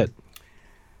about it.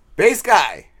 Base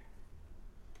Guy.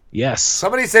 Yes.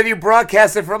 Somebody said you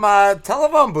broadcasted from a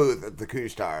telephone booth at the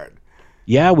Couche-Tard.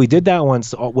 Yeah, we did that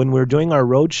once. When we were doing our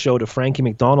road show to Frankie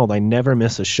McDonald, I never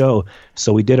miss a show.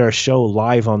 So we did our show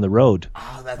live on the road.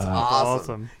 Oh, that's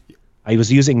awesome. I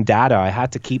was using data. I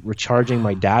had to keep recharging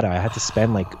my data. I had to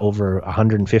spend like over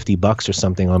 $150 or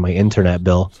something on my internet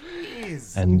bill.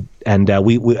 Jeez. And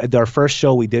we our first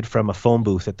show we did from a phone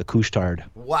booth at the Couche-Tard.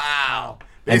 Wow.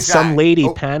 And some lady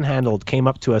panhandled, came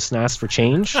up to us and asked for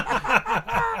change.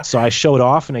 So I showed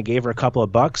off and I gave her a couple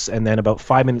of bucks, and then about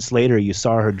 5 minutes later, you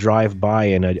saw her drive by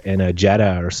in a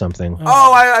Jetta or something.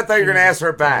 Oh, I thought you were gonna ask for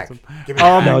it back.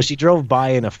 No, she drove by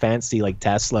in a fancy like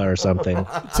Tesla or something.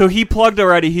 So he plugged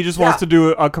already. He just wants to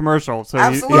do a commercial. So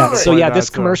Absolutely.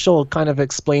 This commercial kind of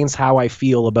explains how I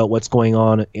feel about what's going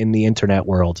on in the internet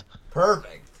world.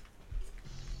 Perfect.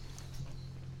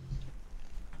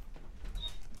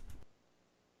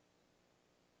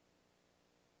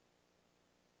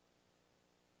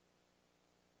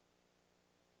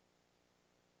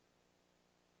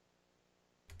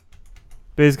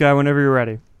 Base Guy, whenever you're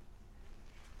ready.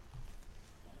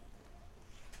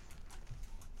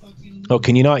 Oh,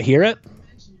 can you not hear it?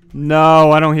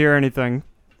 No, I don't hear anything.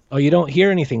 Oh, you don't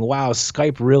hear anything? Wow,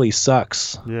 Skype really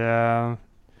sucks. Yeah.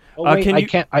 Oh,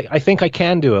 wait, I think I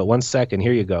can do it. 1 second.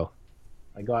 Here you go.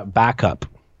 I got backup.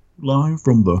 Live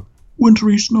from the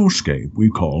wintry snowscape we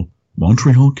call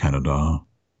Montreal, Canada,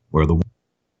 where the...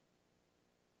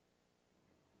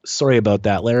 Sorry about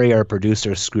that. Larry, our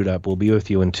producer, screwed up. We'll be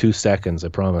with you in 2 seconds, I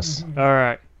promise. All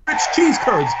right. Rich cheese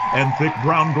curds and thick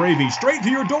brown gravy straight to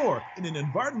your door in an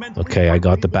environmentally... Okay, I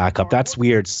got the backup. That's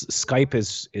weird. Skype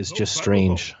is just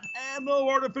strange. And no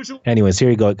artificial... Anyways,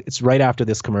 here you go. It's right after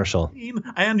this commercial.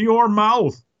 ...and your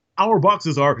mouth. Our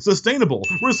boxes are sustainable,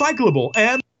 recyclable,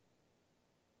 and...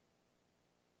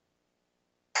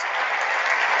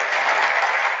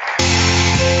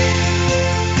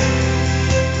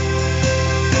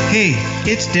 Hey,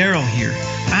 it's Daryl here.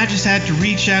 I just had to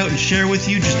reach out and share with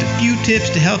you just a few tips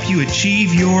to help you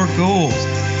achieve your goals.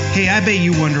 Hey, I bet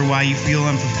you wonder why you feel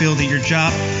unfulfilled at your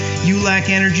job. You lack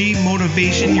energy,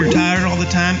 motivation, you're tired all the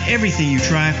time, everything you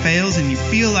try fails, and you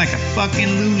feel like a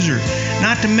fucking loser.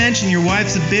 Not to mention your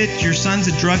wife's a bitch, your son's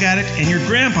a drug addict, and your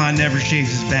grandpa never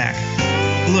shaves his back.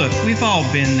 Look, we've all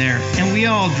been there, and we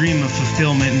all dream of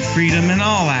fulfillment and freedom in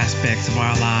all aspects of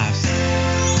our lives.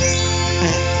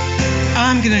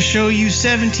 I'm going to show you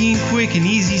 17 quick and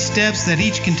easy steps that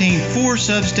each contain 4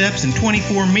 sub-steps and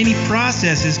 24 mini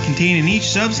processes contained in each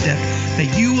sub-step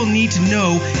that you will need to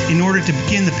know in order to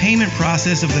begin the payment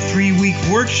process of the 3-week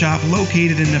workshop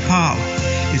located in Nepal.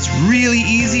 It's really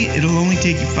easy. It'll only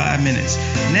take you 5 minutes.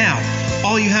 Now,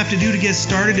 All you have to do to get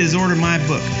started is order my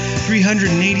book,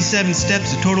 387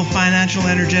 Steps to Total Financial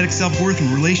Energetic Self-Worth and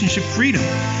Relationship Freedom.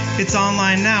 It's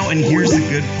online now, and here's the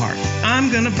good part.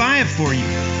 I'm gonna buy it for you.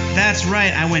 That's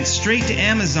right, I went straight to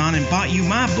Amazon and bought you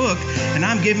my book, and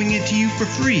I'm giving it to you for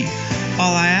free.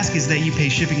 All I ask is that you pay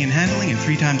shipping and handling and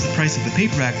 3 times the price of the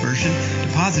paperback version,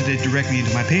 deposited directly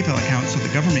into my PayPal account so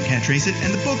the government can't trace it,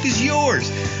 and the book is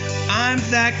yours. I'm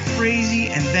that crazy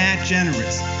and that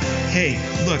generous. Hey,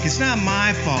 look, it's not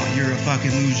my fault you're a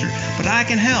fucking loser, but I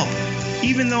can help.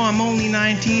 Even though I'm only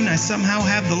 19, I somehow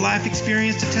have the life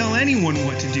experience to tell anyone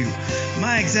what to do.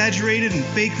 My exaggerated and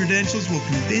fake credentials will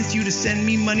convince you to send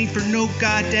me money for no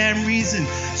goddamn reason.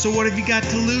 So what have you got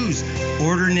to lose?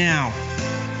 Order now.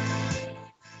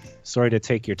 Sorry to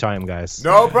take your time, guys.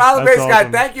 No problem, That's Bass Guy.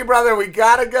 awesome. Thank you, brother. We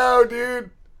gotta go, dude.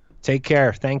 Take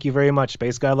care. Thank you very much.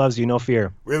 Space Guy loves you. No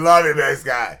fear. We love you, Bass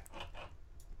Guy.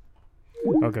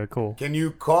 Okay, cool. Can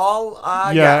you call?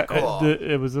 Yeah, call.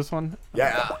 it was this one?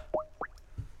 Yeah.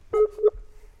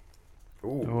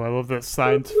 Oh, I love that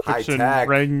science High fiction tech.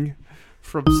 ring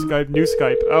from Skype. New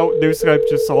Skype. Oh, new Skype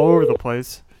just all over the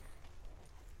place.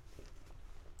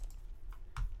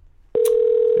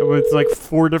 It was like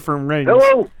 4 different rings.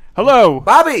 Hello. Hello.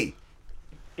 Bobby.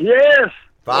 Yes.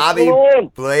 Bobby What's going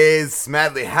on? Blaze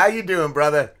Smedley. How you doing,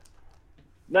 brother?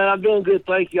 Man, I'm doing good,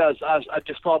 thank you. I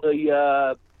just saw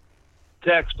the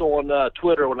text on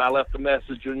Twitter when I left a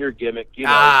message on your gimmick. You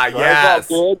know, so yes.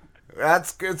 it's all good.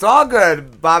 It's all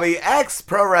good, Bobby.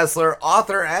 Ex-pro wrestler,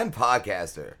 author, and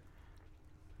podcaster.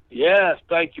 Yes,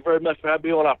 thank you very much for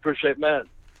having me on. I appreciate it, man.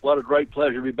 What a great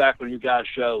pleasure to be back on you guys'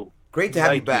 show. Great to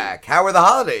have you back. How were the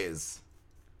holidays?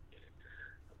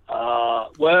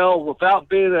 Well, without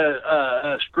being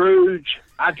a Scrooge,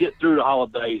 I get through the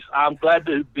holidays. I'm glad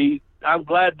the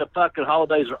fucking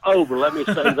holidays are over. Let me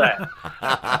say that.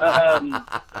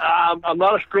 I'm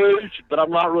not a Scrooge, but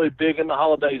I'm not really big in the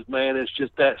holidays, man. It's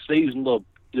just that seasonal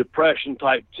depression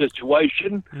type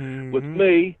situation with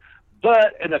me.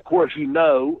 But, and of course,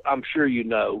 I'm sure you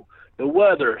know, the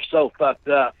weather is so fucked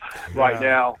up right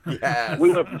now. Yes.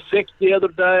 We went from 60 the other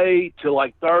day to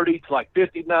like 30 to like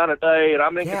 59 a day, and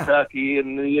I'm in Kentucky.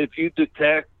 And if you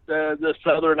detect the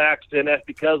southern accent, that's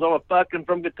because I'm fucking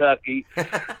from Kentucky.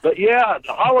 But yeah,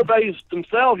 the holidays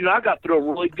themselves, I got through them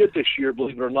really good this year,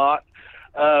 believe it or not.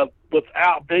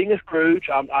 Without being a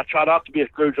Scrooge, I try not to be a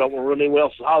Scrooge. I don't want to ruin anyone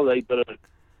else's holiday, but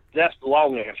that's the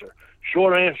long answer.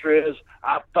 Short answer is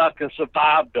I fucking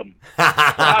survived them.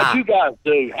 How'd you guys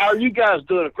do? How are you guys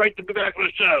doing? It's great to be back on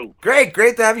the show. Great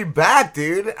to have you back,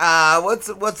 dude.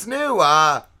 What's new?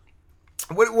 What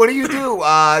do you do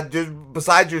just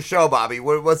besides your show, Bobby?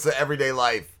 What's the everyday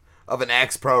life of an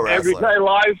ex-pro wrestler? Everyday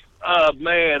life,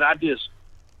 man. I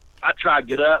try to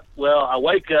get up. Well, I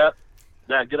wake up.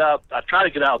 Then I get out. I try to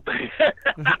get out there.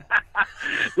 Then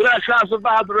I try to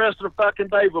survive the rest of the fucking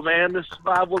day. But man, this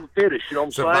survival of the fittest. You know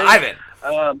what I'm saying?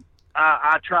 Surviving.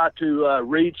 I try to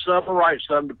read some or write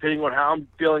some, depending on how I'm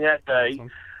feeling that day.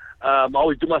 I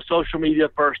always do my social media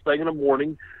first thing in the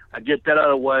morning. I get that out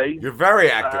of the way. You're very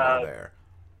active over there.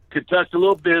 Conduct a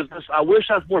little business. I wish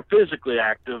I was more physically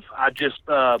active. I just,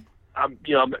 I'm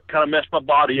kind of messed my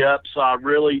body up, so I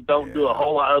really don't do a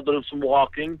whole lot other than some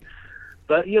walking.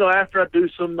 But, after I do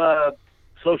some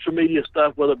social media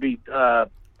stuff, whether it be, of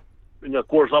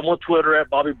course, I'm on Twitter at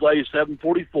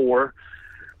BobbyBlaze744.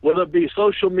 Whether it be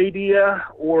social media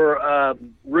or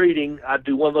reading, I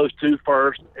do one of those two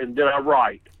first, and then I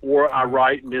write. Or I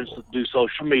write and then do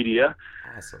social media.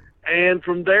 Awesome. And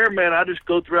from there, man, I just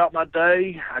go throughout my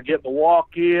day. I get my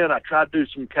walk in. I try to do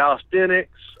some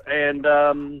calisthenics. And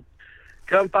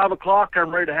come 5 o'clock,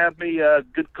 I'm ready to have me a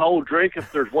good cold drink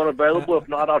if there's one available. If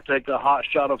not, I'll take a hot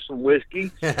shot of some whiskey.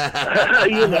 'Cause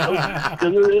I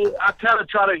kind of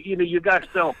try to, you got to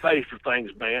stay on pace for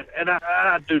things, man. And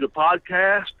I do the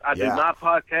podcast. I do my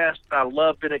podcast. I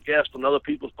love being a guest on other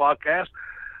people's podcasts.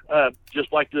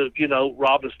 Just like the,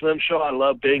 Rob and Slim show. I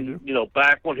love being,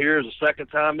 back on here is the second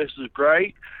time. This is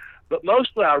great. But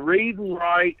mostly I read and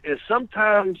write, and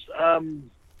sometimes,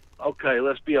 okay,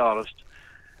 let's be honest.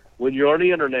 When you're on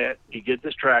the internet, you get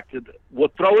distracted. We'll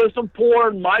throw in some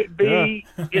porn, might be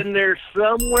in there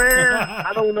somewhere.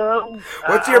 I don't know.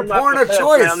 What's your porn of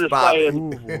choice, Bobby? I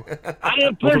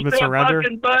didn't push that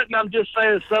fucking button. I'm just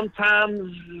saying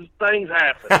sometimes things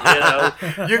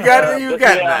happen, You got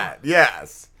that.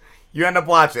 Yes. You end up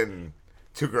watching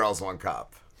Two Girls, One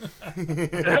Cup. Bobby,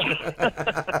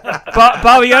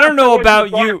 I don't know about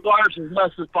you. As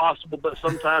much as possible, but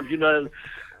sometimes,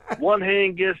 one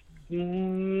hand gets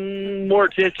more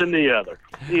attention than the other.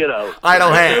 You know,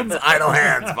 idle hands,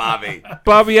 Bobby.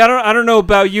 Bobby, I don't know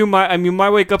about you. My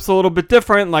wake up's a little bit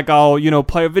different. Like I'll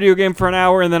play a video game for an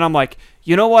hour, and then I'm like,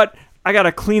 you know what? I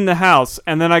gotta clean the house,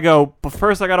 and then I go, but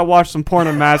first I gotta watch some porn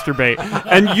and masturbate.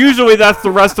 And usually that's the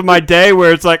rest of my day,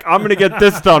 where it's like, I'm gonna get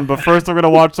this done, but first I'm gonna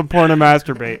watch some porn and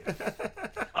masturbate.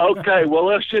 Okay, well,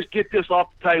 let's just get this off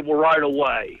the table right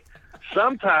away.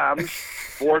 Sometimes,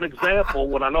 for an example,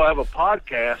 when I know I have a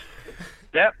podcast,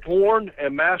 that porn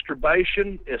and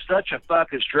masturbation is such a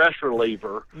fucking stress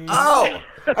reliever. Oh,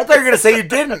 I thought you were going to say you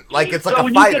didn't. Like, it's like so a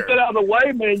when fighter. you get that out of the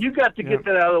way, man, you got to get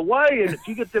that out of the way. And if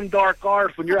you get them dark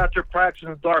arts, when you're out there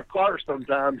practicing dark arts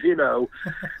sometimes, hey,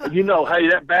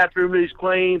 that bathroom needs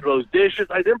cleaned, those dishes,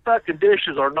 them fucking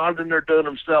dishes are not in there doing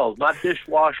themselves. My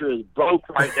dishwasher is broke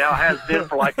right now, has been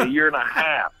for like a year and a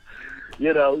half.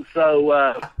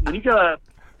 So when you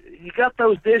got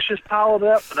those dishes piled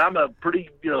up, and I'm a pretty,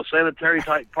 sanitary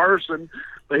type person,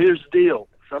 but here's the deal.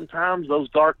 Sometimes those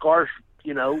dark arts,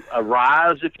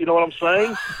 arise, if you know what I'm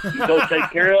saying. You go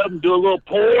take care of them, do a little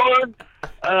porn.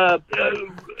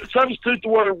 Substitute the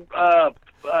word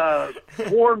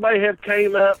porn may have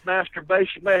came up,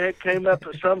 masturbation may have came up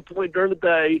at some point during the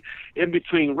day in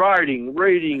between writing,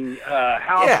 reading,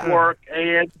 housework,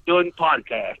 and doing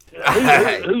podcasts.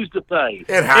 Who's to say?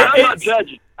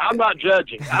 I'm not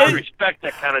judging. I respect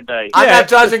that kind of day. I'm not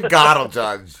judging. God will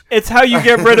judge. It's how you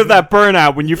get rid of that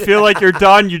burnout. When you feel like you're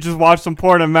done, you just watch some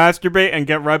porn and masturbate and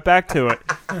get right back to it.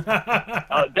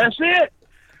 That's it.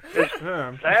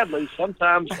 Sadly,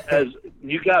 sometimes, as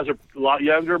you guys are a lot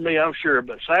younger than me, I'm sure,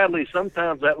 but sadly,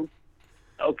 sometimes that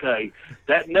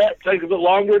nut takes a bit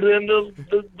longer than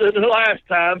the last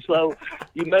time, so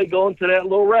you may go into that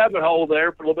little rabbit hole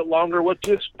there for a little bit longer than what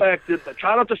you expected, but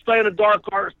try not to stay in the dark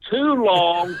arts too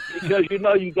long, because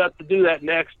you got to do that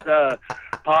next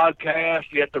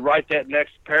podcast, you have to write that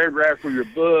next paragraph for your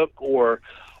book, or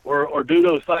do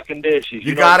those fucking dishes.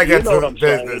 You gotta get to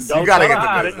business. You gotta get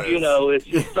to business. It's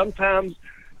just sometimes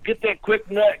get that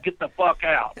quick nut, get the fuck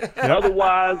out.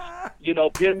 Otherwise,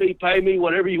 pay me,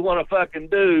 whatever you want to fucking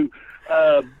do.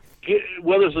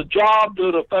 Whether it's a job,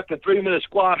 doing a fucking 3-minute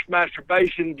squash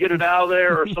masturbation, get it out of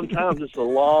there, or sometimes it's a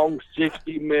long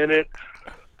 60-minute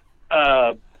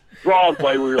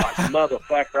Broadway where you're like,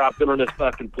 motherfucker, I've been on this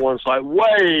fucking porn site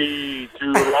way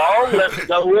too long. Let's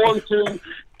go on to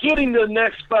getting the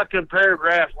next fucking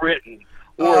paragraph written,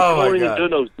 or going and doing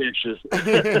those dishes.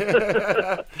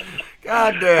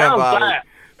 God damn, Bobby.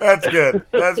 That's good.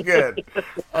 That's good.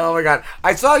 Oh my God.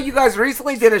 I saw you guys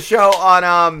recently did a show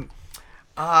on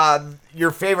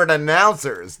your favorite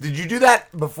announcers. Did you do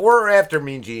that before or after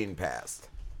Mean Gene passed?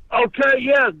 Okay,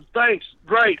 yeah, thanks.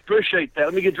 Great. Appreciate that.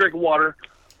 Let me get a drink of water.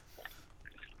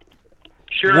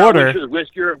 Sure, water. I wish it was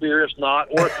whiskey or a beer, it's not,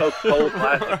 or a Coca-Cola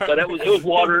classic, but it was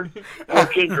water, or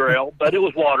ginger ale, but it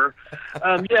was water.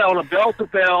 On a Bell to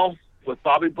Bell with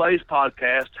Bobby Blaze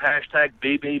podcast,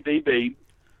 #BBBB.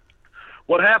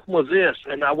 What happened was this,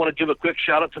 and I want to give a quick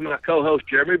shout out to my co-host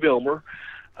Jeremy Bilmer,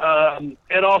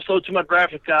 and also to my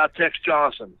graphic guy Tex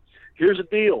Johnson. Here's the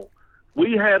deal: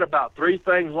 we had about 3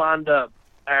 things lined up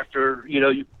after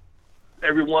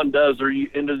everyone does their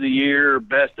end of the year,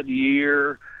 best of the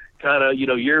year, kind of,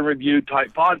 year in review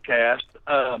type podcast.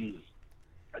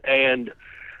 And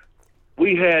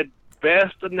we had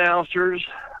best announcers,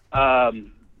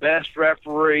 best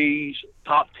referees,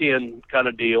 top 10 kind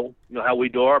of deal. How we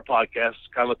do our podcast,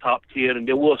 kind of a top 10. And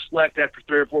then we'll select after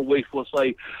 3 or 4 weeks, we'll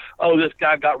say, oh, this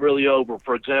guy got really over.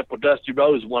 For example, Dusty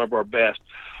Rose is one of our best.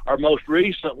 Our most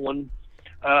recent one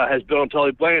has been on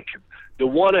Tully Blanchard. The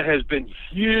one that has been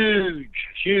huge.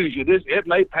 It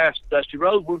may pass Dusty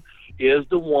Rose one, is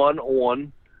the one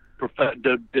on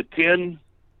the 10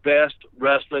 best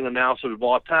wrestling announcers of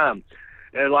all time.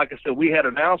 And like I said, we had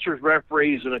announcers,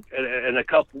 referees, and a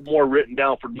couple more written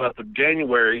down for the month of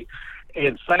January.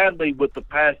 And sadly, with the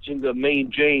passing of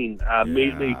Mean Gene, I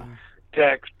immediately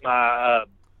text my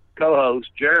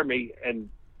co-host, Jeremy, and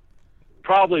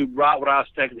probably right when I was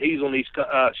texting, he's on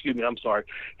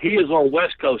he is on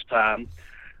West Coast time.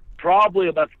 Probably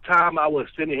about the time I was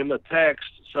sending him a text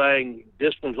saying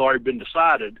this one's already been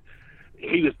decided,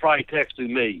 he was probably texting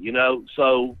me,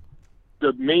 So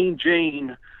the Mean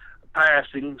Gene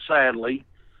passing, sadly.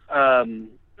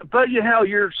 But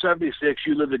you're 76,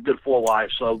 you lived a good full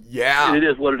life, so it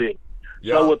is what it is.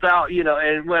 Yeah. So without,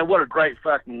 and man, what a great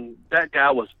fucking, that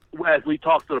guy was, as we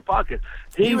talked to the podcast,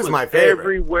 he was my favorite.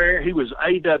 Everywhere. He was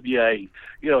AWA,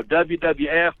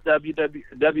 WWF,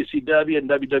 WCW, and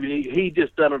WWE. He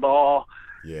just done it all.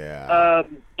 Yeah.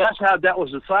 That's how that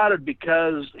was decided,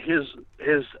 because his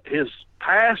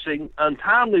passing,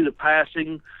 untimely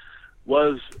passing,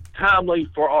 was timely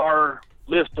for our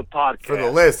list of podcasts. For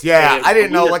the list, yeah. And I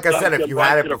didn't know, we like I just said, dumped if you him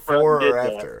had right it to the front before and did or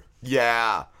that. after.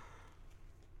 Yeah.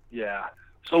 Yeah.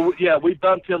 So, yeah, we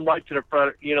bumped him right to the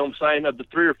front. You know what I'm saying? Of the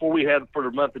 3 or 4 we had for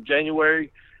the month of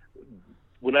January,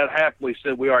 when that happened, we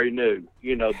said we already knew.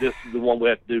 You know, this is the one we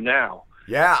have to do now.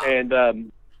 Yeah.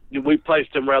 And we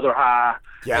placed him rather high.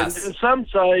 Yes. And some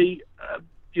say,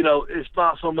 you know, it's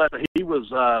not so much that he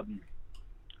was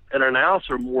an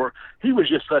announcer more. He was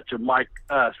just such a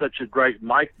great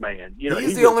mic man. You know,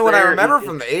 He's he the only was one I there. remember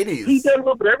from the 80s. He done a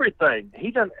little bit of everything.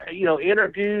 He done, you know,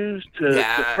 interviews to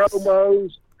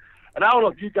promos. And I don't know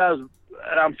if you guys,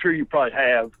 and I'm sure you probably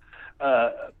have,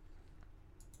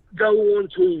 go on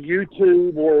to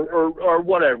YouTube or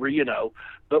whatever, you know.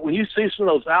 But when you see some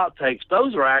of those outtakes,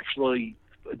 those are actually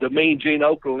the Mean Gene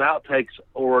Okerlund outtakes,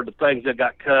 or the things that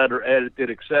got cut or edited,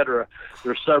 etc.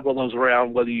 There's several of those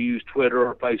around, whether you use Twitter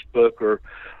or Facebook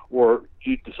or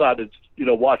you decided to, you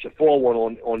know, watch a full one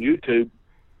on YouTube.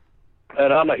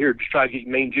 And I'm not here to try to get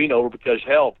Mean Gene over, because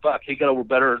hell, fuck, he got over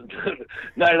better than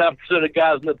 99% of the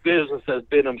guys in the business has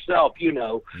been himself, you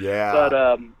know. Yeah.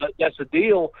 But that's the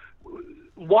deal.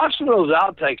 Watching those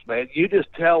outtakes, man, you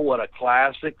just tell what a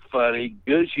classic, funny,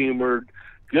 good-humored,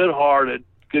 good-hearted,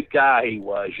 good guy he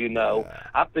was, you know.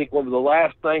 I think one of the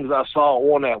last things I saw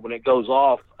on that when it goes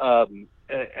off, and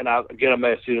I may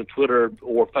have seen on Twitter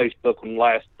or Facebook when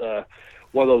one of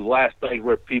those last things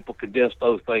where people condense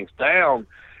those things down,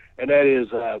 and that is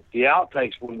the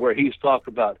outtakes where he's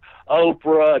talking about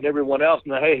Oprah and everyone else.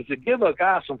 And hey, he said, give a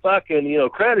guy some fucking, you know,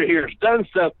 credit here. He's done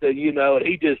something, you know. And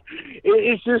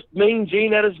it's just Mean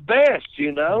Gene at his best,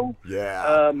 you know.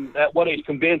 Yeah. At one of his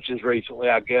conventions recently,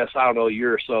 I guess, I don't know, a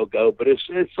year or so ago. But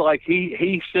it's like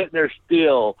he's sitting there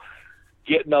still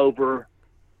getting over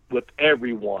with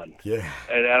everyone. Yeah.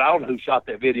 And I don't know who shot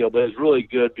that video, but it's really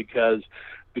good because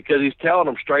he's telling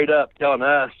them straight up, telling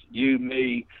us, you,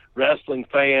 me, wrestling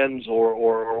fans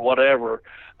or whatever,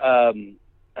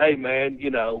 hey man, you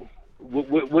know,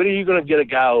 when are you going to get a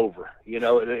guy over, you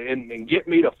know, and get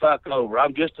me to fuck over?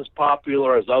 I'm just as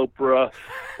popular as Oprah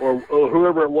or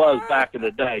whoever it was back in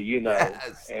the day, you know.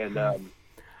 Yes. And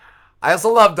I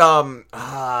also loved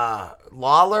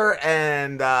Lawler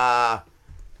and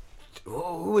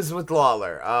who was with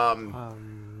Lawler?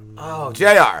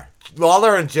 JR.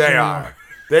 Lawler and JR.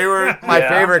 They were my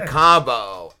favorite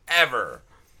combo ever.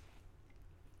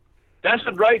 That's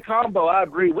a great combo. I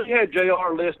agree. We had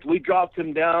JR list. We dropped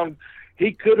him down.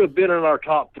 He could have been in our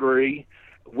top 3.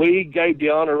 We gave the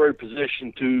honorary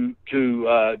position to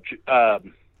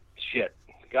shit.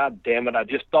 God damn it! I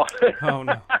just thought. Oh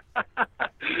no.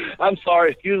 I'm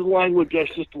sorry. Excuse the language.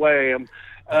 That's just the way I am.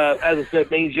 As I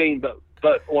said, Mean Gene.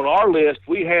 But on our list,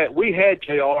 we had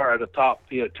JR at the top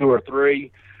 2 or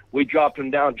 3. We dropped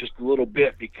him down just a little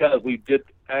bit because we did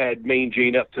add Mean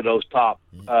Gene up to those top.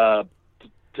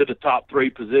 To the top 3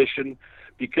 position,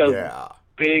 because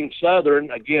being Southern,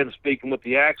 again, speaking with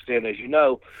the accent, as you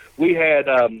know, we had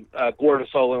Gordon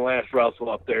Soul and Lance Russell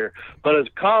up there. But as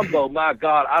a combo, my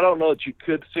God, I don't know that you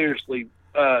could seriously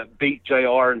beat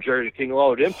JR and Jerry the King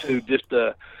Lawler. Them two, just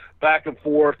a back and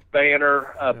forth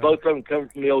banner. Both of them come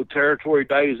from the old territory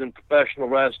days in professional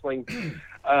wrestling.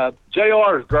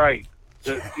 JR is great.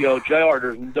 You know,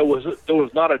 JR, there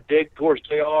was not a dig towards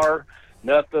JR.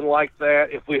 Nothing like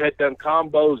that. If we had done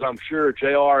combos, I'm sure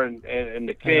JR and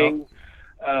the King,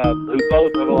 who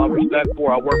both have a lot of respect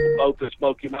for. I worked with both at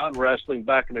Smoky Mountain Wrestling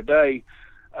back in the day.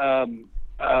 I'm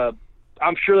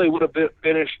sure they would have been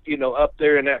finished, you know, up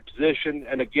there in that position.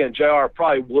 And again, JR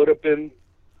probably would have been,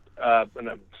 and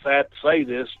I'm sad to say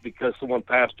this because someone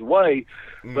passed away,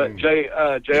 but JR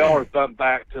was bumped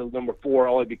back to number 4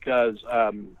 only because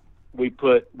we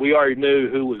already knew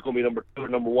who was going to be number 2 or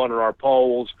number 1 in our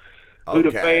polls. Who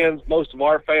the fans, most of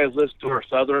our fans listen to our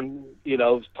Southern, you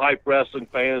know, type wrestling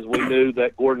fans. We knew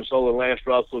that Gordon Soul and Lance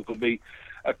Russell would be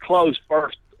a close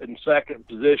first and second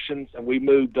positions, and we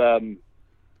moved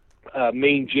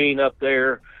Mean Gene up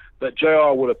there. But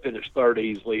JR would have finished third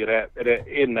easily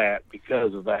in that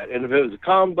because of that. And if it was a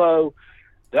combo,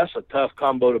 that's a tough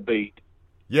combo to beat.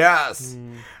 Yes.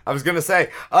 I was going to say.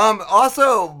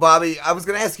 Also, Bobby, I was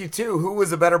going to ask you, too, who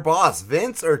was a better boss,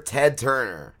 Vince or Ted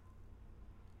Turner?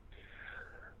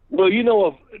 Well, you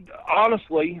know,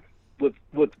 honestly, with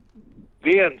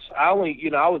Vince, I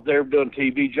was there doing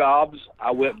TV jobs.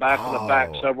 I went back in the back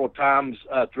several times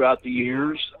throughout the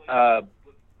years,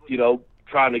 you know,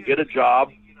 trying to get a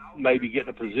job, maybe get in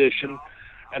a position.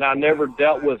 And I never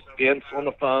dealt with Vince on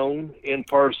the phone in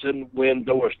person when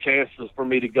there was chances for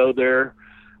me to go there,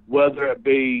 whether it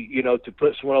be, you know, to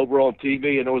put someone over on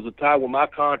TV. And there was a time when my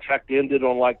contract ended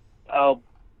on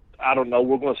I don't know,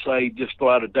 we're going to say, just throw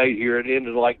out a date here, it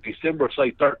ended like December,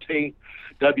 say 13th,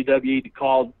 WWE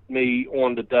called me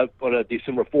on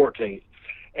December 14th.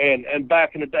 And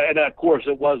back in the day, and of course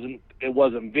it wasn't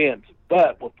Vince,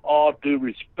 but with all due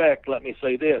respect, let me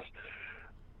say this.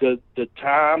 The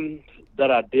time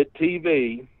that I did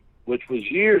TV, which was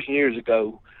years and years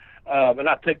ago, and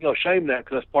I take no shame in that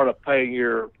because that's part of paying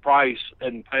your price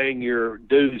and paying your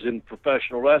dues in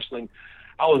professional wrestling.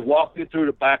 I was walking through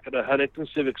the back of the Huntington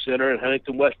Civic Center in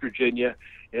Huntington, West Virginia,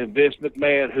 and Vince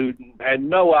McMahon, who had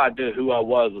no idea who I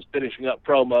was finishing up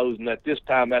promos, and at this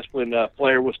time, that's when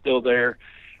Flair was still there.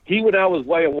 He went out of his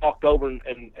way and walked over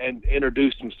and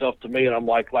introduced himself to me, and I'm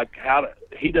like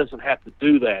he doesn't have to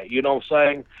do that, you know what I'm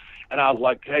saying? And I was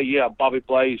like, hey, yeah, Bobby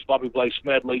Blaze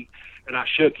Smedley, and I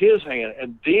shook his hand.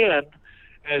 And then,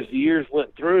 as the years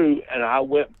went through, and I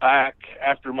went back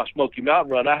after my Smoky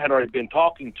Mountain run, I had already been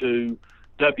talking to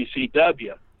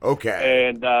WCW. Okay.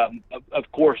 And,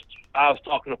 of course, I was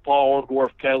talking to Paul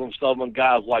Orndorff, Kalen Sullivan,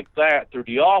 guys like that through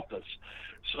the office.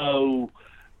 So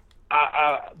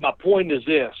my point is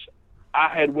this. I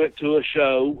had went to a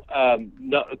show.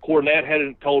 Cornette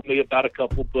hadn't told me about a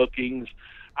couple bookings.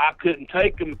 I couldn't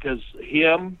take them because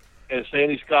him and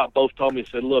Sandy Scott both told me,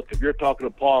 said, look, if you're talking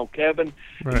to Paul and Kevin,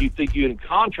 and you think you're in a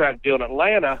contract deal in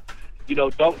Atlanta,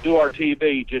 don't do our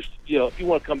TV. Just, if you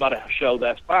want to come by the show,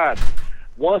 that's fine.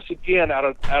 Once again,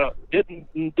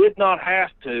 did not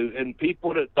have to, and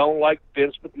people that don't like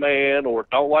Vince McMahon or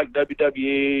don't like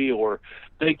WWE or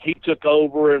think he took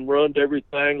over and ruined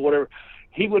everything, whatever,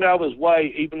 he went out of his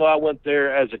way, even though I went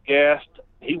there as a guest,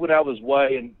 he went out of his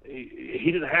way, and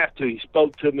he didn't have to. He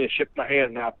spoke to me and shook my hand,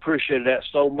 and I appreciated that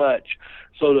so much.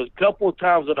 So the couple of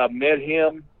times that I met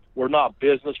him were not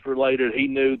business related. He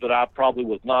knew that I probably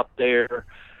was not there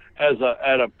as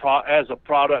a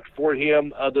product for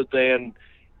him, other than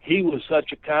he was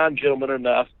such a kind gentleman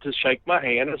enough to shake my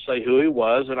hand and say who he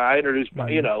was, and I introduced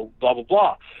my, blah, blah,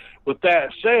 blah. With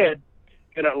that said,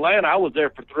 in Atlanta, I was there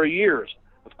for 3 years.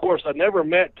 Of course, I never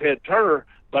met Ted Turner,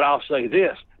 but I'll say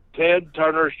this. Ted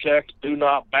Turner's checks do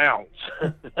not bounce.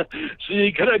 So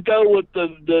you gotta go with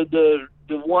the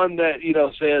one that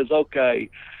says, okay.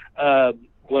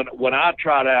 When I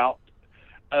tried out,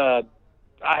 I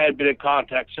had been in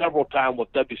contact several times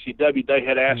with WCW. They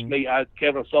had asked me.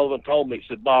 Kevin Sullivan told me, he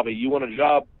said, Bobby, you want a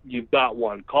job? You've got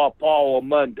one. Call Paul on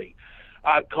Monday.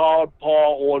 I called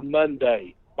Paul on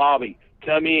Monday. Bobby,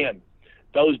 come in.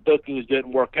 Those bookings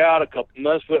didn't work out. A couple of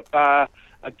months went by.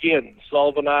 Again,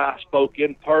 Sullivan and I spoke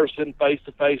in person,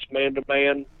 face-to-face,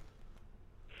 man-to-man.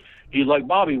 He's like,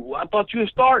 Bobby, I thought you were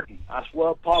starting. I said,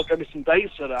 well, Paul gave me some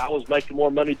dates that I was making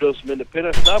more money doing some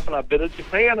independent stuff, and I've been in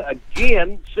Japan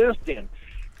again since then.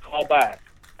 Call back.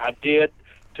 I did.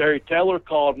 Terry Taylor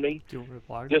called me.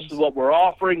 This is what we're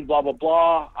offering, blah, blah,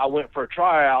 blah. I went for a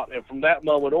tryout, and from that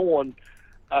moment on,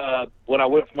 when I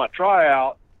went for my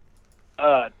tryout,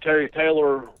 Terry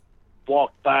Taylor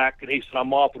walked back, and he said,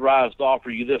 I'm authorized to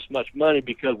offer you this much money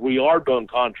because we are doing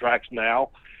contracts now.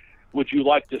 Would you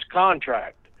like this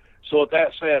contract? So with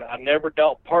that said, I never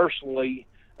dealt personally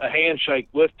a handshake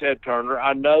with Ted Turner.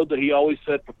 I know that he always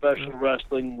said professional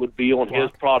wrestling would be on his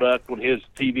product, on his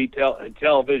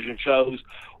television shows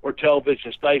or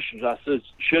television stations, I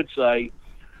should say.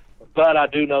 But I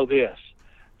do know this.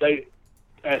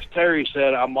 As Terry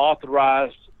said, I'm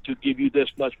authorized to give you this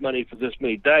much money for this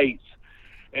many dates,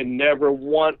 and never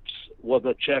once was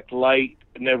a check late,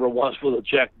 and never once was a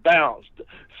check bounced.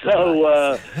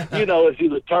 So, it's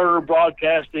either Turner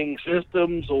Broadcasting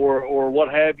Systems or what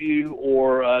have you,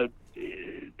 or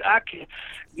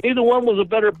neither one was a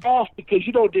better boss because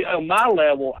on my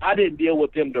level, I didn't deal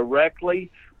with them directly,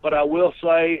 but I will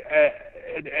say,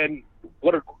 and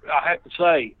what I have to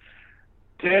say,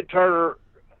 Ted Turner,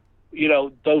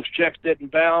 those checks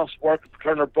didn't bounce. Working for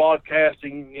Turner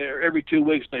Broadcasting, every 2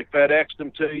 weeks they FedExed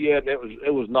them to you, and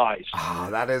it was nice. Oh,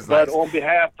 that is nice. But on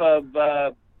behalf of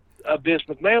Vince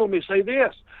McMahon, let me say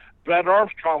this: Brad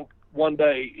Armstrong, one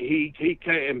day he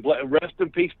came, and rest in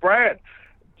peace, Brad.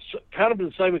 Kind of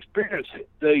the same experience.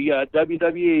 The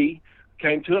WWE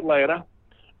came to Atlanta,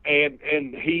 and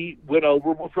he went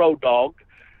over with Road Dogg,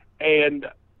 and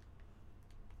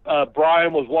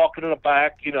Brian was walking in the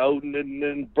back,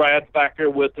 and Brad's back there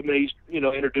with him, and he's,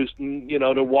 introducing,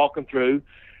 they're walking through,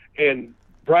 and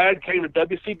Brad came to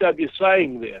WCW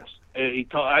saying this, and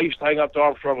I used to hang out to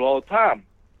Armstrong all the time,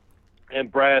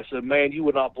 and Brad said, man, you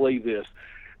would not believe this.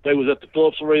 They was at the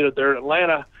Phillips Arena there in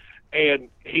Atlanta, and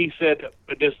he said,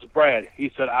 this is Brad,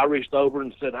 he said, I reached over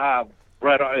and said, hi,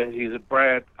 Brad, and he said,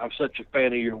 Brad, I'm such a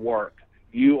fan of your work.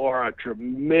 You are a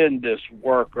tremendous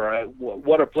worker.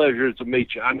 What a pleasure to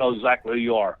meet you. I know exactly who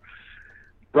you are.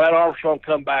 Brad Armstrong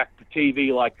come back to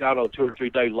TV like, I don't know, 2 or 3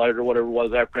 days later, whatever it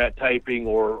was, after that taping,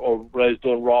 or Brad was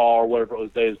doing Raw or whatever it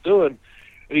was they was doing.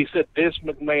 And he said, Vince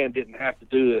McMahon didn't have to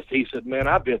do this. He said, man,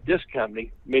 I've been at this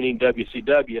company, meaning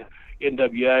WCW,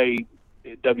 NWA,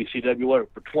 WCW, whatever,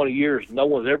 for 20 years. No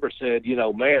one's ever said, you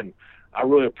know, man, I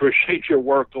really appreciate your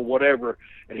work or whatever.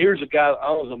 And here's a guy that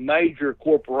owns a major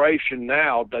corporation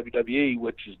now, WWE,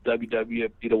 which is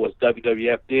WWF, you know, was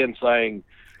WWF then, saying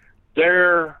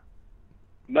their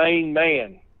main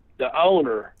man, the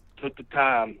owner, took the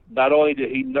time. Not only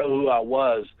did he know who I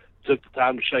was, took the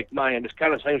time to shake my hand. It's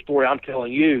kind of the same story I'm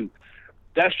telling you.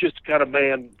 That's just the kind of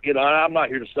man, you know, I'm not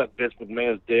here to suck Vince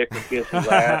McMahon's dick or kiss his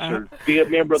ass or be a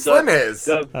member of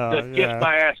the Kiss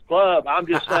My Ass Club. I'm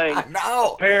just saying,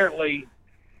 apparently,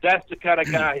 that's the kind of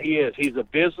guy he is. He's a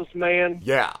businessman.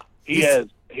 Yeah.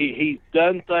 He's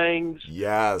done things.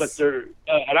 Yes. But they're,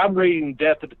 and I'm reading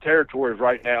Death of the Territories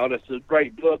right now, and it's a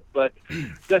great book, but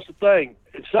that's the thing.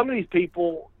 Some of these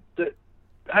people,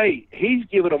 hey, he's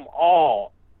given them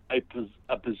all a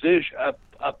position,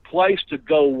 a place to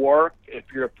go work if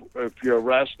you're a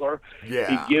wrestler.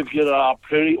 Yeah. He gives you the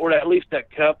opportunity, or at least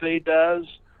that company does.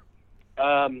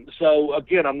 So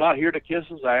again, I'm not here to kiss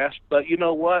his ass, but you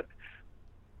know what?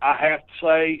 I have to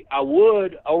say I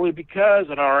would, only because,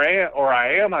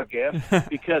 I am, I guess,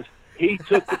 because he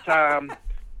took the time,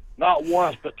 not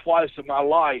once but twice in my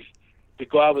life, to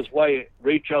go out of his way,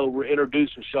 reach over,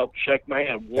 introduce himself, shake my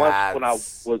hand. Once when I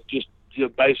was just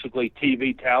basically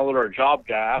TV talent or a job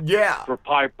guy for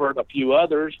Piper and a few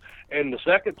others, and the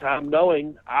second time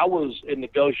knowing I was in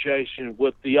negotiation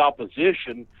with the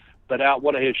opposition, but out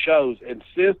one of his shows. And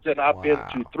since then, I've been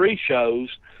to 3 shows,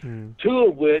 2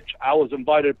 of which I was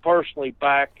invited personally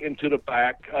back into the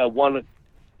back. One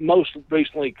most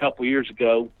recently a couple years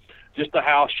ago, just a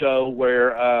house show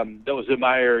where that was in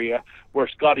my area, where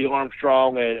Scotty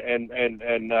Armstrong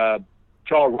and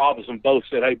Charles Robinson both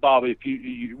said, hey, Bobby, if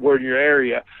you were in your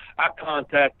area, I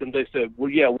contacted them. They said, well,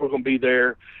 yeah, we're going to be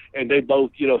there. And they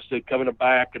both, you know, said, come in the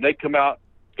back. And they come out,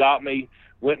 got me,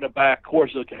 went in the back. Of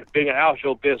course, being a house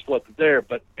show, Vince wasn't there,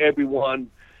 but everyone,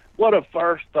 what a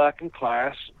first fucking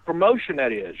class promotion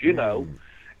that is, you know.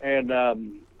 And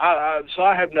so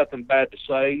I have nothing bad to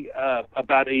say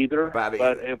about either.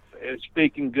 But if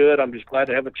speaking good, I'm just glad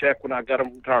to have a check when I got them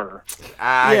from Turner.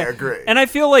 I agree. And I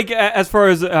feel like as far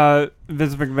as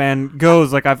Vince McMahon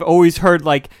goes, like I've always heard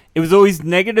like it was always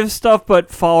negative stuff, but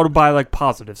followed by like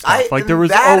positive stuff. Like there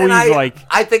was always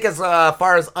I think as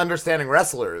far as understanding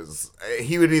wrestlers,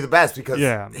 he would be the best because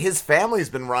his family's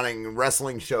been running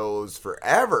wrestling shows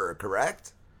forever.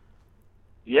 Correct?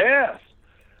 Yes.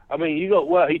 I mean,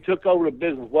 he took over the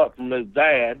business, from his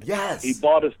dad. Yes. He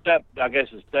bought his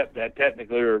stepdad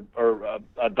technically, or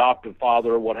adoptive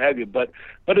father, or what have you, but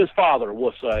his father,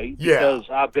 we'll say, because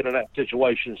I've been in that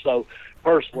situation, so,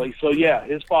 personally. So, yeah,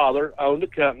 his father owned the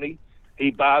company.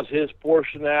 He buys his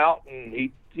portion out, and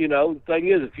he, you know, the thing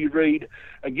is, if you read,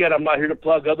 again, I'm not here to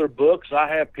plug other books. I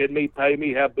have Kid Me, Pay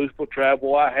Me, have Boostful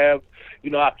Travel. I have,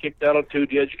 you know, I kicked out on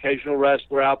the educational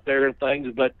wrestler out there and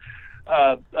things, but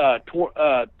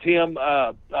Tim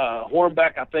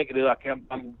Hornback, I think it is.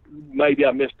 Maybe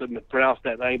I mispronounced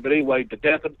that name, but anyway, the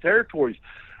Death of the Territories.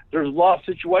 There's a lot of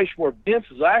situations where Vince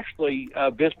is actually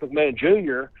Vince McMahon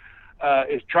Jr.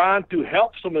 Is trying to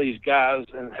help some of these guys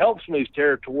and help some of these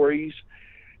territories.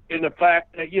 In the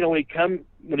fact that, you know, when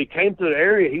he came to the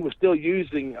area, he was still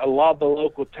using a lot of the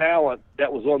local talent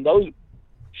that was on those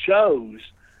shows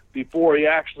before he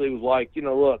actually was like, you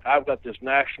know, look, I've got this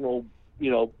national,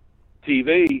 you know,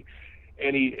 TV,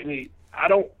 and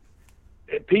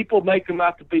people make him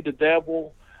out to be the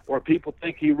devil, or people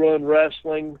think he run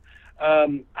wrestling.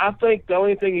 I think the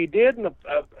only thing he did,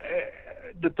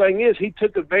 the thing is, he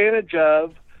took advantage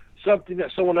of something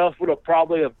that someone else would have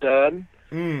probably have done.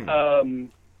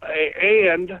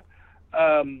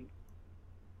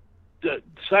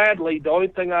 Sadly, the only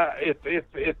thing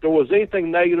if there was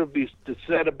anything negative to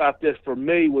said about this for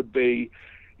me would be,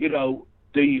 you know,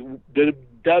 the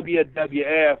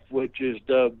WWF, which is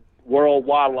the World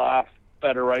Wildlife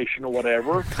Federation or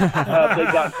whatever, they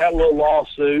got that little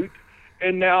lawsuit,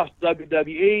 and now it's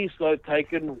WWE, so they've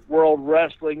taken World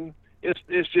Wrestling.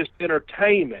 It's just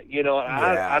entertainment, you know.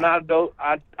 And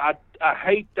I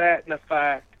hate that in the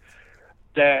fact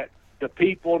that the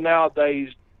people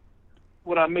nowadays,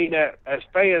 what I mean that as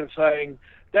fans, saying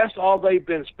that's all they've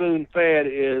been spoon fed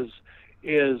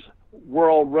is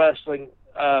World Wrestling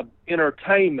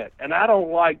entertainment, and I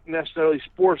don't like necessarily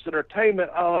sports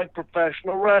entertainment. I like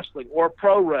professional wrestling or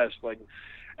pro wrestling,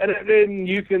 and then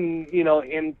you can, you know,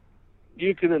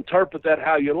 you can interpret that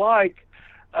how you like.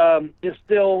 It's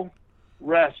still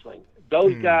wrestling.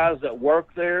 those guys that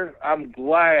work there, I'm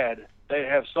glad they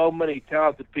have so many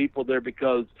talented people there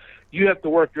because you have to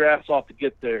work your ass off to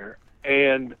get there.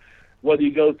 And whether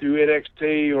you go through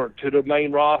NXT or to the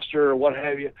main roster or what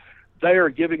have you, they are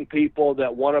giving people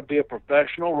that want to be a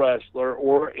professional wrestler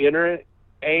or enter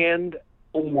and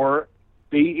or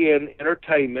be in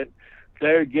entertainment,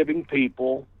 they're giving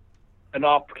people an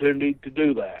opportunity to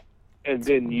do that. And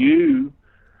then you,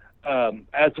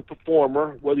 as a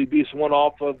performer, whether you be someone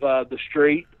off of the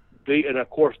street, and of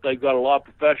course they've got a lot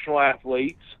of professional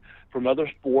athletes from other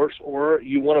sports, or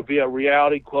you want to be a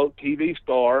reality, quote, TV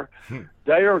star,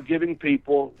 they are giving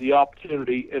people the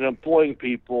opportunity and employing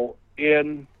people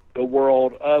in the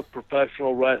world of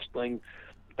professional wrestling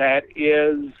that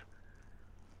is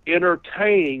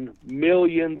entertaining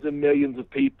millions and millions of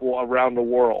people around the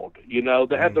world. You know,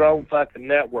 they have their own fucking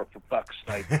network, for fuck's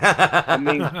sake. I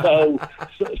mean,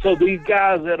 so these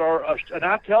guys that are, and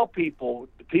I tell people,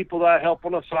 the people that I help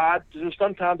on the side,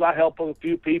 sometimes I help a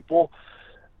few people.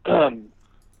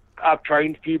 I've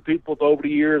trained a few people over the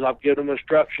years. I've given them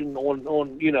instruction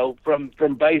on you know, from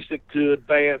basic to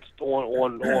advanced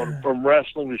on from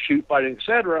wrestling to shoot fighting,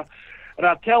 etc. And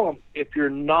I tell them, if you're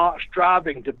not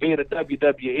striving to be in a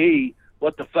WWE,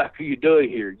 what the fuck are you doing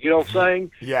here? You know what I'm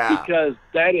saying? Yeah. Because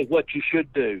that is what you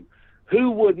should do.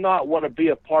 Who would not want to be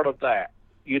a part of that?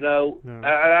 You know,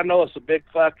 I know it's a big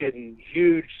fucking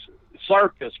huge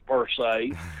circus per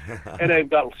se, and they've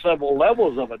got several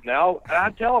levels of it now. And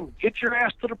I tell them, get your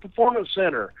ass to the performance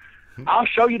center. I'll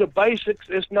show you the basics.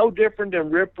 It's no different than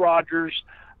Rip Rogers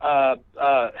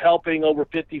helping over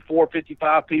 54,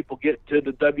 55 people get to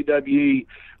the WWE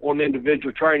on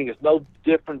individual training. It's no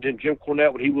different than Jim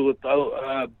Cornette when he was with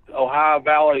Ohio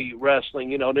Valley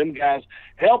Wrestling. You know, them guys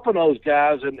helping those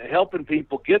guys and helping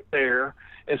people get there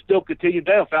and still continue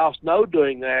down. Al Snow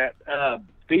doing that, a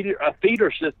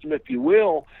feeder system, if you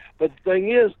will. But the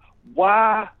thing is,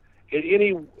 why this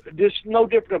is no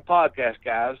different than podcast,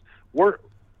 guys.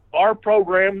 Our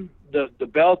program, the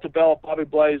Bell to Bell Bobby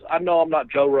Blaze, I know I'm not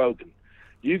Joe Rogan.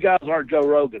 You guys aren't Joe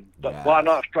Rogan, but why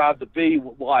not strive to be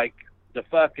like the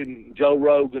fucking Joe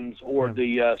Rogans or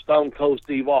the Stone Cold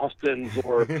Steve Austins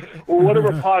or whatever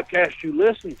podcast you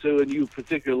listen to and you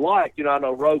particularly like. You know, I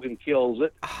know Rogan kills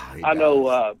it. I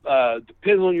know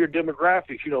depends on your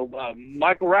demographics. You know,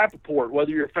 Michael Rappaport,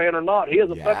 whether you're a fan or not, he has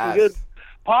a fucking good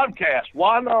podcast.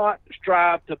 Why not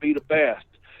strive to be the best?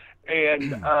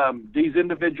 And these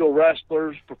individual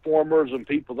wrestlers, performers, and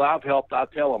people that I've helped, I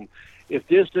tell them, if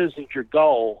this isn't your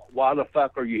goal, why the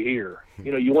fuck are you here?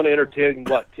 You know, you want to entertain,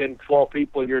 10, 12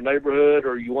 people in your neighborhood,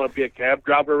 or you want to be a cab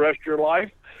driver the rest of your life?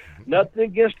 Nothing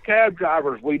against cab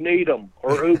drivers. We need them,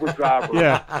 or Uber drivers.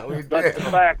 But the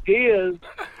fact is,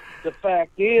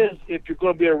 if you're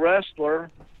going to be a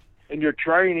wrestler and you're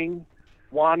training,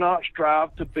 why not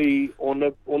strive to be on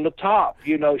the top?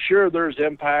 You know, sure, there's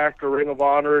Impact or Ring of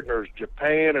Honor, and there's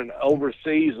Japan and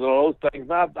overseas and all those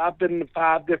things. I've been to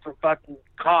 5 different fucking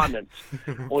continents.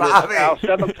 Bobby,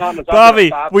 7 continents. Bobby,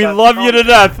 we love you to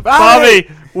death. Bobby,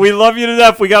 we love you to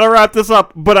death. We got to wrap this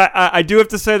up. But I do have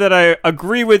to say that I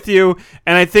agree with you,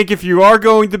 and I think if you are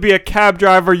going to be a cab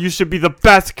driver, you should be the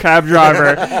best cab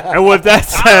driver. And with that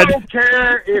said, I don't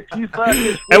care if you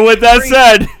fucking and with that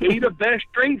said, be the best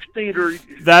street steeder.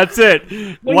 That's it.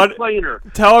 Cleaner.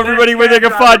 Tell everybody where they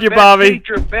can find you, Bobby.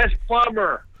 Teacher, best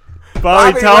plumber.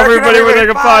 Bobby, tell everybody where they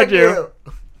can find you.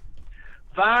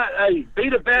 Hey, be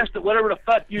the best at whatever the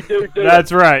fuck you do.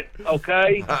 That's right.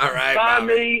 Okay? All right. Find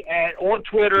me on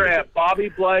Twitter at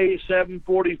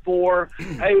BobbyBlaze744.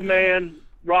 Hey, man,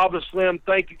 Rob and Slim,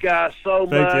 thank you guys so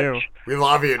much. Thank you. We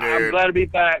love you, dude. I'm glad to be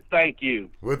back. Thank you.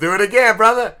 We'll do it again,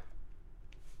 brother.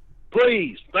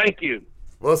 Please. Thank you.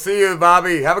 We'll see you,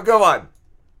 Bobby. Have a good one.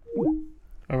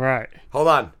 All right. Hold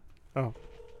on. Oh.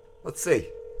 Let's see.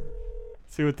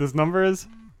 See what this number is?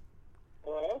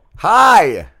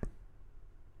 Hi.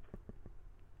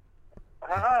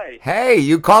 Hi. Hey,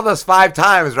 you called us 5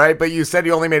 times, right? But you said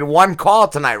you only made 1 call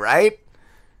tonight, right?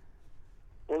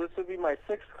 Well, this would be my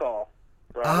 6th call.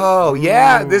 Right? Oh,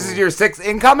 yeah. This is your 6th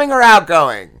incoming or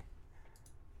outgoing?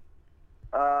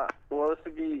 Well,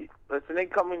 it's an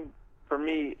incoming for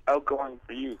me, outgoing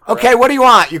for you. Correct? Okay, what do you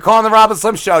want? You calling the Rob and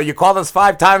Slim Show. You called us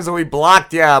 5 times and we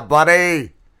blocked you,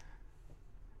 buddy.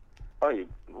 Oh,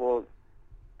 well,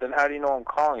 then how do you know I'm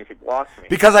calling if you blocked me?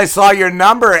 Because I saw your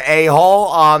number, a-hole,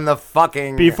 on the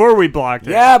fucking... Before we blocked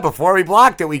it. Yeah, before we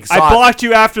blocked it. We saw I blocked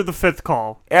you after the 5th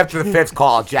call. After the 5th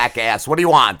call, jackass. What do you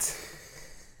want?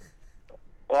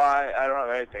 Well, I don't have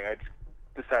anything. I just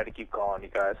decided to keep calling you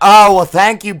guys. Oh, well,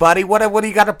 thank you, buddy. What do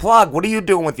you got to plug? What are you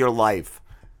doing with your life?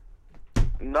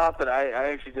 Nothing. I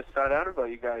actually just found out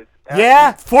about you guys.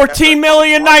 Yeah?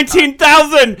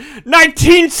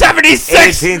 14,019,1976.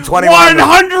 1821.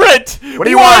 100. What do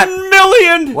you want? 1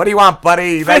 million. What do you want,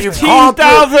 buddy?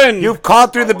 15,000. You've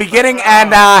called through the beginning,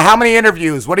 and how many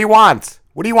interviews? What do you want?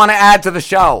 What do you want to add to the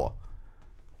show?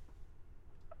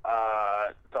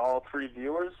 To all 3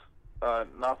 viewers?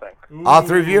 Nothing. All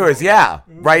 3 viewers, yeah.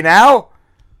 Right now?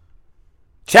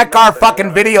 Check our fucking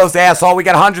videos, asshole. We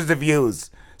got hundreds of views.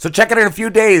 So check it in a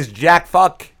few days, Jack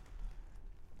fuck.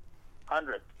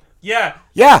 100. Yeah.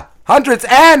 Yeah, hundreds.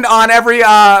 And on every,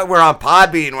 we're on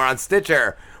Podbean, we're on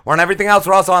Stitcher, we're on everything else.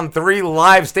 We're also on 3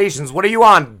 live stations. What are you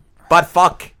on, butt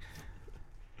fuck?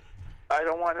 I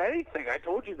don't want anything. I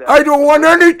told you that. I don't want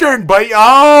anything, but you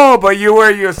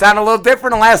sound a little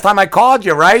different the last time I called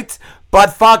you, right?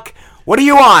 Butt fuck. What are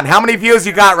you on? How many views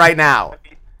you got right now?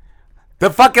 The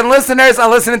fucking listeners are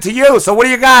listening to you, so what do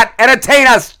you got? Entertain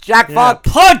us, Jack fuck.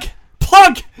 Plug.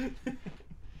 I'm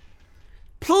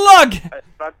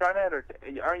not trying to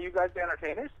entertain. Aren't you guys the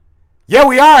entertainers? Yeah,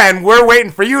 we are, and we're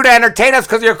waiting for you to entertain us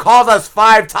because you called us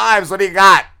 5 times. What do you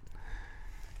got?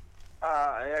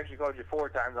 I actually called you 4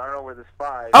 times. I don't know where this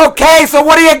 5. Okay, so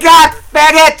what do you got,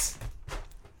 faggot?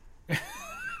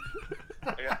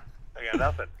 I got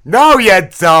nothing. No, you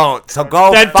don't. So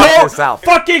go Then fuck don't yourself.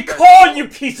 fucking call, you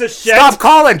piece of shit. Stop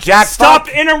calling, Jack. Stop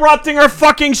interrupting our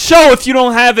fucking show if you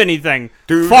don't have anything.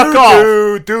 Fuck off.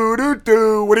 What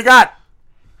do you got?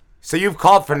 So you've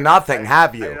called for nothing,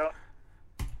 have you?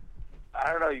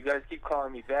 I don't know. You guys keep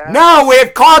calling me back. No,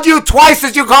 we've called you twice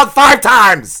as you called 5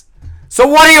 times. So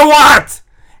what do you want?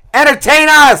 Entertain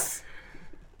us.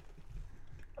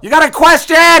 You got a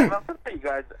question? You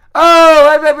guys.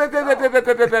 I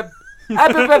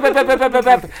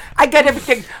get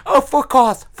everything. Oh, 4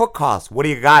 calls. 4 calls. What do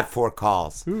you got? 4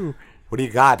 calls. What do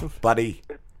you got, buddy?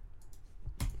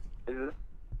 Are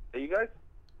you guys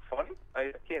funny?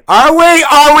 I can't. Are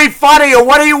we funny, or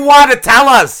what do you want to tell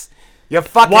us? You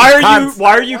fucking Why cunts.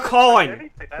 are you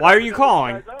calling? Why are you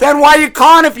calling? Then why are you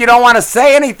calling if you don't want to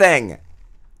say anything?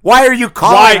 Why are you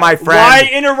calling, my friend? Why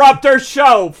interrupt our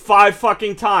show 5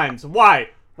 fucking times? Why?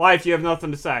 Why if you have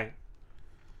nothing to say?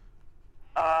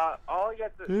 All I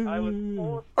got to, I was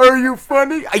told. Are you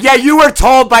funny? Yeah, you were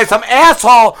told by some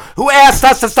asshole who asked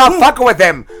us to stop fucking with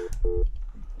him.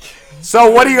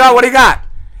 So what do you got? What do you got?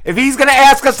 If he's gonna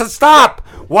ask us to stop,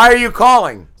 why are you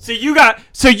calling? So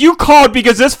you called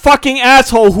because this fucking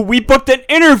asshole who we booked an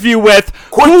interview with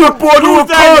who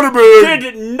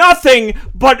did nothing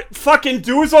but fucking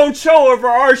do his own show over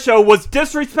our show, was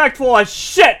disrespectful as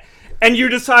shit, and you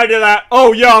decided that,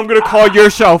 oh yeah, I'm gonna call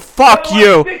your show. Fuck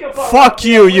you. Fuck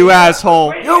you, you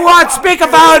asshole. You want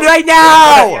speakerphone right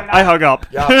now? I hung up.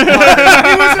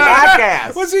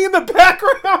 Was he in the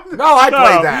background? No, I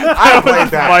played that. I played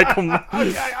that. Michael.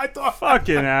 I thought.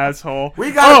 Fucking asshole.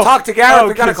 We gotta talk to Gareth.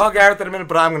 We gotta call Gareth in a minute,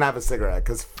 but I'm gonna have a cigarette,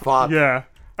 because fuck. Yeah.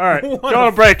 Alright, go on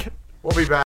a break. We'll be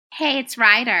back. Hey, it's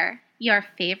Ryder, your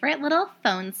favorite little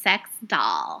phone sex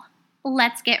doll.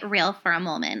 Let's get real for a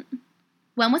moment.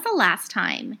 When was the last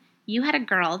time you had a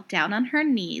girl down on her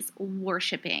knees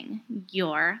worshiping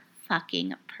your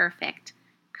fucking perfect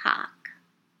cock?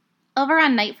 Over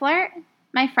on Night Flirt,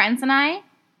 my friends and I,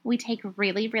 we take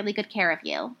really, really good care of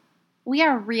you. We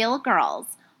are real girls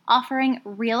offering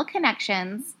real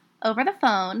connections over the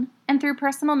phone and through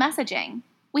personal messaging.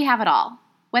 We have it all.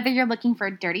 Whether you're looking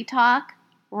for dirty talk,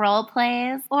 role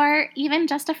plays, or even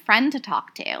just a friend to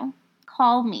talk to,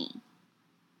 call me.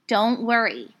 Don't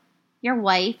worry. Your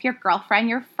wife, your girlfriend,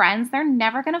 your friends, they're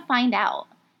never going to find out.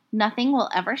 Nothing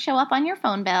will ever show up on your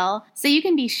phone bill, so you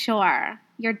can be sure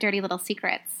your dirty little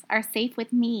secrets are safe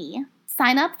with me.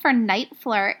 Sign up for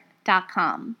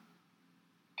nightflirt.com.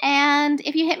 And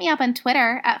if you hit me up on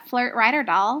Twitter at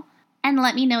FlirtRiderDoll and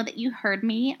let me know that you heard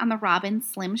me on the Robin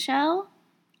Slim Show,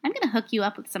 I'm going to hook you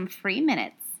up with some free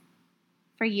minutes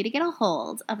for you to get a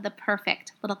hold of the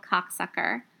perfect little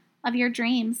cocksucker of your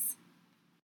dreams.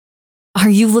 Are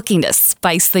you looking to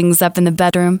spice things up in the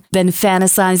bedroom? Been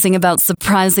fantasizing about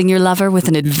surprising your lover with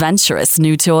an adventurous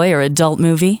new toy or adult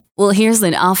movie? Well, here's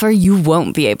an offer you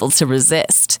won't be able to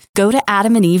resist. Go to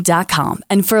adamandeve.com,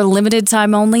 and for a limited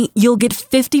time only, you'll get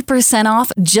 50%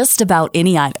 off just about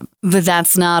any item. But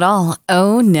that's not all.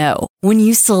 Oh, no. When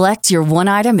you select your one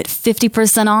item at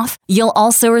 50% off, you'll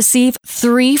also receive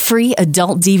 3 free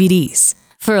adult DVDs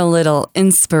for a little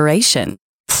inspiration.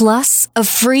 Plus, a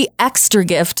free extra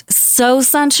gift so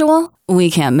sensual, we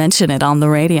can't mention it on the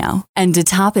radio. And to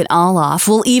top it all off,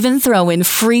 we'll even throw in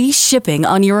free shipping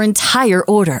on your entire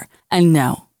order. And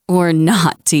no, we're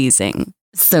not teasing.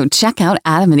 So check out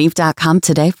adamandeve.com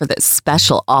today for this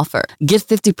special offer. Get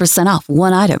 50% off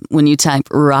one item when you type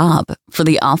ROB for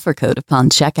the offer code upon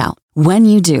checkout. When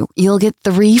you do, you'll get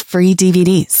 3 free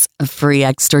DVDs, a free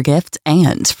extra gift,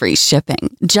 and free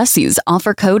shipping. Just use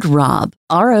offer code ROB,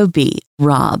 R-O-B,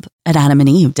 ROB at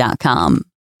adamandeve.com.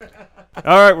 All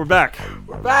right, we're back.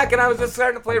 We're back, and I was just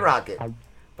starting to play Rocket. All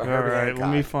right, let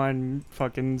me find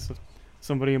fucking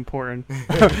somebody important. Bass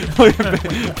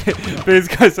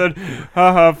Guy said,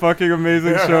 haha, fucking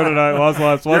amazing show tonight. Love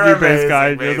you, Bass Guy.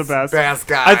 You're the best. Bass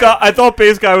Guy. I thought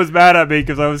Bass Guy was mad at me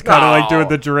because I was kind of like doing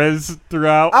the drizz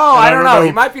throughout. Oh, I don't know.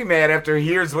 He might be mad after he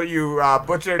hears what you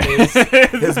butchered his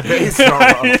bass solo.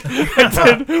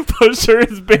 I did butcher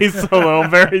his bass solo. I'm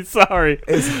very sorry.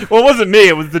 Well, it wasn't me.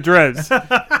 It was the drizz.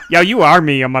 Yo, you are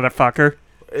me, you motherfucker.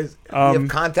 You have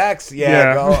contacts?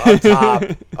 Yeah. Go up top.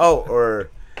 Or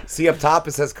see up top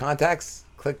it says contacts?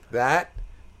 Click that.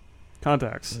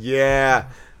 Contacts. Yeah.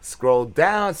 Scroll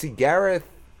down. See Gareth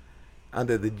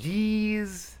under the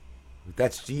G's.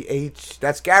 That's GH.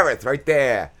 That's Gareth right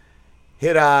there.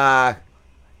 Hit call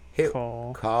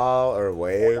or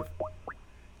wave.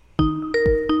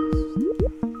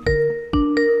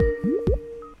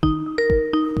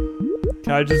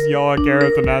 Can I just yell at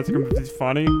Gareth and ask him if he's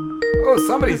funny? Oh,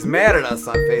 somebody's mad at us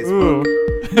on Facebook.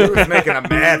 Who's making a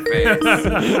mad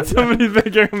face? Somebody's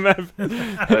making a mad face.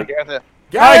 Gareth.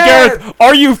 Hi, Gareth.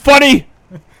 Are you funny?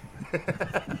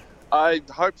 I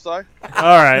hope so. All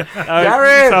right.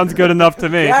 Gareth. Sounds good enough to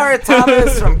me. Gareth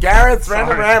Thomas from Gareth's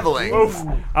Random Ramblings.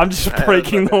 I'm just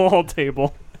breaking the whole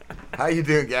table. How you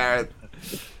doing, Gareth?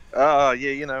 Oh,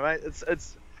 yeah, you know, mate. It's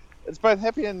both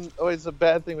happy and always a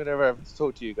bad thing whenever I have to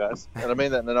talk to you guys. And I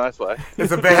mean that in a nice way.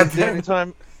 It's a bad thing.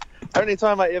 The only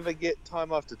time I ever get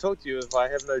time off to talk to you is if I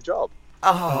have no job.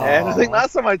 Oh. And I think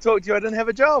last time I talked to you, I didn't have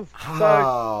a job.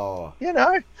 So, you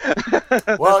know.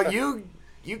 Well, you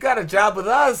got a job with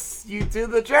us. You do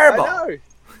the gerbil.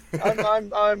 I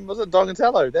know. I'm was it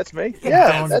Donatello? That's me.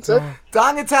 Yeah, that's it.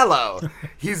 Donatello.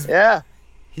 He's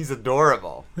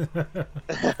adorable.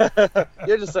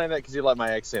 You're just saying that because you like my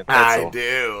accent. I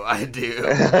do.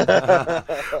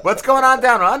 What's going on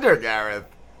down under, Gareth?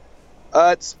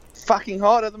 It's fucking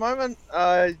hot at the moment.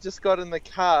 I just got in the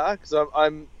car because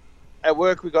I'm at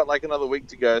work. We got like another week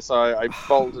to go, so I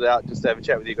bolted out just to have a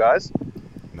chat with you guys.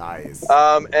 Nice.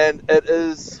 And it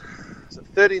is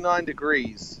 39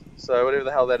 degrees. So whatever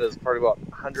the hell that is, probably what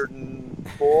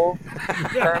 104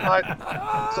 Fahrenheit,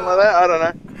 something like that. I don't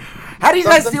know. How do you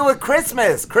guys deal with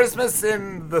Christmas? Christmas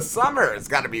in the summer, it's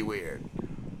got to be weird.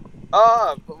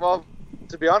 Well,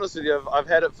 to be honest with you, I've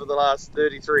had it for the last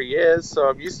 33 years, so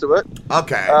I'm used to it.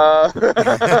 Okay.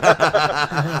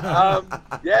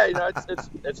 Yeah, you know,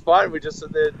 it's fine. We just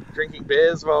sit there drinking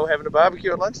beers while having a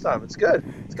barbecue at lunchtime. It's good.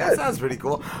 It's good. That sounds pretty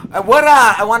cool. What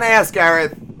I want to ask,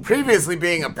 Gareth, previously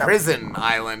being a prison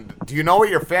island, do you know what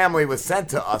your family was sent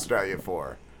to Australia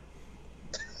for?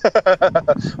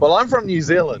 Well, I'm from New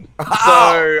Zealand,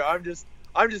 so I'm just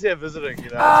here visiting,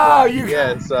 you know. Oh,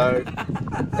 so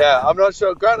yeah, I'm not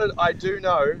sure. Granted, I do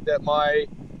know that my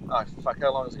how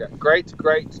long ago? Great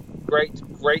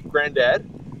granddad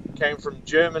came from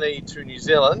Germany to New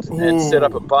Zealand and set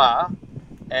up a bar,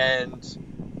 and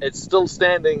it's still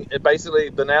standing. Basically,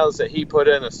 the nails that he put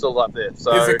in are still up there.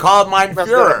 So is it called Mein he must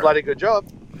have done Führer? a bloody good job.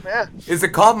 Yeah. Is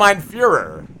it called Mein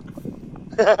Führer?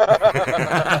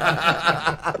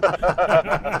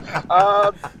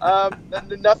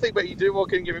 Nothing, but you do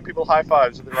walk in giving people high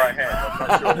fives with the right hand. I'm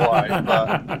not sure why.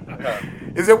 But, yeah.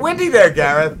 Is it windy there,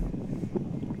 Gareth?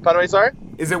 Pardon me, sorry?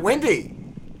 Is it windy?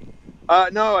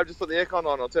 No, I just put the aircon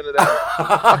on. I'll turn it down.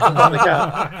 On the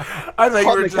car. I thought you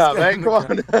were the just car, getting man. Come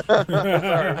on.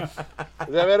 Sorry. Is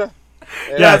that better?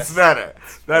 Yeah, that's better.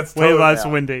 That's way less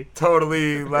windy.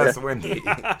 Totally less windy.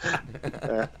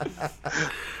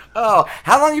 Oh,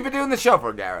 how long have you been doing the show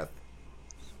for, Gareth?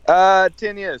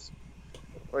 10 years.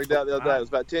 Worked out the other day. It was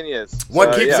about 10 years.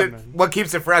 What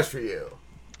keeps it fresh for you?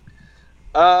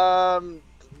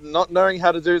 Not knowing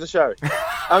how to do the show.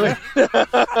 I mean,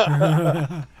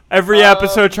 every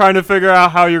episode trying to figure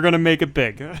out how you're gonna make it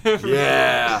big.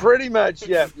 Yeah. Pretty much.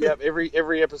 Yep.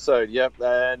 Every episode. Yep.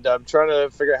 And I'm trying to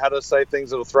figure out how to say things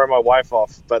that'll throw my wife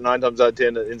off, but 9 times out of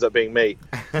 10 it ends up being me.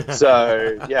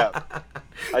 So yeah.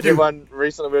 I did one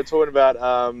recently. We were talking about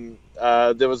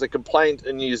there was a complaint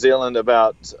in New Zealand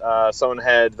about someone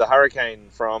had the Hurricane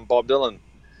from Bob Dylan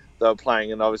they were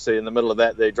playing, and obviously in the middle of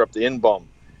that they dropped the N-bomb,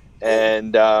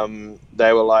 and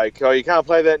they were like, "Oh, you can't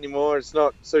play that anymore. It's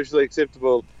not socially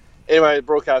acceptable." Anyway,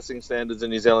 broadcasting standards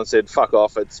in New Zealand said, "Fuck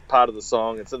off. It's part of the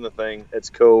song. It's in the thing. It's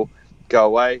cool. Go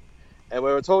away." And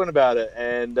we were talking about it,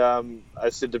 and I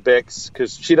said to Bex,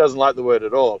 because she doesn't like the word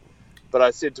at all. But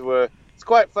I said to her, it's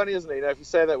quite funny, isn't it? You know, if you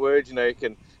say that word, you know, you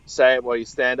can say it while you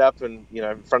stand up and, you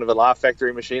know, in front of a Laugh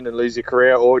Factory machine and lose your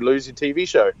career or lose your TV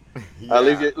show.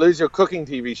 Lose your cooking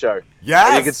TV show. Yes.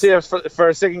 And you can see her for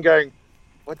a second going,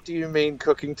 what do you mean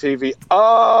cooking TV?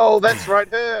 Oh, that's right,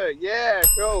 her. Yeah,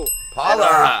 cool.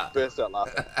 Paula. Burst out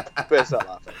laughing.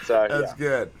 So that's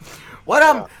good.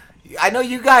 What I know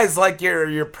you guys like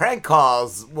your prank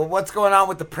calls. Well, what's going on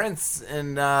with the Prince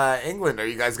in England? Are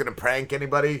you guys gonna prank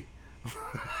anybody?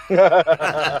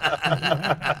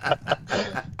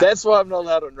 That's why I'm not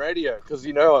allowed on radio, because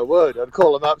you know I would. I'd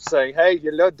call them up saying, hey,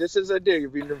 you know, this is a deal.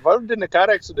 You've been involved in a car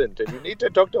accident and you need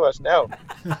to talk to us now.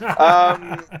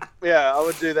 Yeah, I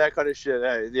would do that kind of shit.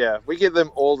 Hey, yeah, we get them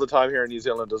all the time here in New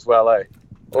Zealand as well. Eh?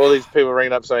 All these people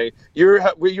ringing up saying, you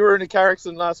were in a car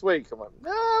accident last week. I'm like,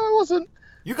 no, I wasn't.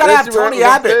 You gotta have Tony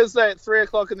Abbott. Thursday at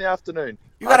 3:00 in the afternoon.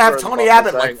 You gotta have Tony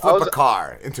Abbott like flip a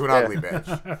car into an ugly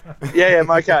bitch. Yeah,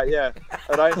 my car, yeah.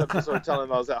 And I end up just sort of telling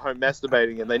them I was at home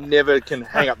masturbating, and they never can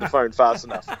hang up the phone fast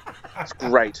enough. It's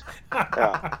great.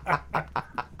 Yeah.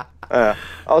 I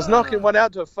was knocking one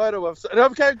out to a photo of.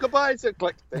 Okay, goodbye. So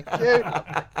click. Thank you.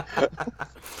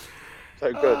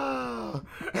 So good.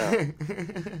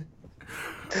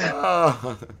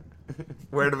 Oh.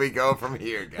 Where do we go from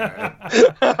here, Gareth?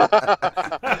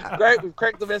 Great, we've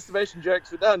cracked the masturbation jokes.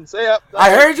 We're done. See ya.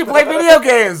 I heard you play video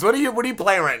games. What are you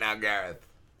playing right now, Gareth?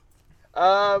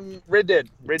 Red Dead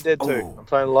 2. I'm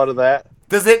playing a lot of that.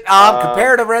 Does it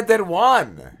compare to Red Dead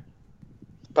 1?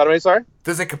 Pardon me, sorry?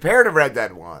 Does it compare to Red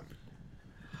Dead 1?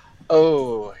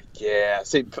 Oh, yeah.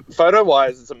 See,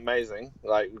 photo-wise, it's amazing.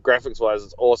 Like, graphics-wise,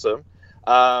 it's awesome.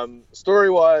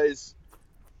 Story-wise,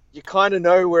 you kind of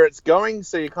know where it's going,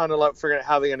 so you kind of like figuring out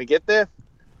how they're going to get there.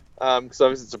 Because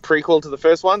obviously it's a prequel to the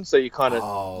first one, so you kind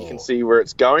of you can see where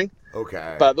it's going.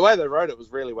 Okay. But the way they wrote it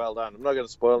was really well done. I'm not going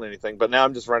to spoil anything, but now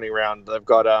I'm just running around. They've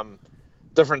got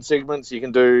different segments. You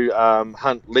can do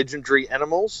hunt legendary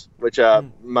animals, which are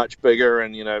much bigger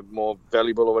and, you know, more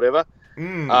valuable or whatever.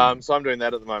 So I'm doing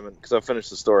that at the moment because I've finished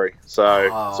the story. So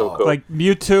it's all cool. Like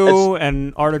Mewtwo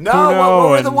and Articuno. No, what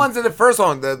were the ones in the first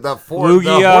one? The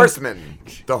horsemen.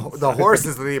 The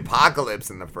horses of the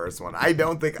apocalypse in the first one. I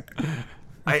don't think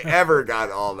I ever got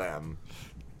all them.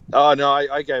 Oh no,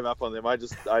 I gave up on them. I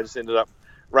just ended up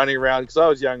running around because I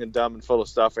was young and dumb and full of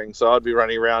stuffing. So I'd be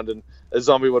running around and a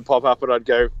zombie would pop up and I'd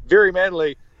go very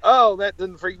manly, oh, that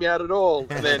didn't freak me out at all.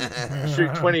 And then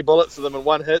shoot 20 bullets at them and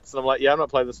one hits. And I'm like, yeah, I'm not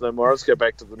playing this no more. I'll just go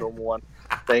back to the normal one.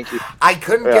 Thank you. I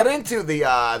couldn't get into the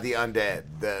undead,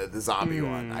 the zombie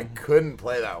one. I couldn't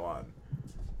play that one.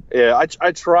 Yeah,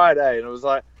 I tried, and it was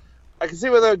like, I could see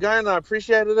where they were going and I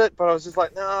appreciated it, but I was just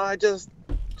like,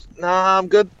 I'm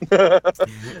good. So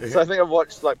I think I've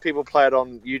watched like people play it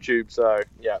on YouTube, so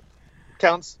yeah.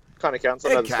 Kind of counts.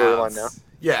 I know the storyline now.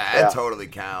 Yeah, it totally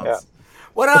counts. Yeah.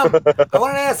 What I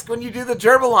want to ask, when you do the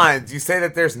gerbil lines, you say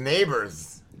that there's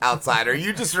neighbors outside. Are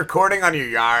you just recording on your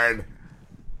yard?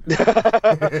 No,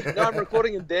 I'm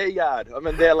recording in their yard. I'm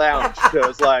in their lounge. So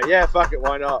it's like, yeah, fuck it,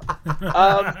 why not?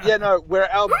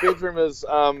 Where our bedroom is,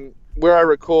 where I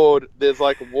record, there's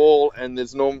like a wall and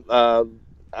there's about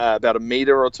a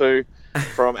meter or two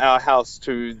from our house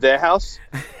to their house,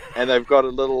 and they've got a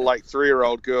little like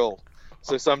 3-year-old girl.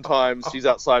 So sometimes she's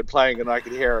outside playing and I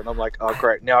can hear her and I'm like, oh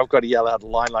great, now I've got to yell out a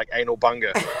line like anal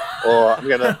bunga, or I'm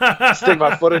gonna stick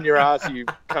my foot in your ass, you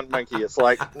cunt monkey. It's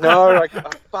like, no, like, oh,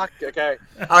 fuck, okay.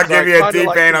 I'll give you a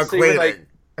deep anal cleaning.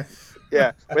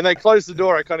 Yeah, when they close the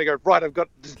door, I kind of go, right, I've got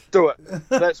to do it.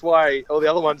 So that's why all the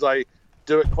other ones I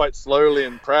do it quite slowly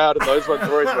and proud, and those ones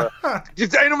are always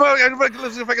just anal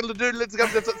bunga, let's go.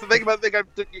 That's the thing about it.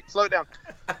 Slow it down.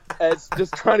 It's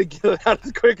just trying to get it out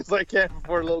as quick as I can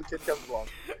before a little kid comes along.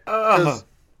 Because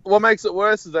what makes it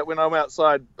worse is that when I'm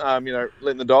outside,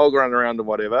 letting the dog run around and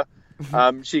whatever,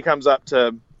 she comes up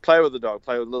to play with the dog,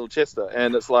 play with little Chester,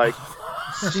 and it's like,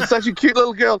 she's such a cute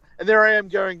little girl, and there I am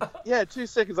going, yeah, 2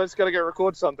 seconds, I just got to go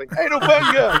record something. Anal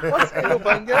bunga! What's anal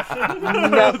bunga?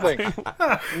 Nothing.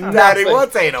 Daddy,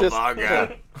 what's anal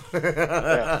bunga?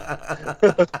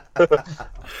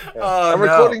 I'm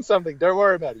recording something. Don't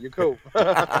worry about it. You're cool.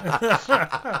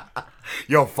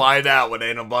 You'll find out what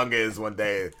anal bunga is one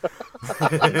day.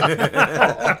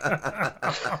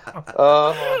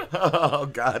 Oh,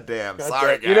 goddamn.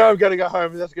 Sorry, guys. You know I'm going to go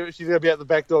home. She's going to be at the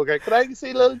back door going, can I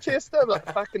see little Chester? I'm like,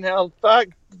 fucking hell. Fuck.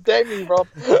 Damn you, Rob.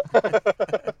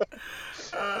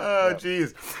 Oh,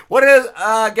 jeez. What is,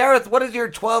 Gareth, what is your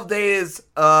 12 days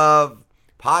of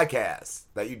podcast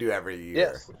that you do every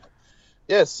year?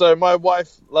 Yes, so my wife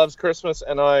loves Christmas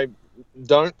and I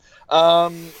don't.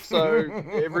 So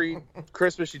every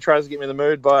Christmas she tries to get me in the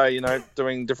mood by,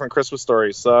 doing different Christmas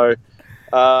stories. So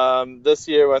This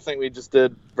year, I think we just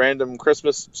did random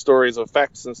Christmas stories or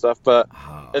facts and stuff. But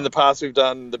in the past, we've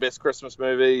done the best Christmas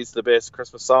movies, the best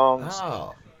Christmas songs,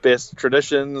 best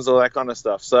traditions, all that kind of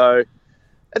stuff. So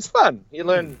it's fun. You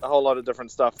learn a whole lot of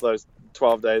different stuff those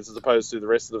 12 days as opposed to the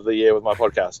rest of the year with my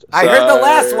podcast. I heard the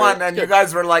last one, and you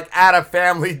guys were like at a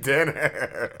family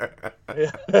dinner.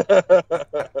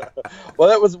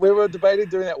 Well, we were debating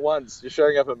doing that once. You're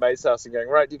showing up at Mae's house and going,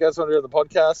 right, do you guys want to do the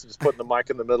podcast? And just putting the mic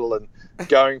in the middle and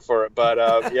going for it. But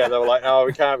yeah, they were like, no,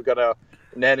 we can't. We've got our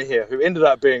Nana here, who ended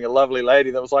up being a lovely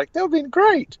lady that was like, that would have been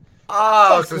great.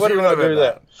 Oh, so what she do we would not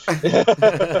do have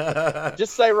that?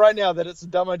 Just say right now that it's a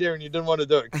dumb idea and you didn't want to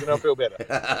do it because then I'll feel better.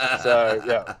 So,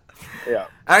 yeah.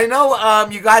 I know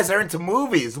you guys are into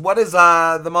movies. What is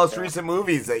the most recent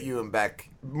movies that you and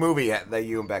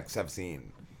Bex have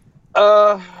seen?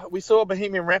 We saw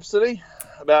Bohemian Rhapsody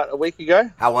about a week ago.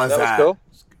 How was that? That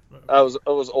was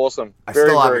cool. It was awesome. I very,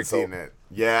 still very haven't cool. seen it.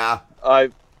 Yeah. I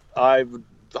would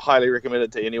highly recommend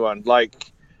it to anyone.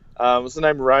 Like, what's the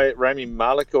name? Rami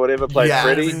Malek or whatever played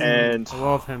Freddy, and I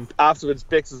love him. Afterwards,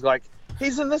 Bex is like,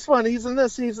 he's in this one, he's in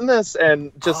this,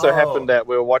 and just so happened that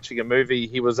we were watching a movie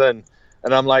he was in,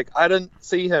 and I'm like, I didn't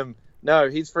see him. No,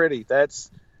 he's Freddy.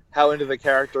 That's how into the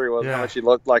character he was, how much he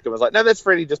looked like him. I was like, no, that's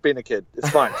Freddy just being a kid. It's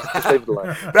fine. Just leave it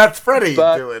alone. That's Freddy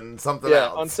doing something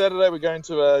else. On Saturday, we're going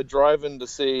to a drive-in to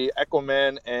see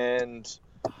Aquaman and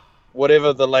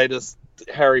whatever the latest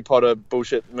Harry Potter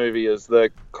bullshit movie is, the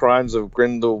Crimes of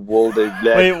Grindelwald. Wait,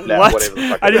 what? Whatever the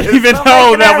fuck I it didn't is. even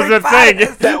know that was a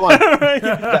thing. That one.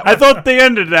 I thought they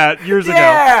ended that years ago.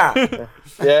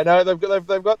 Yeah, no,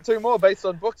 they've got two more based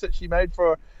on books that she made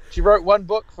for. She wrote one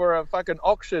book for a fucking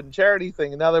auction charity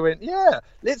thing, and now they went, yeah,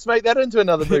 let's make that into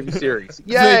another movie series.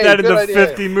 Yay, make that into idea.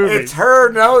 50 movies. It's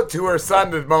her note to her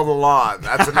son to mow the lawn.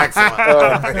 That's the next one.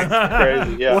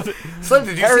 Crazy, yeah. Son,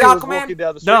 did you Harry see was Aquaman? walking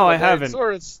down the street No, one I day haven't. and saw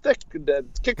a stick and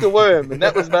kicked a worm, and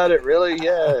that was about it, really.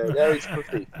 Yeah, Harry's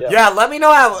 50. Yeah, let me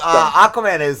know how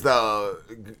Aquaman is, though,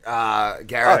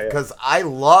 Gareth, because I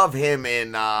love him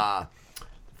in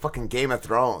fucking Game of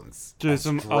Thrones.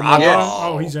 Jason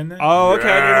Oh, he's in there? Oh, okay,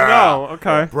 I didn't know.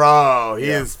 Okay. Bro, he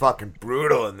is fucking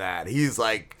brutal in that. He's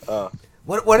like,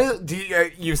 what is,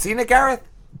 you've seen it, Gareth?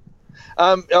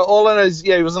 All I know is,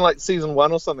 he was in like season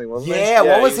 1 or something, wasn't he? Yeah,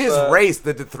 what was his race?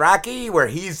 The Dothraki, where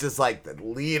he's just like the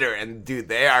leader, and dude,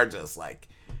 they are just like,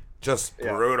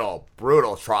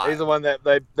 brutal try. He's the one that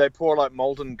they pour like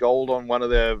molten gold on one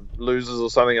of their losers or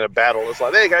something in a battle. It's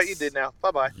like, there you go, you did now.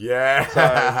 Bye-bye. Yeah. So,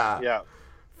 yeah.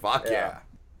 Fuck yeah.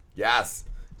 Yes.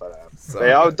 But,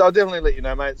 I'll definitely let you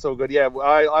know, mate. It's all good. Yeah,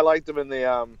 I liked him in the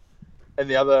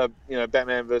other,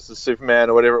 Batman versus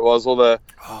Superman or whatever it was, all the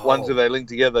ones where they linked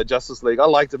together, Justice League. I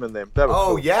liked him in them. That was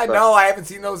cool. Yeah, so, no, I haven't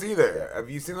seen those either.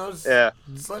 Have you seen those? Yeah.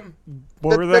 Slim?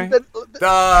 What were they?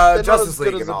 The Justice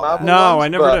League and all that. No, I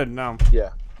never did. No.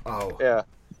 Yeah. Oh. Yeah.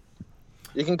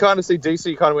 You can kind of see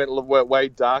DC kind of went way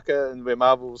darker, and where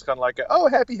Marvel was kind of like, oh,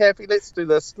 happy, let's do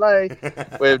this, slay.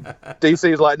 Where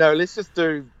DC is like, no, let's just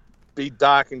be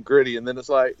dark and gritty, and then it's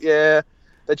like, yeah,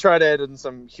 they try to add in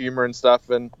some humor and stuff,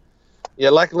 and yeah,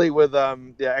 luckily with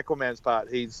Aquaman's part,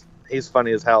 he's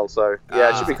funny as hell, so yeah,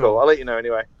 it should be cool. I'll let you know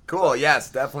anyway. Cool,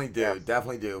 yes, definitely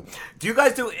do. Do you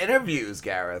guys do interviews,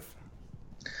 Gareth?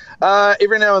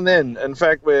 Every now and then. In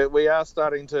fact, we are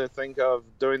starting to think of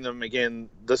doing them again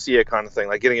this year, kind of thing,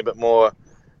 like getting a bit more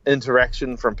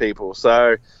interaction from people.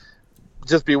 So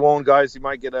just be warned, guys, you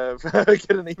might get an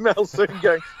email soon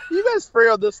going, you guys free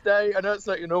on this day? I know it's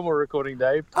not your normal recording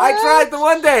day. I tried the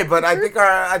one day, but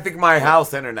I think my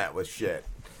house internet was shit.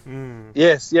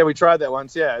 Yes, we tried that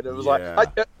once. Yeah, and it was like, I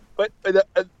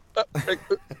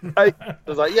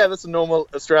was like, yeah, that's a normal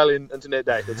Australian internet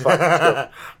day. It's fine. It's cool.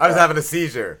 I was having a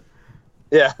seizure.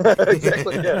 Yeah,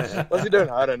 exactly. Yeah. What's he doing?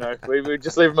 I don't know. We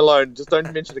just leave him alone. Just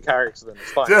don't mention the car accident.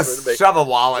 It's fine. Just shove a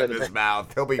wallet in his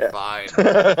mouth. He'll be fine.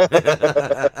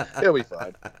 He'll be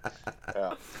fine.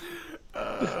 Yeah.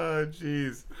 Oh,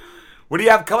 jeez. What do you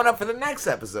have coming up for the next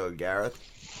episode, Gareth?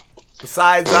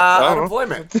 Besides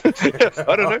unemployment.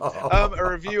 I don't know.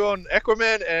 A review on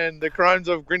Aquaman and the Crimes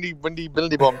of Grindy Windy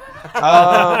Bildy Bomb.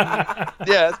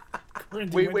 Yeah.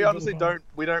 We honestly don't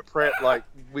prep, like,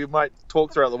 we might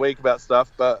talk throughout the week about stuff,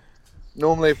 but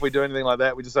normally if we do anything like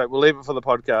that, we just say, we'll leave it for the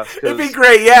podcast. It'd be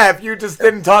great, if you just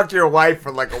didn't talk to your wife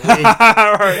for like a week.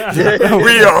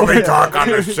 We only talk on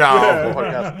the show.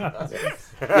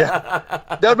 Yeah.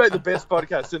 That would make the best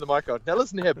podcast in the mic on. Now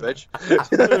listen here, bitch.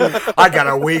 I got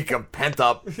a week of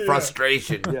pent-up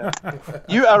frustration. Yeah.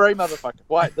 You are a motherfucker.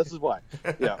 Why? This is why.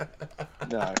 Yeah.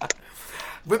 No.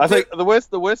 I think the worst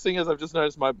thing is I've just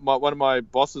noticed my one of my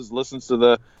bosses listens to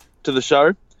the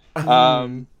show,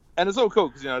 And it's all cool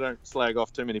because, I don't slag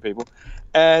off too many people.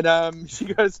 And she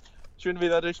goes, she went to me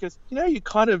the other day, she goes, you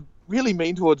kind of really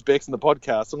mean towards Bex in the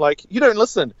podcast. I'm like, you don't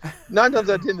listen. 9 times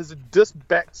out of 10, there's a diss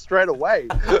back straight away.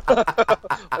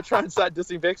 I try and start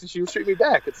dissing Bex and she'll shoot me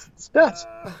back. It's nuts.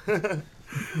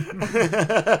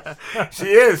 She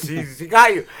is. She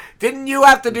got you. Didn't you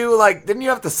have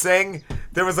to sing?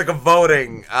 There was like a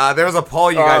voting. There was a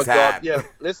poll you guys had. Yeah,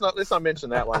 let's not mention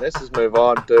that one. Let's just move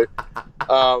on to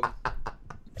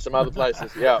some other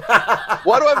places. Yeah.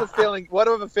 Why do I have a feeling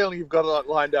you've got it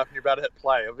lined up and you're about to hit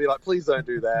play? I'll be like, please don't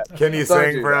do that. Can you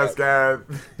sing for us, Gareth?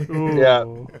 Yeah.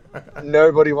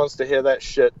 Nobody wants to hear that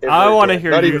shit. I want to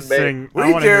hear you sing.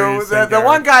 We do. The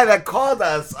one guy that called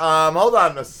us. Hold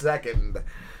on a second.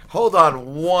 Hold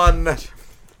on 1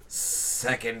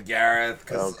 second, Gareth.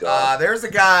 Because there's a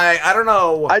guy. I don't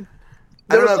know. I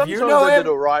don't know if you know him. I did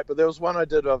all right, but there was one I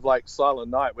did of like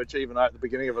Silent Night, which even at the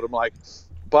beginning of it, I'm like,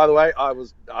 by the way,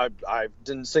 I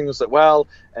didn't sing this that well,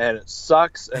 and it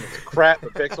sucks, and it's crap,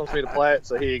 but Bex wants me to play it,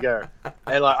 so here you go.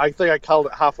 And like, I think I culled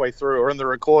it halfway through, or in the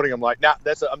recording, I'm like, nah,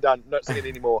 that's it, I'm done, not singing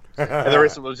anymore. And the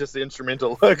rest of it was just the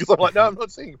instrumental, because I'm like, no, I'm not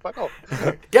singing, fuck off.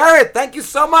 Gareth, thank you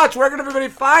so much. Where can everybody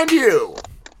find you?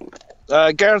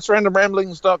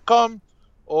 Gareth'sRandomRamblings.com,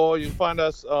 or you can find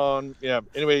us on,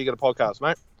 anywhere you get a podcast,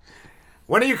 mate.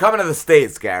 When are you coming to the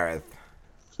States, Gareth?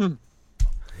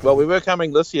 Well, we were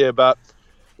coming this year, but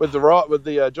with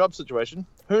the job situation,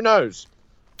 who knows?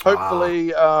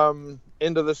 Hopefully,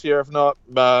 end of this year, if not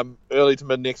early to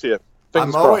mid next year.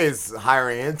 I'm always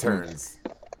hiring interns.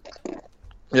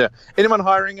 Yeah, anyone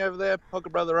hiring over there, hook a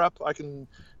brother up. I can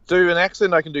do an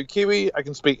accent. I can do Kiwi. I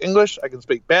can speak English. I can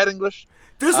speak bad English.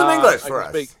 Do some English for us.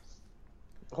 I can speak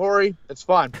Hori. It's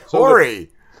fine. It's Hori.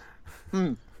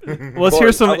 Let's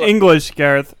hear some English,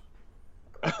 Gareth.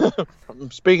 I'm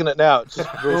speaking it now. It's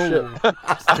just real shit.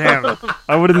 Damn.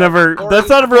 I would have never. That's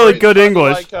not really good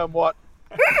English. Like what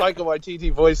Taika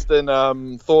Waititi voiced in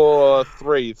Thor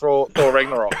 3, Thor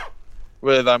Ragnarok,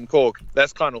 with Korg.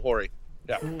 That's kind of Hori.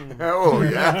 Yeah. Oh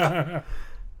yeah.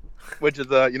 Which is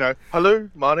hello,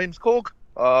 my name's Korg.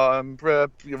 I'm a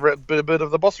bit of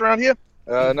the boss around here.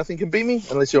 Nothing can beat me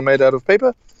unless you're made out of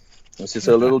paper. That's just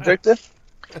a little joke there.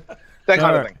 That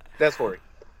kind of thing. That's Hori.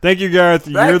 Thank you, Gareth.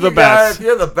 You're the best. Gareth.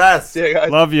 You're the best. Yeah,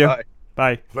 guys. Love you. Bye.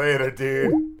 Bye. Later,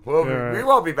 dude. We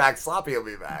won't be back. Sloppy will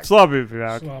be back. Sloppy will be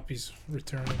back. Sloppy's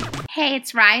returning. Hey,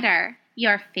 it's Ryder,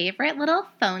 your favorite little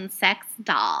phone sex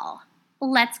doll.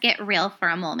 Let's get real for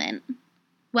a moment.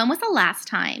 When was the last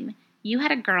time you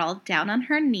had a girl down on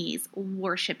her knees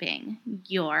worshiping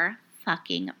your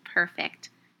fucking perfect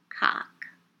cock?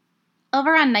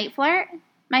 Over on Night Flirt,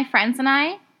 my friends and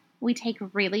I, we take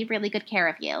really, really good care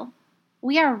of you.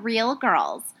 We are real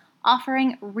girls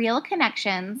offering real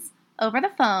connections over the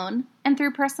phone and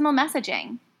through personal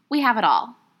messaging. We have it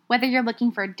all. Whether you're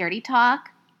looking for dirty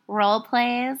talk, role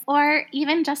plays, or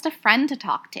even just a friend to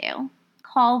talk to,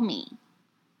 call me.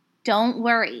 Don't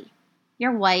worry.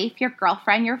 Your wife, your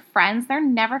girlfriend, your friends, they're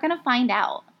never going to find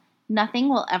out. Nothing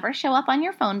will ever show up on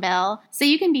your phone bill, so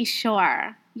you can be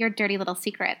sure your dirty little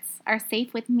secrets are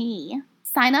safe with me.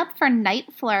 Sign up for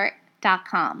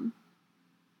nightflirt.com.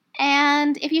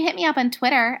 And if you hit me up on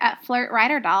Twitter at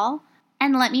FlirtRiderDoll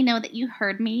and let me know that you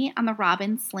heard me on the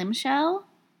Robin Slim Show,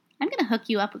 I'm going to hook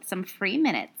you up with some free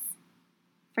minutes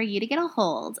for you to get a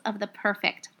hold of the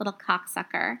perfect little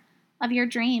cocksucker of your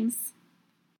dreams.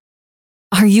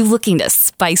 Are you looking to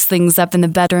spice things up in the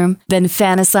bedroom? Been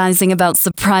fantasizing about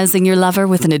surprising your lover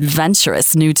with an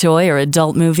adventurous new toy or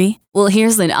adult movie? Well,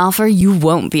 here's an offer you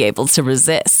won't be able to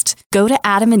resist. Go to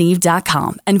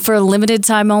adamandeve.com, and for a limited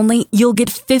time only, you'll get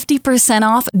 50%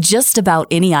 off just about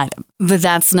any item. But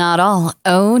that's not all.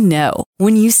 Oh no.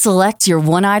 When you select your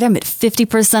one item at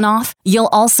 50% off, you'll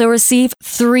also receive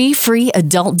 3 free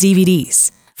adult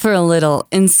DVDs for a little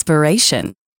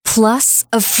inspiration. Plus,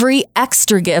 a free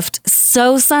extra gift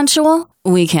so sensual,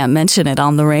 we can't mention it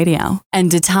on the radio.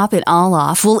 And to top it all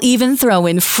off, we'll even throw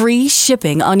in free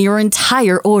shipping on your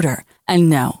entire order. And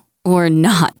no, we're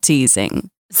not teasing.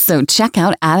 So check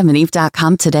out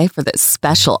adamandeve.com today for this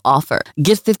special offer.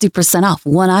 Get 50% off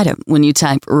one item when you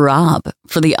type ROB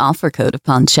for the offer code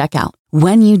upon checkout.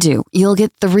 When you do, you'll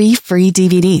get 3 free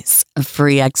DVDs, a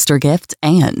free extra gift,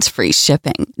 and free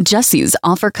shipping. Just use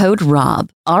offer code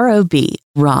ROB, R-O-B,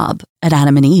 ROB at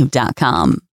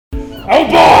adamandeve.com. Oh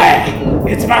boy!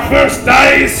 It's my first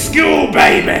day of school,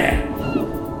 baby!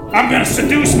 I'm gonna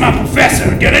seduce my professor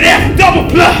and get an F double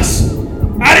plus!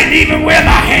 I didn't even wear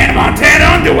my Hannah Montana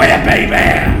underwear,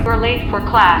 baby! You're late for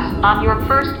class. On your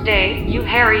first day, you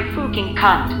hairy fucking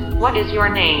cunt. What is your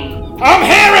name? I'm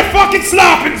Harry fucking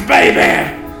Sloppins, baby!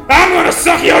 I'm gonna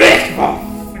suck your dick for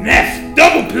An F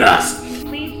double plus.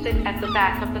 Please sit at the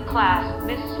back of the class,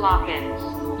 Miss Sloppins.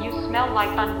 You smell like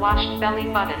unwashed belly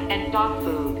button and dog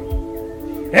food.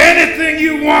 Anything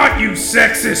you want, you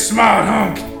sexy smart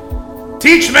hunk.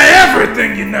 Teach me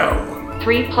everything you know.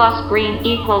 3 plus green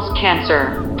equals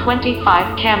cancer.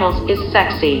 25 camels is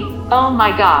sexy. Oh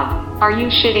my god. Are you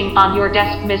shitting on your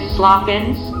desk, Miss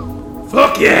Sloppins?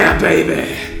 Fuck yeah,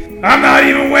 baby. I'm not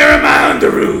even wearing my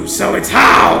underoos, so it's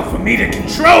how for me to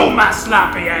control my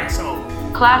sloppy asshole.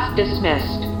 Class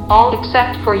dismissed. All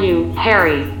except for you,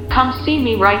 Harry. Come see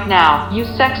me right now, you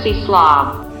sexy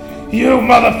slob. You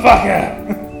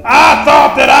motherfucker. I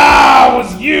thought that I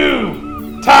was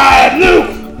you. Tired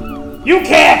Luke. You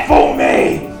can't fool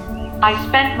me. I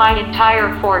spent my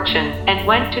entire fortune and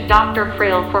went to Dr.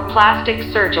 Frill for plastic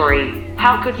surgery.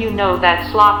 How could you know that,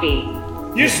 sloppy?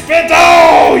 You spent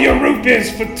all your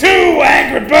rupees for 2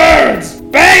 Angry Birds,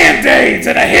 Band-Aids,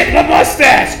 and a Hitler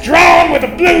mustache drawn with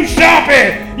a blue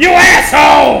Sharpie, you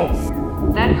asshole!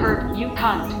 That hurt, you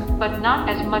cunt, but not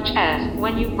as much as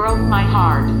when you broke my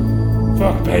heart.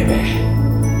 Fuck, baby.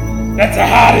 That's the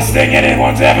hardest thing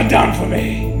anyone's ever done for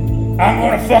me. I'm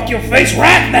gonna fuck your face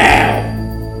right now!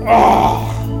 Oh!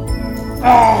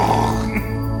 Oh!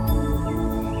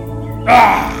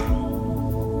 Ah!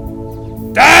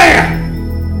 Damn!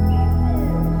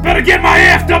 Better get my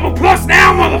F double plus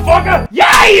now, motherfucker!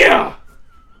 Yeah!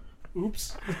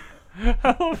 Oops.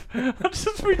 I'm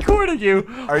just recording you.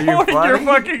 Are you holding funny? your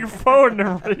fucking phone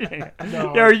and reading it.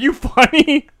 No. Yeah, are you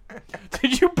funny?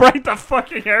 Did you break the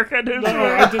fucking air conditioner? No,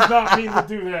 I did not mean to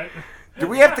do that. Do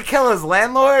we have to kill his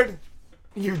landlord?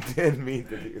 You did mean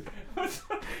to do that.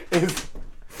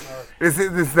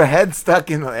 Is the head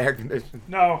stuck in the air conditioner?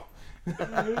 No.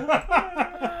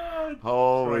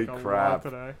 Holy Drank a lot crap.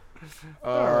 today.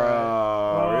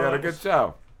 Oh, we had a good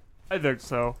show. I think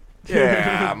so.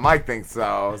 Yeah, Mike thinks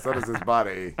so. So does his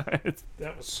buddy.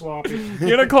 That was sloppy. You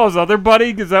gonna call his other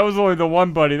buddy? Because that was only the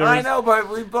one buddy. There I was know, but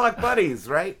we block buddies,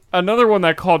 right? another one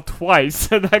that called twice.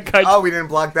 That guy. Oh, we didn't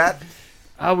block that?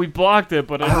 We blocked it,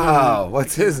 but Oh,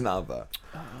 what's his number?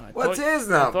 What's thought- his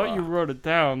number? I thought you wrote it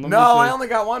down. Let No, me see. I only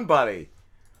got one buddy.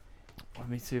 Let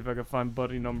me see if I can find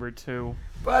buddy number 2.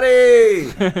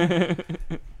 Buddy!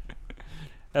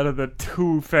 Out of the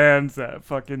 2 fans that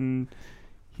fucking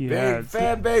he Big has.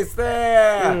 fan base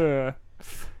there. Yeah.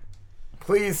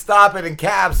 Please stop it in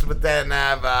caps, but then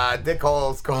have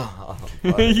dickholes call.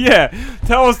 Yeah,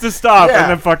 tell us to stop Yeah,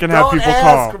 and then fucking have don't people ask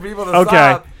call. for people to Okay.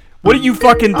 stop. What are you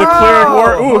fucking declaring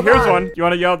war? Ooh, hold here's on. one. You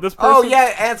want to yell at this person? Oh,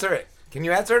 yeah, answer it. Can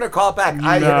you answer it or call it back?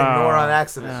 I hit ignore on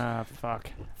accident. Ah, fuck.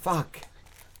 Fuck.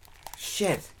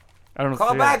 Shit. I don't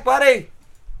Call see back, it. buddy.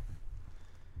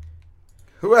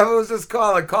 Whoever was just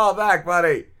calling, call back,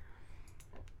 buddy.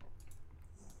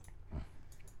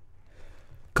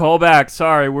 Call back.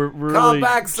 Sorry, we're Call really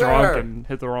back, drunk sir. and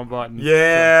hit the wrong button.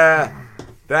 Yeah,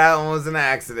 that one was an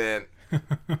accident.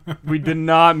 We did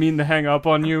not mean to hang up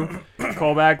on you.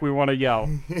 Call back. We want to yell.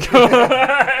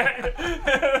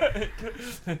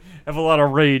 Have a lot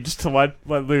of rage to let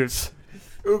loose.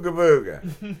 Ooga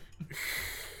booga.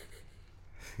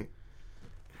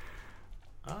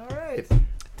 All right.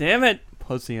 Damn it.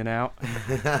 Pussying out.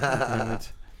 Damn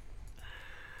it.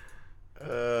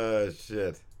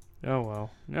 Shit. Oh, well.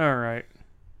 All right.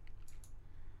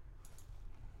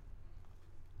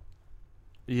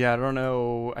 Yeah, I don't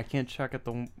know. I can't check at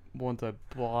the ones I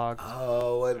blocked.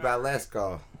 Oh, what about last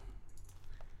call?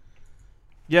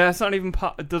 Yeah, it's not even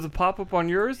pop. Does it pop up on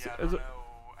yours? Is it?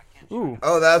 Ooh.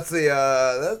 Oh, that's the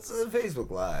Facebook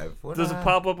Live. What Does it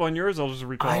pop up on yours? I'll just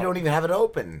recall. I don't even have it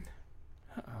open.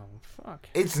 Oh, fuck.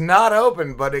 It's not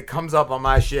open, but it comes up on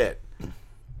my shit.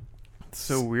 It's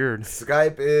so weird.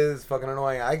 Skype is fucking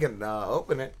annoying. I can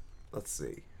open it. Let's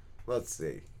see.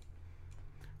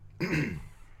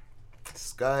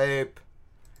 Skype.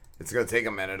 It's gonna take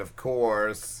a minute, of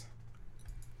course.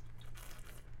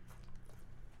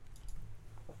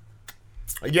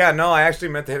 Yeah, no, I actually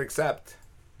meant to hit accept.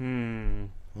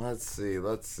 Let's see.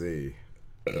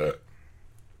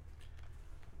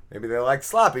 Maybe they like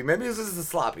sloppy. Maybe this is a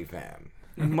sloppy fan.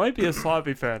 It might be a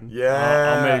sloppy fan.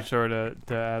 Yeah. I'll make sure to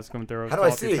ask them if they're a How do I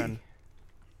sloppy see? fan.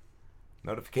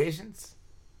 Notifications?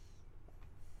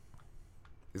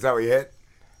 Is that what you hit?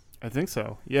 I think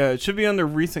so. Yeah, it should be under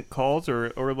recent calls or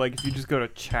like if you just go to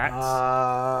chats.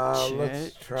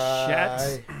 Let's try.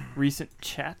 Chats. Recent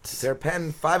chats. Is there a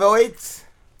pen? 508?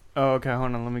 Oh, okay.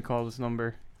 Hold on. Let me call this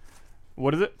number.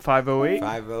 What is it? 508?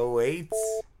 508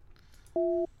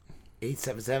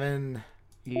 877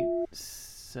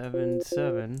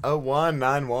 877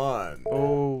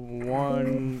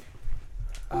 0191.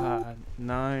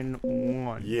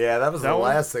 91. Yeah, that was the one?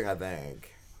 last thing I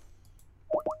think.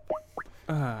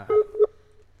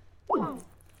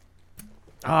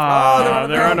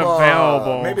 They're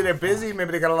unavailable. Maybe they're busy.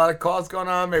 Maybe they got a lot of calls going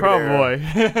on. Maybe Probably.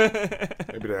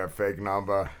 Maybe they're a fake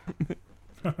number.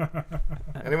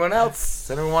 Anyone else?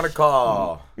 Anyone want to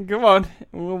call? Come on.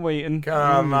 We're waiting.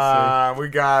 Come on. We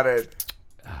got it.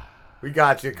 We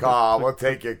got your call. We'll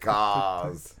take your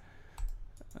calls.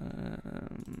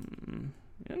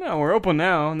 We're open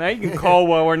now. Now you can call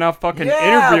while we're not fucking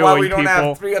Yeah, interviewing while we don't people.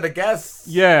 have 3 other guests.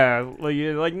 Yeah,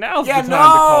 like now's the time to no,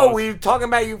 call. we were talking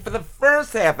about you for the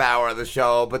first half hour of the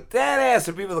show, but then asked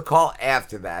for people to call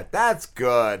after that. That's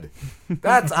good.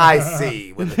 That's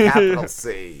IC with a capital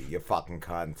C, you fucking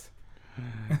cunt.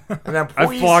 And then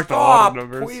please blocked a lot of stop.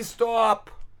 numbers. Please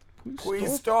stop.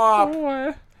 Please stop.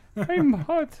 Oh, I'm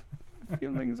hot.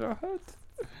 Feelings are hot.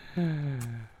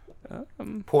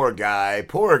 Poor guy.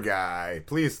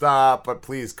 Please stop, but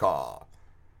please call.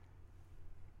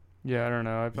 Yeah, I don't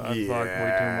know. I've blocked way too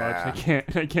much.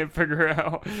 I can't figure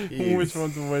out which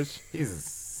one's a wish.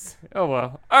 Oh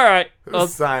well. All right.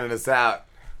 Who's signing us out?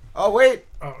 Oh wait.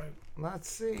 Let's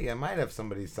see. I might have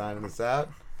somebody signing us out.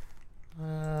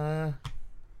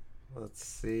 Let's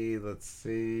see.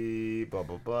 Blah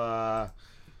blah blah.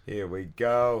 Here we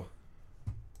go.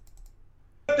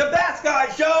 The Bass Guy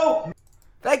Show.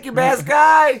 Thank you, Bass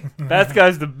Guy. Bass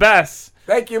Guy's the best.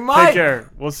 Thank you, Mike. Take care.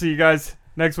 We'll see you guys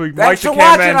next week. Thanks Mike for the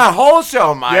watching Cameraman. our whole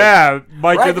show, Mike. Yeah,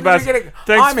 Mike, Right you're the at best. beginning,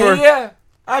 Thanks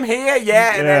I'm here,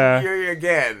 yeah, and then you're here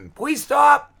again. Please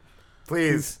stop.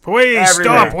 Please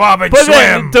stop, Wobbin But Swim.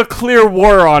 then declare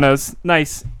war on us.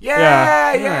 Nice.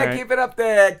 Yeah, All right. keep it up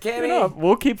there, Kenny. Keep it up.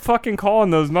 We'll keep fucking calling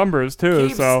those numbers too.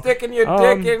 Keep so sticking your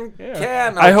dick in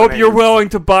can I hope you're openings. willing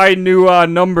to buy new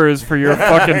numbers for your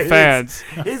fucking fans.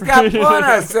 He's got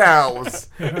boner cells.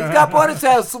 He's got boner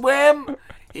cells. Swim.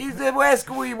 He's the West.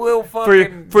 We will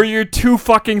fucking For your 2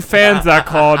 fucking fans that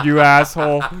called, you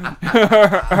asshole. All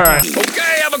right.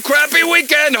 Okay, have a crappy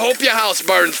weekend. Hope your house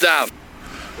burns down.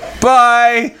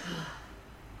 Bye.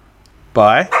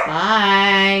 Bye.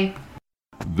 Bye.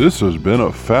 This has been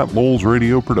a Fat Moles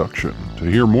Radio production. To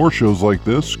hear more shows like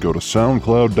this, go to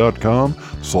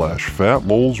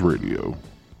soundcloud.com/FatMolesRadio.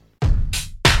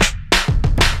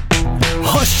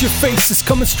 Hush Your Face is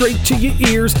coming straight to your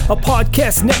ears. A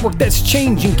podcast network that's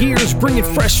changing gears, bringing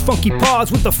fresh funky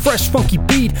pods with a fresh funky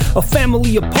beat. A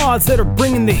family of pods that are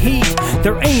bringing the heat.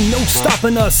 There ain't no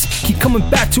stopping us. Keep coming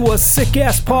back to us, sick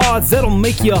ass pods that'll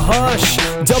make you hush.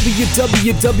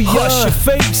 www. Hush Your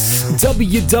Face.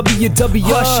 www.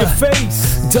 Hush Your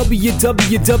Face.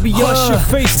 www.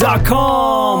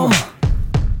 HushYourFace.com.